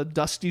again on the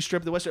dusty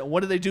strip of the western.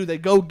 What do? They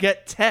go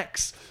get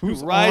Tex, who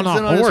rides on a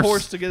in on his horse.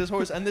 horse to get his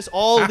horse. And this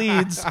all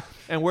leads,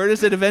 and where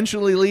does it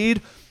eventually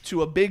lead?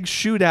 To a big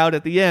shootout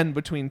at the end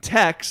between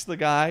Tex, the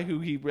guy who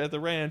he at the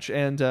ranch,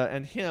 and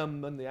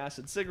him, and the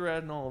acid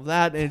cigarette and all of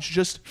that. And it's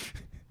just...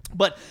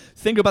 But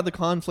think about the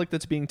conflict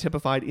that's being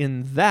typified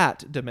in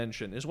that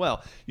dimension as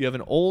well. You have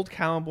an old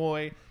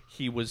cowboy.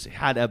 He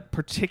had a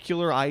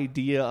particular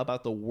idea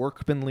about the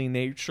workmanly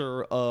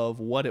nature of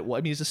what it was.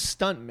 I mean, he's a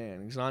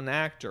stuntman. He's not an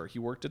actor. He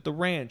worked at the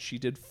ranch. He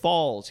did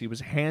falls. He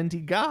was a handy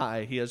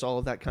guy. He has all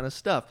of that kind of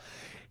stuff.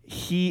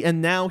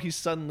 Now he's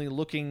suddenly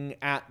looking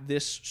at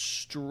this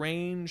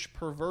strange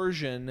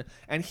perversion,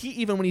 and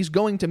even when he's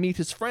going to meet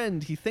his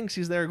friend, he thinks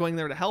he's going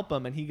there to help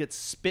him, and he gets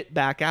spit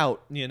back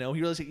out. He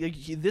realizes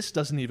this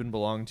doesn't even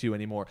belong to you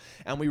anymore,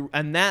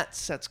 and that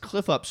sets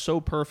Cliff up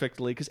so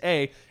perfectly because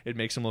it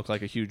makes him look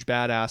like a huge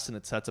badass, and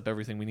it sets up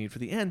everything we need for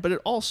the end. But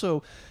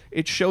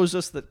it shows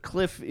us that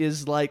Cliff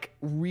is like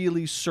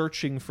really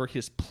searching for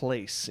his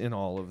place in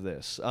all of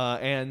this,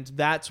 and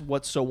that's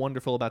what's so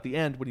wonderful about the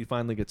end when he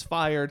finally gets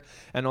fired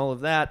and all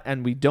of that,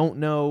 and we don't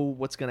know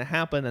what's going to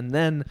happen, and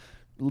then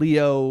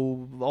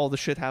Leo, all the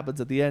shit happens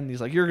at the end. He's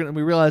like, we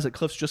realize that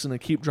Cliff's just going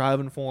to keep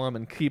driving for him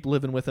and keep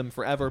living with him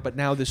forever, but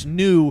now this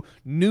new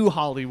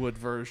Hollywood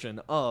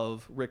version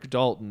of Rick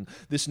Dalton,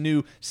 this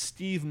new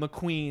Steve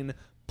McQueen,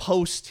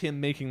 post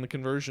him making the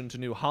conversion to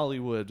New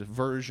Hollywood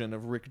version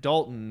of Rick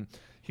Dalton,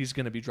 he's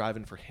going to be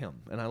driving for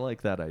him, and I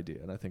like that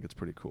idea, and I think it's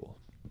pretty cool.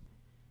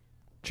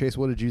 Chase,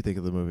 what did you think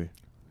of the movie?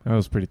 That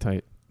was pretty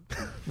tight.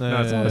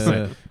 That's all I'm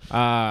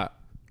saying.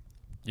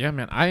 Yeah,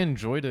 man, I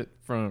enjoyed it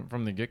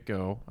from the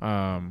get-go.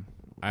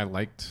 I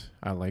like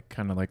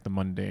kind of like the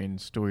mundane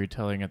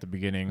storytelling at the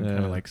beginning,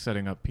 kind of like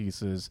setting up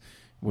pieces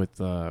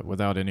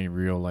without any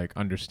real like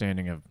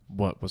understanding of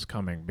what was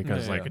coming,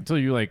 because until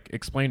you like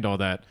explained all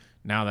that,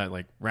 now that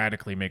like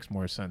radically makes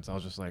more sense. I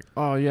was just like,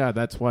 oh yeah,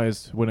 that's why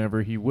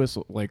whenever he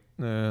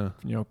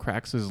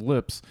cracks his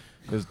lips,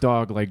 his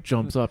dog like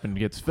jumps up and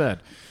gets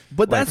fed.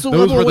 But like, that's the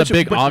those level were at the which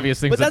big obvious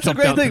things. But that that's a jumped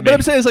great out to thing. me. But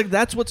I'm saying is like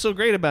that's what's so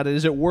great about it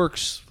is it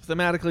works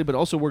thematically, but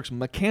also works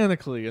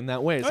mechanically in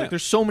that way. It's like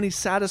there's so many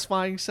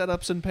satisfying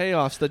setups and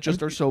payoffs that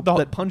just are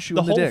that punch you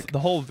in the dick. The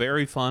whole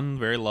very fun,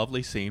 very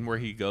lovely scene where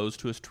he goes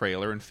to his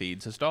trailer and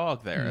feeds his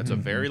dog there. It's a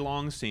very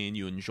long scene.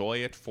 You enjoy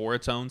it for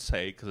its own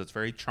sake because it's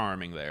very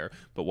charming there.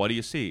 But what do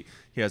you see?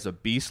 He has a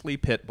beastly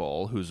pit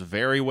bull who's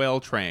very well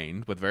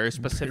trained with very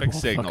specific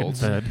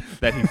signals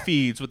that he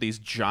feeds with these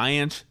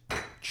giant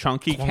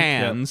chunky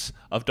cans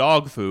of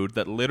dog food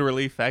that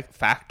literally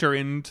factor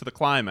into the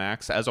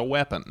climax as a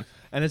weapon.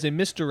 And as a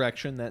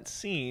misdirection, that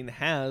scene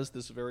has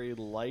this very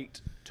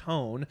light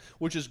tone,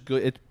 which is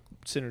good. It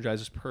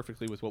synergizes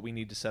perfectly with what we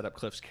need to set up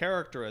Cliff's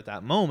character at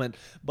that moment,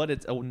 but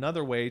it's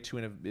another way to,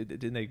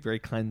 in a very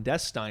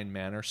clandestine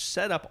manner,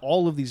 set up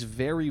all of these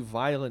very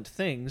violent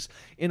things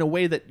in a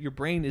way that your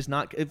brain is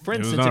not... For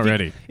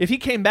instance, if he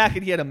came back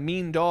and he had a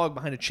mean dog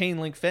behind a chain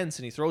link fence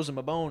and he throws him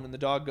a bone and the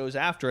dog goes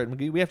after it, and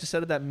we have to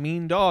set up that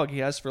mean dog he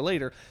has for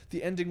later,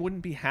 the ending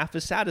wouldn't be half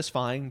as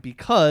satisfying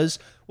because,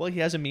 well,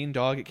 he has a mean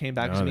dog, it came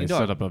back as a mean dog.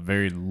 They set up a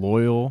very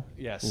loyal,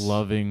 yes,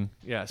 loving,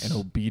 yes, and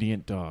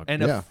obedient dog.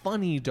 And a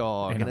funny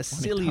dog, and a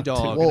silly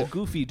dog, well, and a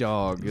goofy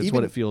dog is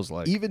what it feels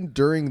like. Even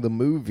during the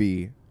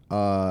movie,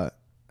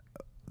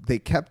 they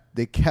kept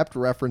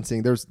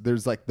referencing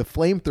there's like the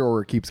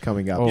flamethrower keeps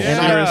coming up,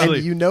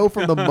 and you know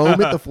from the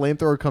moment the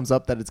flamethrower comes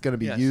up that it's going to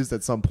be used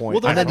at some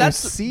point. Well,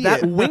 that's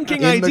that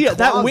winking idea.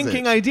 That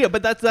winking idea,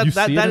 but that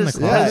is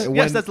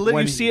yes, that's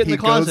literally you see it in the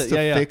closet.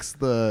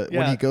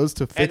 When he goes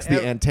to fix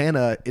the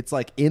antenna, it's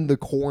like in the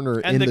corner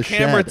and in the the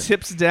camera shed.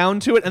 tips down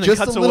to it and then Just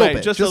cuts a little away,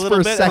 bit, just just a little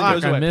for a bit.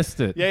 second. I missed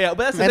it. Yeah,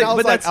 but that's the And thing.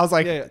 I was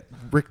like,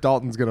 Rick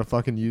Dalton's gonna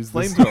fucking use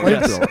this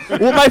flamethrower.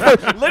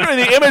 Well,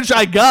 literally the image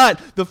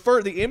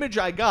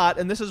I got,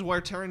 and this is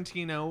where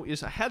Tarantino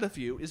is ahead of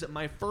you, is that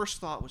my first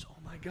thought was, oh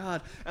my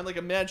god, and like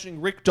imagining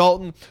Rick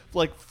Dalton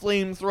like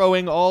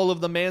flamethrowing all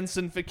of the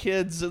Manson for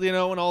kids, and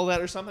all that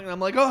or something. And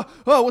I'm like, oh,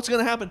 what's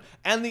gonna happen?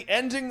 And the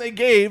ending they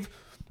gave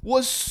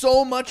was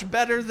so much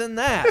better than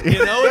that.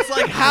 It's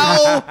like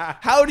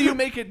how do you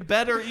make it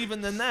better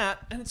even than that?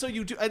 And so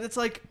you do, and it's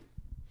like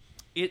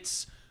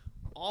it's.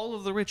 All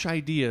of the rich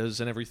ideas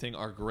and everything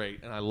are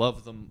great, and I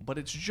love them, but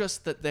it's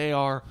just that they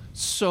are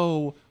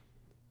so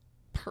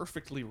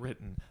perfectly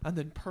written and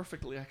then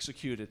perfectly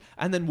executed.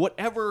 And then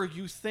whatever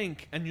you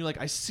think, and you're like,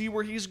 I see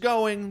where he's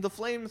going, the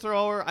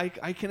flamethrower,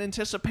 I can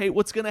anticipate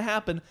what's going to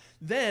happen.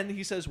 Then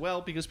he says,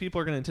 well, because people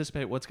are going to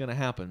anticipate what's going to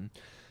happen,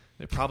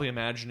 They're probably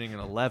imagining an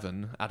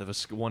 11 out of a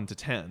 1 to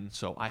 10,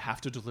 so I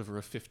have to deliver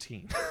a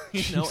 15.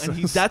 You know, and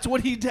that's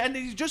what he did. And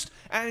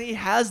he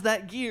has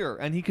that gear,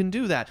 and he can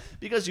do that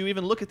because you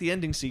even look at the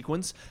ending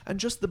sequence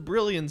and just the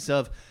brilliance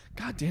of,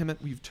 God damn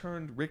it, we've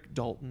turned we've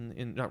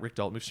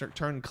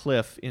turned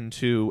Cliff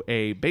into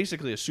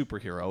basically a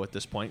superhero at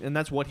this point, and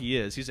that's what he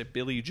is. He's a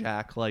Billy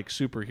Jack like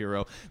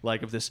superhero,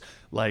 like of this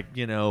like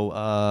kind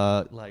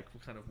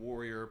of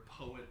warrior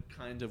poet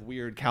kind of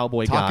weird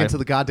cowboy guy. Talking to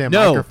the goddamn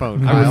No,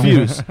 microphone. I Kyle.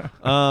 refuse.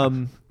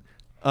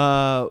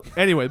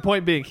 Anyway, the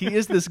point being, he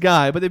is this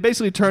guy, but they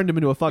basically turned him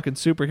into a fucking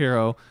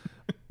superhero.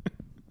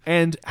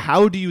 And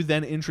how do you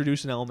then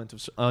introduce an element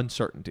of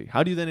uncertainty?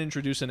 How do you then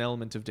introduce an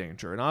element of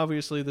danger? And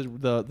obviously,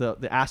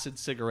 the acid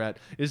cigarette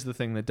is the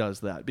thing that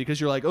does that,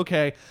 because you're like,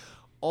 okay,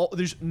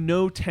 there's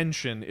no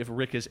tension if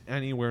Rick is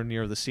anywhere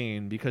near the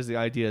scene, because the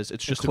idea is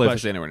it's just Cliff a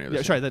question. is anywhere near the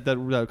scene. Sorry,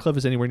 that Cliff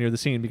is anywhere near the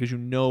scene, because you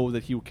know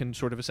that he can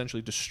sort of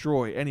essentially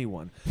destroy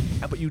anyone,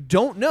 but you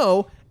don't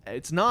know.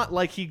 It's not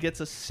like he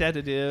gets a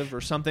sedative or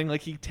something.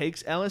 Like he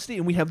takes LSD,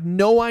 and we have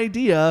no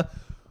idea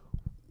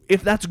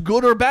if that's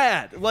good or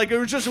bad. Like, it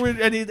was just,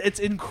 and it's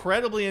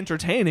incredibly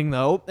entertaining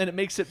though, and it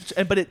makes it,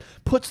 but it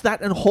puts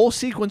that whole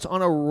sequence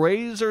on a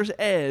razor's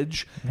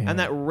edge, and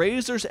that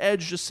razor's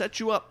edge just sets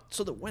you up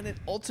so that when it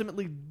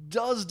ultimately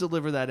does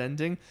deliver that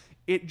ending,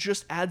 it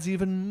just adds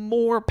even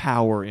more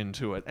power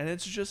into it, and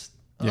it's just,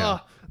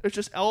 it's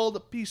just all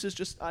the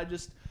pieces.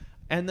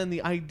 And then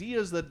the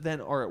ideas that then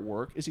are at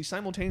work is he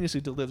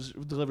simultaneously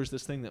delivers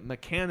this thing that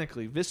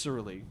mechanically,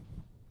 viscerally,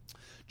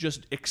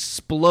 just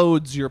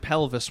explodes your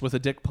pelvis with a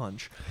dick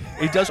punch.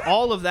 It does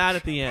all of that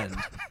at the end.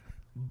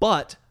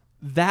 But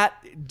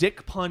that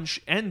dick punch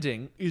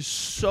ending is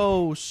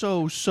so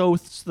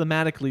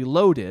thematically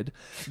loaded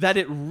that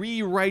it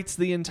rewrites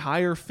the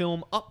entire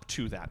film up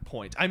to that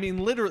point. I mean,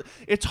 literally,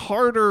 it's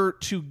harder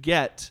to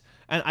get.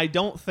 And I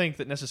don't think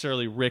that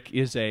necessarily Rick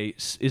is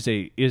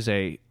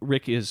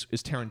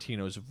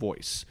Tarantino's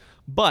voice,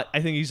 but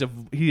I think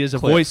he is a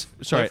voice.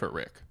 Sorry, Cliff or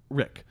Rick.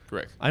 Rick.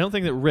 Rick. I don't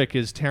think that Rick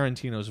is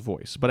Tarantino's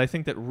voice, but I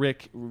think that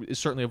Rick is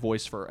certainly a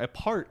voice for a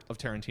part of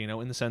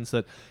Tarantino, in the sense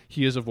that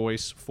he is a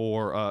voice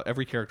for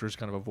every character is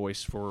kind of a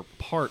voice for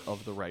part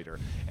of the writer.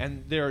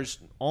 And there's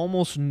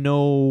almost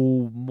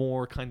no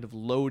more kind of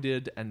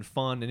loaded and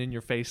fun and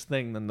in-your-face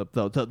thing than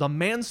the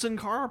Manson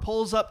car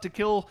pulls up to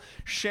kill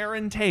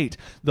Sharon Tate.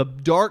 The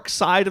dark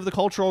side of the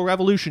Cultural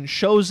Revolution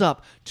shows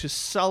up to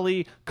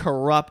sully,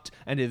 corrupt,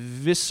 and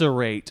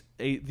eviscerate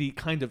the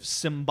kind of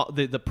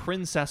the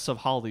princess of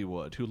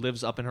Hollywood who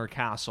lives up in her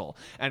castle,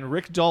 and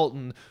Rick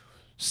Dalton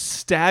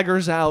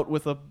staggers out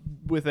with a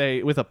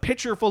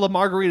pitcher full of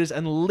margaritas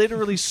and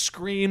literally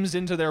screams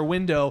into their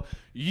window,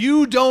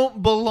 "You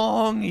don't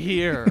belong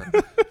here!"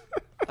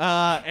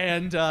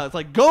 It's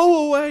like,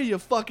 "Go away, you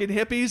fucking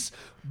hippies!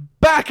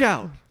 Back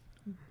out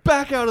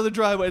of the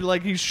driveway!"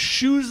 Like, he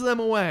shoos them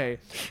away,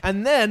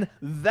 and then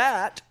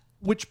that,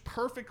 which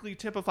perfectly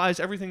typifies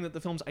everything that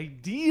the film's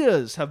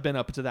ideas have been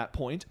up to that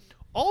point,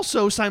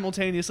 also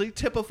simultaneously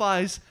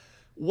typifies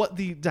what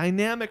the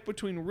dynamic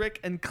between Rick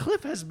and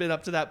Cliff has been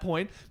up to that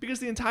point, because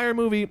the entire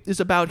movie is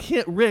about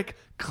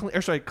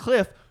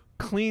Cliff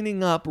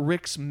cleaning up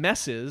Rick's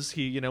messes.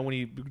 When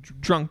he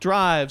drunk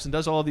drives and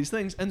does all these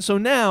things. And so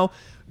now,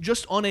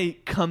 just on a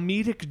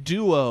comedic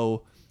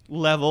duo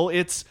level,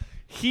 it's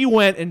he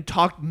went and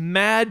talked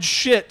mad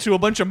shit to a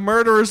bunch of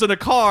murderers in a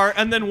car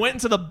and then went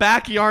into the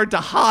backyard to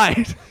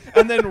hide.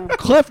 And then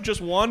Cliff just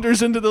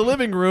wanders into the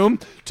living room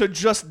to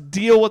just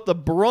deal with the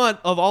brunt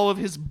of all of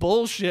his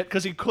bullshit,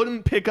 because he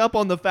couldn't pick up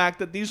on the fact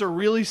that these are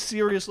really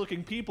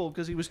serious-looking people,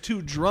 because he was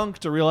too drunk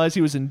to realize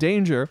he was in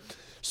danger.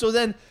 So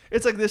then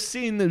it's like this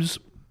scene, there's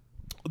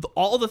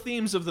all the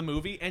themes of the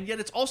movie, and yet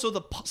it's also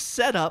the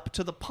setup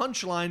to the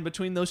punchline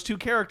between those two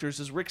characters.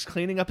 As Rick's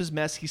cleaning up his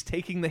mess, he's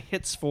taking the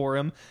hits for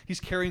him,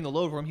 he's carrying the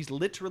load for him, he's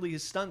literally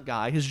his stunt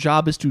guy. His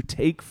job is to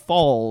take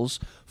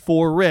falls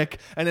for Rick,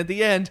 and at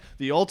the end,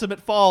 the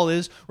ultimate fall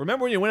is,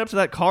 remember when you went up to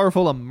that car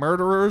full of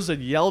murderers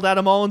and yelled at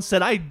them all and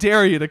said, "I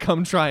dare you to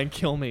come try and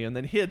kill me," and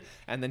then hid,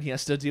 and then he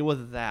has to deal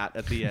with that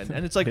at the end.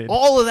 And it's like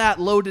all of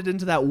that loaded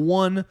into that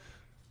one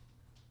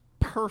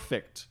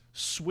perfect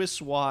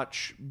Swiss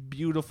watch,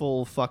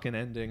 beautiful fucking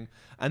ending.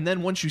 And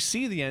then once you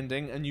see the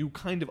ending and you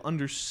kind of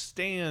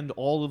understand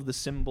all of the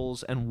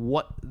symbols and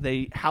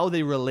how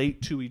they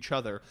relate to each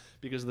other,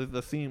 because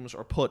the themes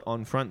are put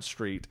on Front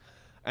Street,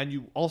 and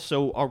you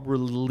also are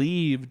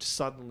relieved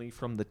suddenly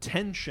from the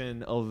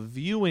tension of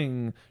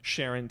viewing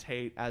Sharon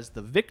Tate as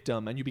the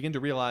victim, and you begin to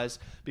realize,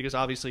 because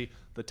obviously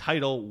the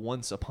title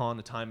Once Upon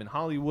a Time in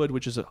Hollywood,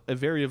 which is a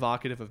very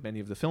evocative of many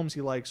of the films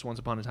he likes, Once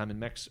Upon a Time in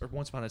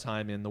Once Upon a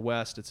Time in the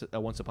West, it's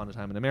Once Upon a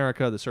Time in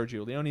America, the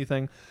Sergio Leone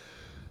thing.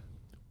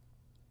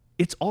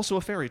 It's also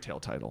a fairy tale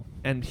title,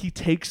 and he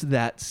takes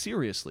that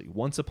seriously.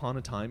 Once Upon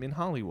a Time in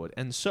Hollywood.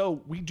 And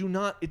so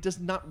it does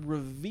not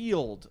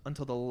revealed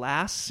until the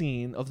last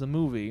scene of the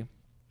movie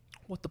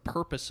what the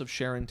purpose of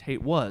Sharon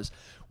Tate was.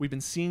 We've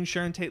been seeing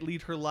Sharon Tate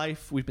lead her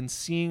life. We've been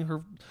seeing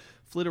her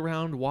flit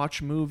around,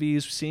 watch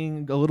movies,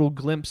 seeing little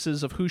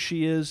glimpses of who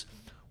she is.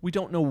 We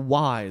don't know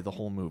why the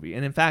whole movie.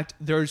 And in fact,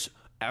 there's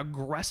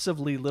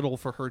aggressively little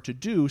for her to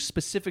do,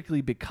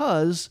 specifically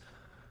because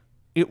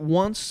it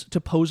wants to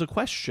pose a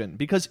question.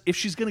 Because if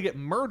she's going to get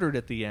murdered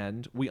at the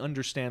end, we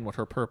understand what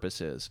her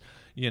purpose is.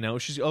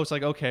 It's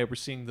like, okay, we're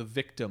seeing the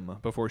victim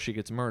before she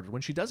gets murdered.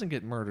 When she doesn't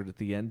get murdered at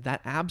the end, that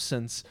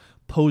absence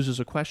poses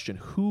a question.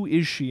 Who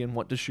is she and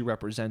what does she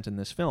represent in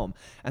this film?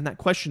 And that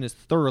question is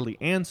thoroughly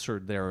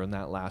answered there in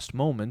that last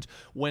moment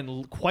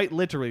when, quite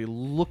literally,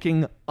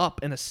 looking up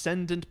an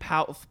ascendant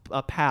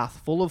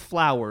path full of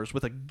flowers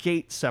with a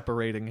gate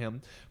separating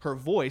him, her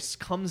voice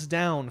comes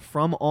down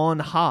from on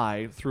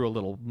high through a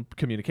little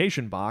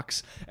communication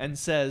box and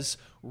says,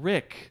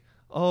 "Rick,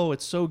 oh,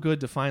 it's so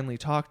good to finally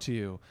talk to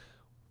you.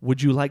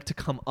 Would you like to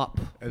come up?"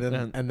 And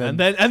then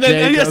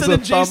Jay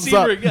thumbs up.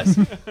 Sebring, yes.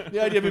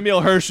 The idea of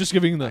Emil Hirsch just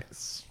giving the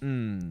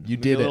You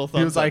did it.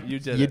 He was like, you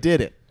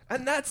did it.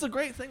 And that's the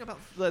great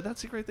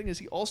thing is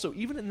he also,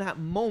 even in that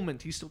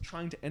moment, he's still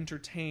trying to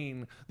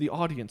entertain the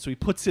audience. So he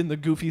puts in the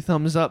goofy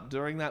thumbs up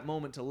during that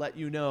moment to let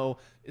you know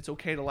it's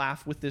okay to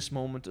laugh with this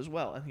moment as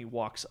well. And he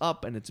walks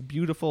up and it's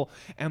beautiful.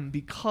 And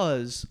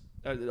because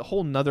a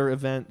whole nother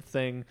event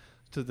thing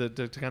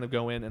to kind of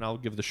go in, and I'll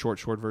give the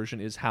short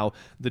version, is how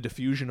the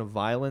diffusion of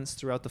violence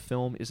throughout the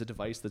film is a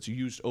device that's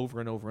used over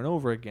and over and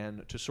over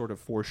again to sort of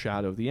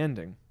foreshadow the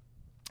ending.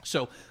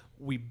 So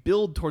we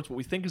build towards what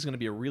we think is going to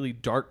be a really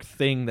dark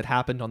thing that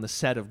happened on the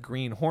set of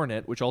Green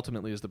Hornet, which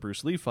ultimately is the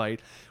Bruce Lee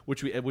fight,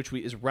 which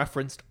is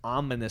referenced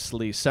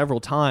ominously several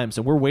times,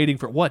 and we're waiting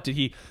for what did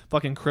he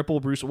fucking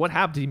cripple Bruce? What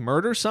happened? Did he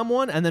murder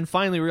someone? And then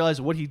finally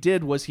realize what he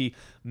did was he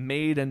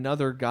made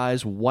another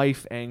guy's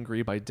wife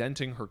angry by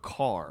denting her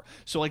car.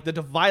 So like the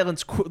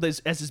violence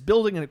as is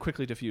building, and it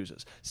quickly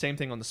diffuses. Same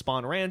thing on the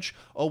Spawn Ranch.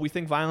 Oh, we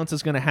think violence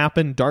is going to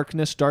happen.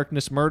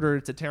 Darkness, murder.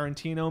 It's a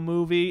Tarantino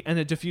movie, and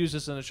it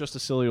diffuses, and it's just a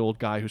silly old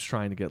guy who's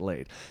trying to get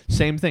laid.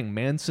 Same thing.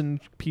 Manson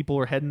people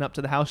are heading up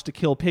to the house to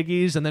kill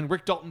piggies, and then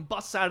Rick Dalton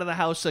busts out of the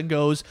house and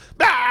goes,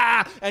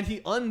 "Bah!" And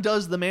he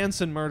undoes the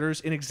Manson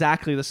murders in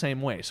exactly the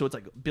same way. So it's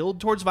like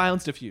build towards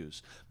violence,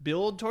 diffuse.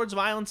 Build towards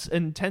violence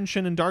and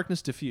tension and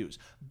darkness, diffuse.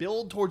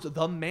 Build towards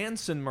the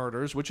Manson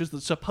murders, which is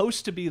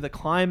supposed to be the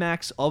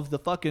climax of the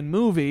fucking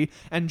movie,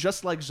 and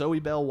just like Zoe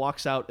Bell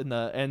walks out in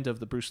the end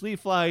of the Bruce Lee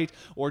fight,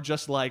 or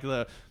just like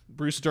the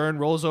Bruce Dern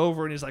rolls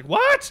over and he's like,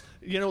 "What?"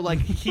 Like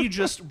he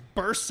just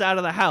bursts out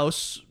of the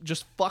house,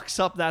 just fucks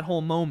up that whole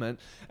moment,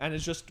 and it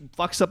just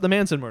fucks up the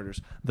Manson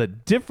murders. The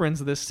difference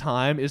this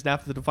time is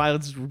that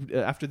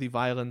after the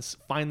violence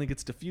finally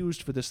gets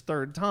diffused for this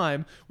third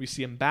time, we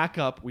see him back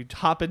up, we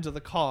hop into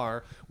the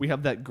car, we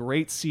have that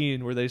great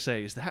scene where they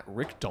say, "Is that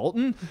Rick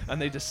Dalton?" And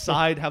they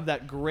decide, have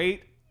that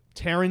great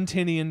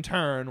Tarantinian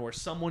turn where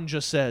someone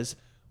just says,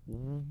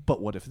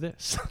 "But what if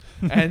this?"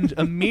 And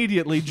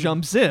immediately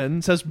jumps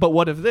in, says, "But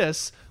what if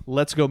this?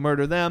 Let's go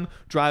murder them,"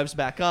 drives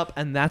back up,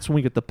 and that's when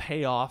we get the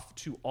payoff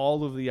to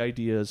all of the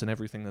ideas and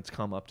everything that's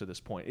come up to this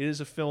point. It is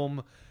a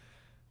film,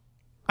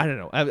 I don't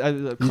know. How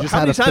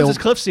many times has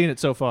Cliff seen it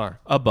so far?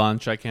 A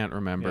bunch. I can't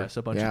remember. Yes,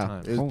 a bunch of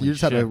times. You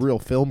just had a real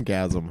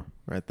filmgasm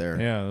right there.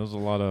 Yeah, there was a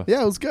lot of.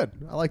 Yeah, it was good.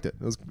 I liked it.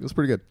 It was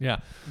pretty good. Yeah.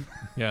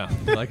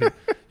 You like it?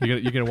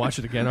 You're gonna watch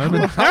it again,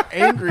 Armin? How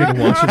angry?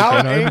 How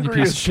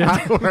angry is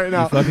Kyle right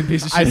now? You fucking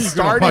piece of shit. I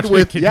started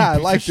with I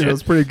liked it. It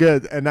was pretty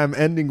good, and I'm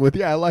ending with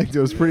I liked it.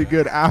 It was pretty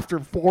good. After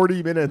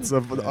 40 minutes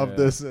of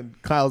this,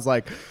 and Kyle's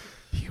like,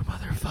 "You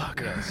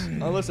motherfucker."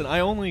 Now, listen,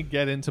 I only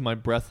get into my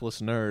breathless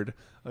nerd,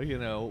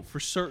 for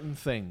certain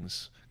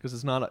things. Because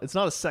it's not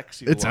a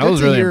sexy look. That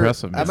was really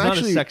impressive. It's not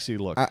a sexy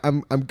look.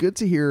 I'm good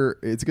to hear.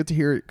 It's good to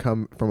hear it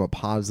come from a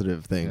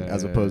positive thing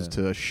as opposed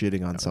to a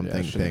shitting on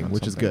something thing,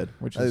 which is good.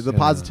 Which is the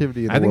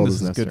positivity in the I think world this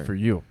is necessary. good for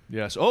you.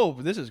 Yes. Oh,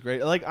 this is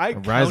great. Like A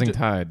rising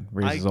tide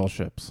raises all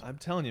ships. I'm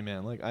telling you,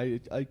 man. Like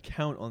I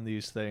count on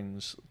these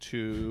things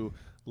to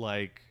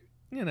like.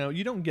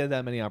 You don't get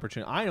that many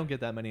opportunities. I don't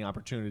get that many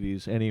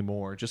opportunities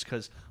anymore just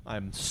because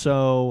I'm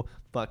so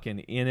fucking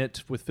in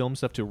it with film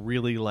stuff to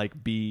really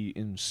like be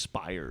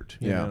inspired.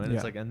 You know? And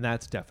it's like, and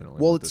that's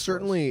definitely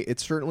it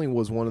certainly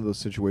was one of those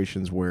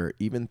situations where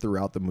even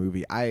throughout the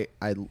movie, I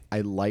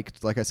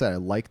liked, like I said, I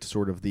liked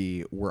sort of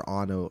we're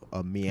on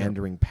a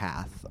meandering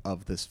path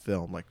of this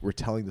film. Like we're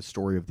telling the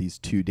story of these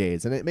 2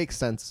 days, and it makes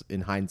sense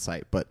in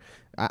hindsight, but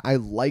I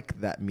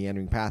like that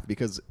meandering path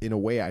because in a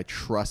way I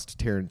trust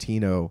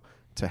Tarantino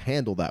to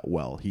handle that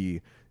well.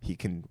 He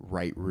can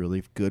write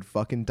really good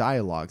fucking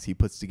dialogues. He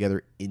puts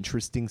together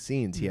interesting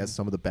scenes. He has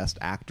some of the best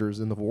actors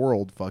in the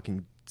world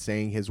fucking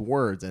saying his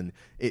words, and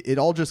it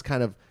all just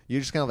kind of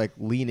like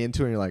lean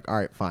into it and you're like, all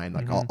right, fine,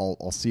 like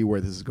I'll see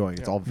where this is going.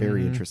 It's all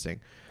very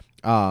interesting.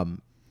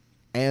 And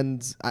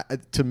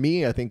to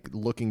me, I think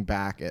looking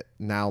back at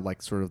now,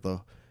 like sort of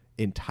the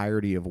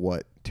entirety of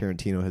what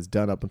Tarantino has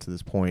done up until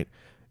this point,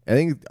 I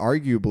think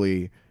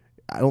arguably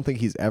I don't think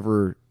he's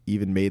ever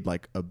even made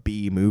like a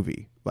B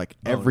movie. Like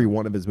every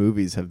one of his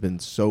movies have been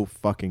so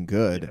fucking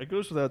good. It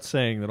goes without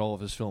saying that all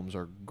of his films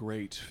are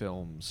great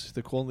films.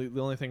 The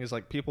only thing is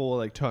like people will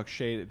like talk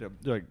shade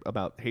like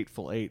about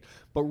Hateful Eight,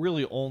 but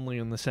really only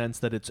in the sense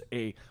that it's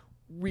a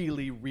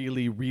really,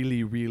 really,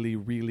 really, really,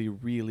 really,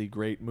 really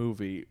great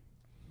movie,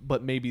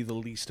 but maybe the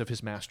least of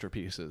his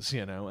masterpieces,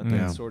 you know, and Yeah.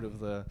 that's sort of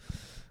the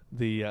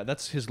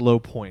that's his low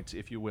point,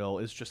 if you will,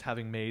 is just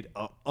having made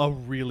a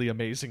really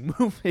amazing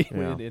movie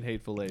Yeah. in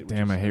Hateful Eight. which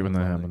Damn, is I hate when that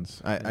funny.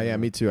 happens. Yeah,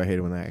 me too. I hate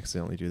it when I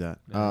accidentally do that.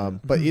 Yeah.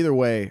 But either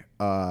way,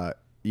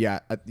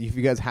 if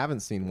you guys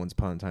haven't seen Once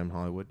Upon a Time in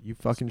Hollywood, you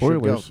fucking should go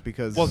Spoilers.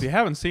 because Well, if you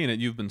haven't seen it,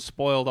 you've been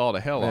spoiled all to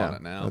hell Yeah, on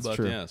it now. that's But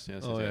true. yes.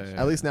 Oh, yes.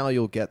 yeah. at least now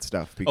you'll get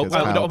stuff Oh, because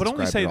I Kyle would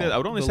only described say it that. I all.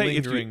 would only The say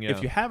lingering, if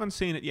yeah. you haven't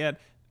seen it yet,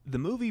 the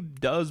movie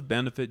does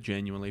benefit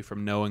genuinely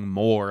from knowing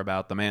more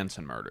about the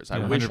Manson murders. I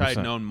Yeah, wish I'd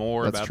 100%. known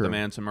more That's about true. the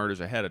Manson murders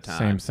ahead of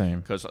time. Same.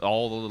 Because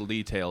all the little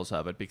details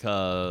of it,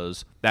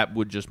 because that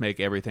would just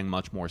make everything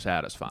much more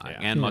satisfying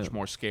and much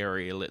more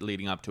scary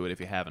leading up to it if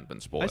you haven't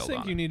been spoiled. I think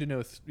on you it. need to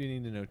know you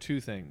need to know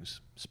two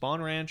things.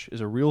 Spawn Ranch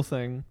is a real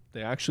thing.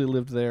 They actually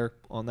lived there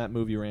on that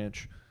movie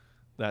ranch.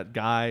 That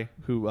guy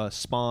who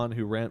Spawn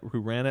who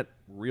ran it,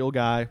 real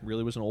guy,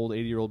 really was an old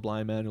 80-year-old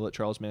blind man who let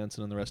Charles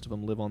Manson and the rest of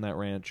them live on that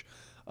ranch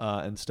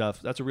and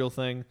stuff. That's a real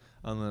thing.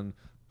 And then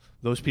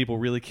those people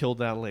really killed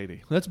that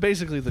lady. That's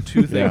basically the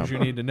two things you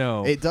need to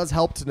know. It does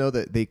help to know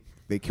that they killed.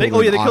 They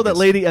her in killed that August.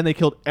 lady and they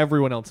killed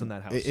everyone else in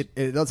that house.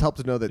 It does help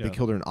to know that Yeah. they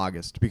killed her in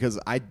August because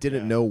I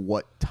didn't Yeah. know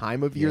what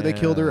time of year they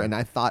killed her, Yeah. and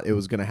I thought it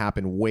was going to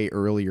happen way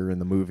earlier in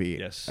the movie.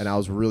 Yes. And I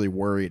was really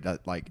worried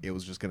that like it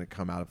was just going to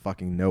come out of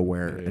fucking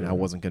nowhere, and I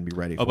wasn't going to be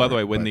ready. Oh, for by the it.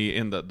 way,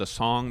 when But the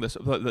song this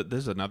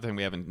is another thing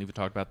we haven't even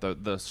talked about.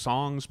 The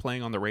songs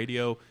playing on the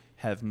radio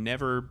have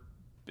never.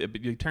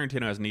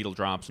 Tarantino has needle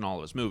drops in all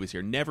of his movies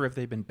here. Never have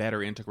they been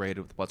better integrated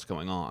with what's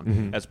going on.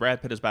 Mm-hmm. As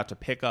Brad Pitt is about to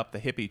pick up the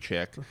hippie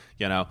chick,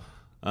 you know,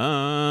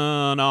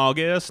 on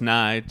August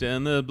night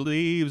and the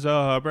leaves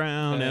are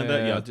brown and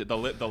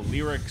the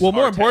lyrics. well,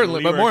 more are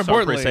importantly,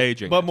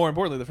 presaging.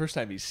 the first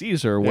time he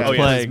sees her was Yeah,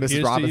 playing Mrs.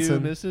 Here's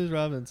Robinson. to you, Mrs.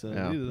 Robinson.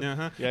 Yeah.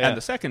 Uh-huh. Yeah, yeah. And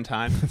the second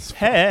time,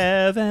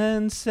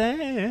 heaven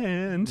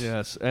sent.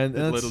 Yes, and The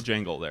that's- little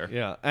jingle there.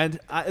 Yeah, and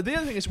the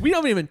other thing is we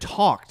haven't even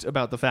talked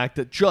about the fact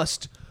that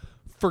just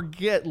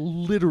forget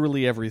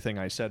literally everything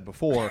I said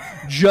before.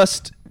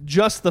 just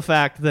the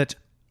fact that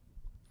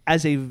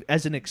as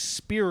an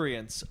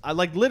experience, I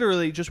like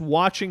literally just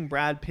watching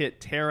Brad Pitt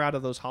tear out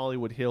of those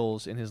Hollywood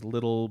hills in his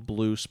little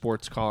blue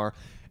sports car.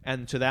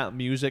 And to that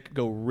music,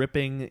 go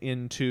ripping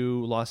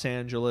into Los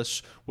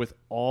Angeles with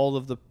all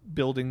of the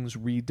buildings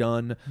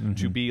redone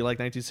to be like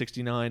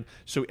 1969.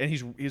 So,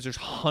 and there's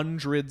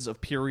hundreds of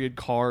period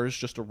cars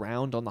just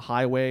around on the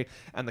highway,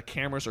 and the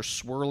cameras are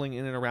swirling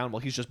in and around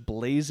while he's just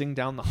blazing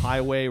down the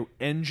highway,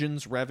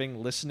 engines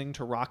revving, listening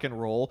to rock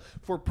and roll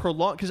for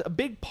prolonged. Because a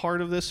big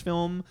part of this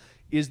film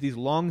is these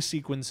long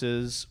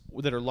sequences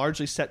that are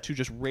largely set to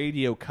just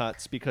radio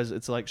cuts because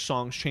it's like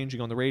songs changing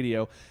on the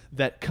radio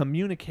that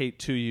communicate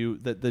to you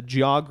that the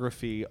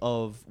geography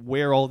of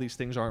where all these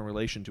things are in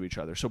relation to each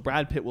other. So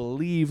Brad Pitt will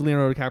leave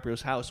Leonardo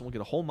DiCaprio's house and we'll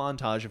get a whole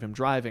montage of him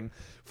driving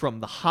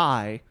from the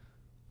high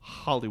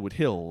Hollywood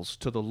Hills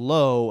to the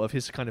low of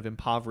his kind of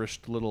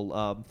impoverished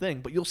little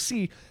thing. But you'll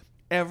see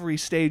every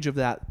stage of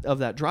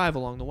that drive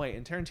along the way,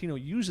 and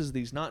Tarantino uses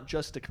these not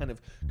just to kind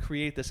of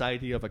create this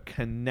idea of a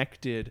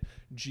connected,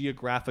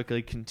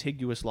 geographically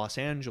contiguous Los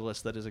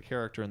Angeles that is a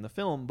character in the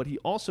film, but he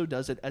also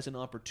does it as an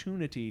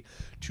opportunity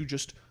to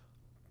just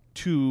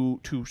to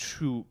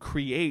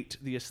create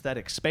the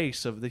aesthetic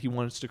space that he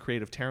wants to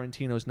create of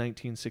Tarantino's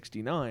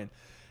 1969.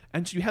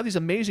 And so you have these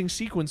amazing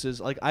sequences.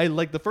 Like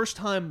the first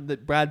time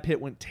that Brad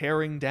Pitt went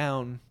tearing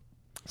down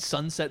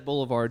Sunset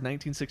Boulevard,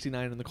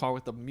 1969, in the car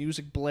with the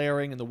music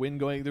blaring and the wind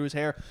going through his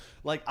hair.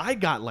 Like, I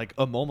got like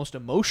almost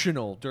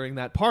emotional during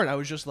that part. I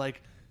was just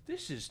like,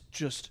 this is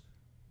just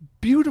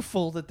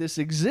beautiful that this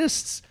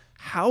exists.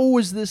 How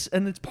is this?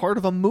 And it's part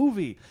of a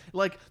movie.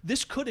 Like,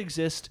 this could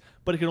exist,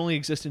 but it could only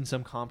exist in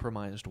some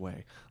compromised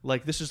way.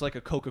 Like, this is like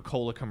a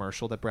Coca-Cola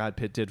commercial that Brad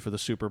Pitt did for the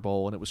Super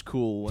Bowl, and it was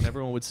cool. And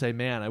everyone would say,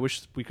 man, I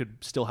wish we could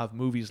still have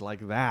movies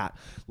like that.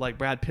 Like,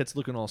 Brad Pitt's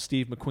looking all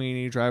Steve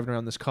McQueen driving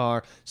around this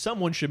car.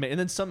 Someone should make... And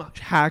then some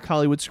hack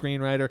Hollywood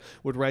screenwriter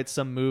would write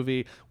some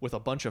movie with a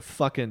bunch of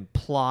fucking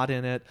plot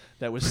in it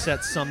that was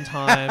set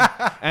sometime.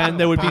 And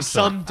there would be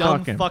some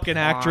dumb fucking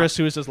actress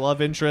who was his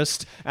love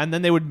interest. And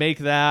then they would make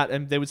that,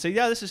 and they would say,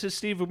 yeah, this is his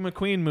Steve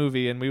McQueen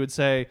movie. And we would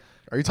say...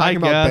 Are you talking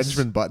I about guess.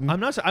 Benjamin Button? I'm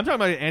talking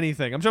about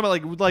anything. I'm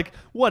talking about like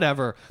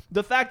whatever.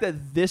 The fact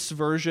that this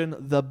version,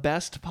 the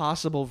best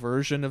possible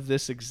version of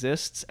this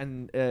exists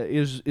and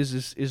is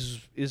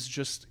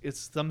just it's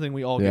something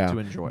we all get to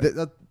enjoy.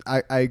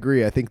 I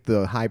agree. I think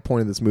the high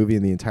point of this movie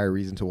and the entire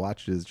reason to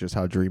watch it is just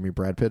how dreamy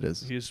Brad Pitt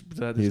is. He's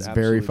He's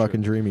very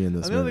fucking dreamy in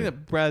this Another movie.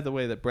 thing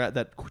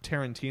that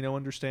Tarantino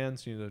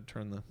understands. You need to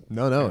turn the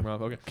No. camera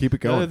off. Okay. Keep it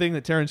going. Another thing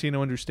that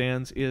Tarantino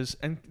understands is,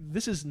 and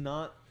this is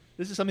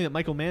something that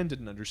Michael Mann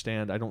didn't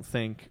understand, I don't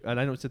think. And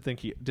I don't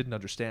think he didn't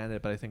understand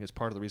it, but I think it's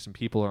part of the reason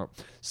people are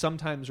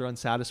sometimes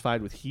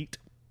unsatisfied with Heat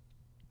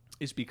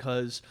is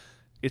because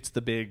it's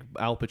the big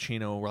Al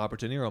Pacino, Robert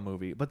De Niro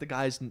movie, but the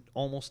guys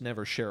almost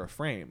never share a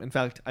frame. In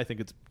fact, I think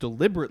it's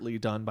deliberately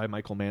done by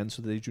Michael Mann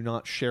so that they do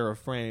not share a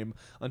frame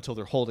until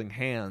they're holding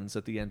hands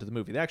at the end of the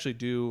movie. They actually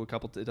do a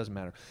couple. It doesn't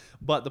matter.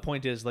 But the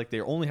point is, like, they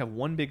only have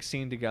one big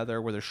scene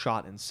together where they're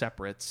shot in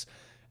separates.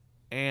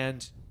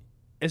 And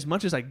as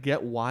much as I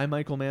get why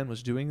Michael Mann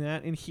was doing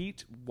that in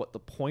Heat, what the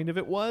point of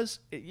it was,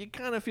 you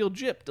kind of feel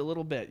gypped a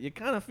little bit. You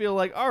kind of feel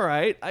like, all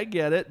right, I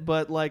get it,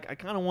 but like I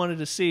kind of wanted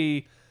to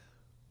see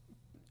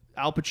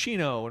Al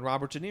Pacino and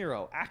Robert De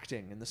Niro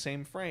acting in the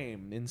same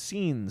frame, in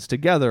scenes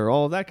together,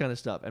 all of that kind of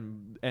stuff.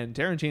 And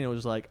Tarantino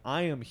was like,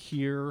 I am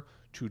here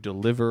to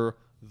deliver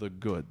the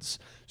goods.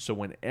 So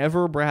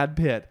whenever Brad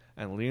Pitt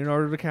and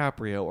Leonardo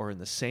DiCaprio are in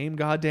the same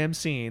goddamn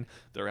scene,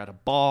 they're at a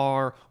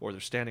bar or they're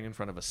standing in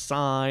front of a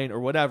sign or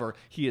whatever,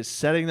 he is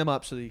setting them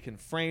up so that he can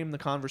frame the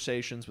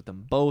conversations with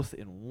them both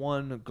in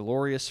one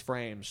glorious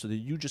frame so that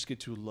you just get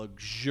to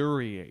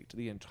luxuriate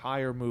the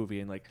entire movie.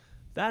 And like,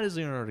 that is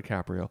Leonardo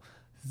DiCaprio.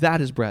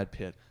 That is Brad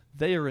Pitt.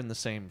 They are in the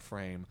same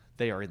frame.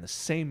 They are in the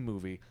same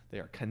movie. They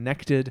are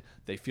connected.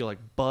 They feel like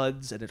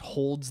buds, and it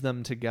holds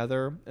them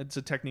together. It's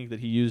a technique that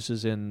he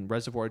uses in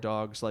Reservoir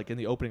Dogs, like in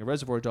the opening of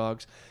Reservoir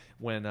Dogs,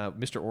 when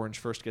Mr. Orange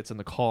first gets in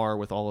the car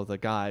with all of the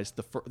guys.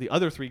 The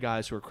other three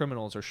guys who are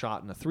criminals are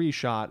shot in a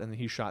 3-shot, and then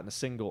he's shot in a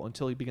single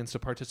until he begins to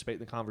participate in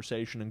the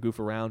conversation and goof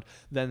around.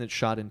 Then it's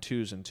shot in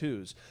 2s and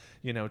 2s,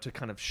 you know, to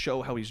kind of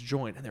show how he's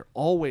joined. And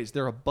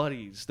they're a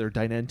buddies. They're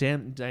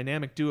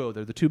dynamic duo.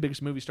 They're the two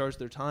biggest movie stars of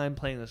their time,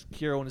 playing a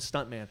hero and a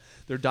stuntman.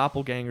 They're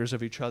doppelgangers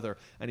of each other,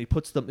 and he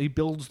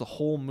builds the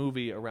whole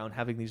movie around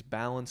having these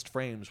balanced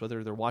frames,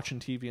 whether they're watching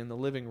TV in the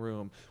living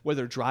room,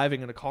 whether they're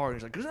driving in a car, and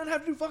he's like, does that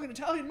have to do fucking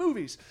Italian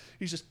movies?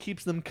 He just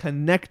keeps them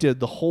connected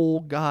the whole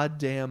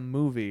goddamn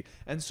movie.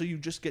 And so you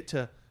just get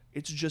to,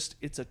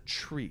 it's a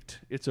treat.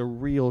 It's a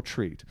real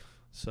treat.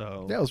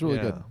 So Yeah, it was really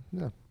good.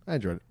 Yeah, I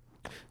enjoyed it.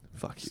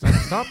 Fuck you.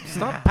 Stop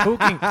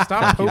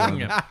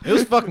poking it. It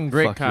was fucking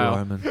great, Fuck you, Kyle.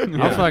 Armin.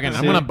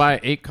 I'm gonna buy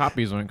 8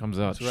 copies when it comes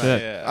out. Shit.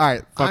 Yeah. All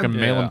right, Fucking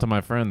mail yeah. them to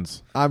my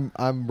friends I'm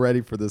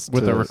ready for this.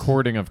 with to, a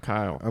recording of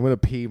Kyle. I'm gonna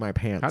pee my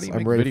pants. How do you I'm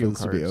make ready video for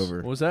this to be cards? over.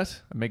 What was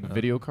that? I make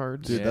video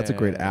cards. Dude, that's a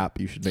great Yeah. app.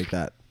 You should make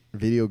that.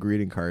 Video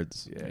greeting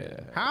cards. Yeah.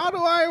 How do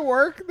I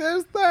work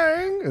this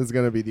thing? Is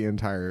gonna be the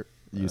entire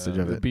usage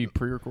of It'd it. be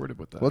pre-recorded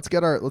with that. Let's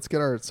get our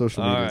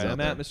social All medias right, out I'm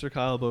there. at Mr.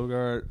 Kyle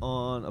Bogart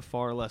on a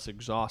far less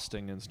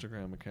exhausting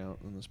Instagram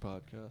account than this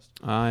podcast.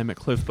 I'm at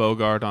Cliff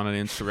Bogart on an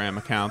Instagram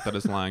account that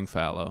is lying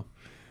fallow.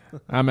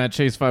 I'm at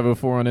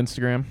Chase504 on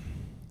Instagram.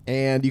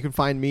 And you can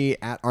find me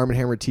at Arm &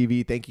 Hammer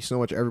TV. Thank you so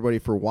much, everybody,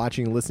 for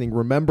watching and listening.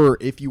 Remember,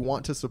 if you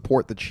want to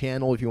support the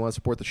channel, if you want to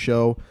support the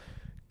show,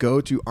 go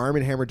to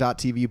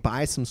armandhammer.tv,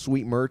 buy some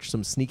sweet merch,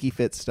 some sneaky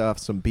fit stuff,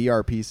 some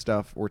BRP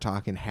stuff. We're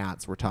talking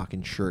hats, we're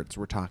talking shirts,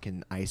 we're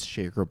talking ice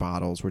shaker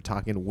bottles, we're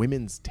talking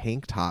women's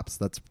tank tops.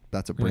 That's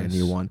a brand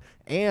new one.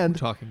 And We're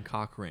talking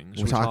cock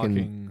rings. we're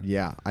talking,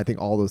 yeah, I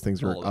think all those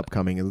things are all of it.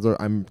 upcoming.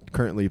 I'm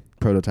currently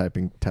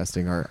prototyping,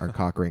 testing our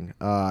cock ring.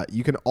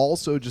 You can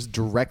also just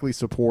directly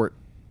support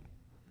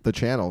the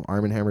channel,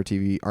 Arm & Hammer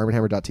TV,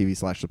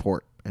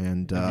 armandhammer.tv/support.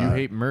 And If you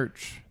hate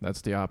merch,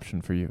 that's the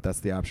option for you. that's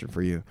the option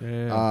for you.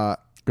 Yeah.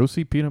 Go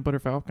see Peanut Butter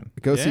Falcon.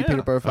 Go see Yeah.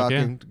 Peanut Butter Fuck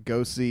Falcon.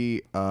 Go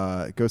see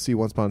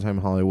Once Upon a Time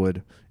in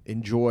Hollywood.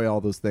 Enjoy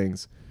all those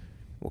things.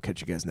 We'll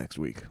catch you guys next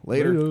week.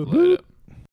 Later. Later.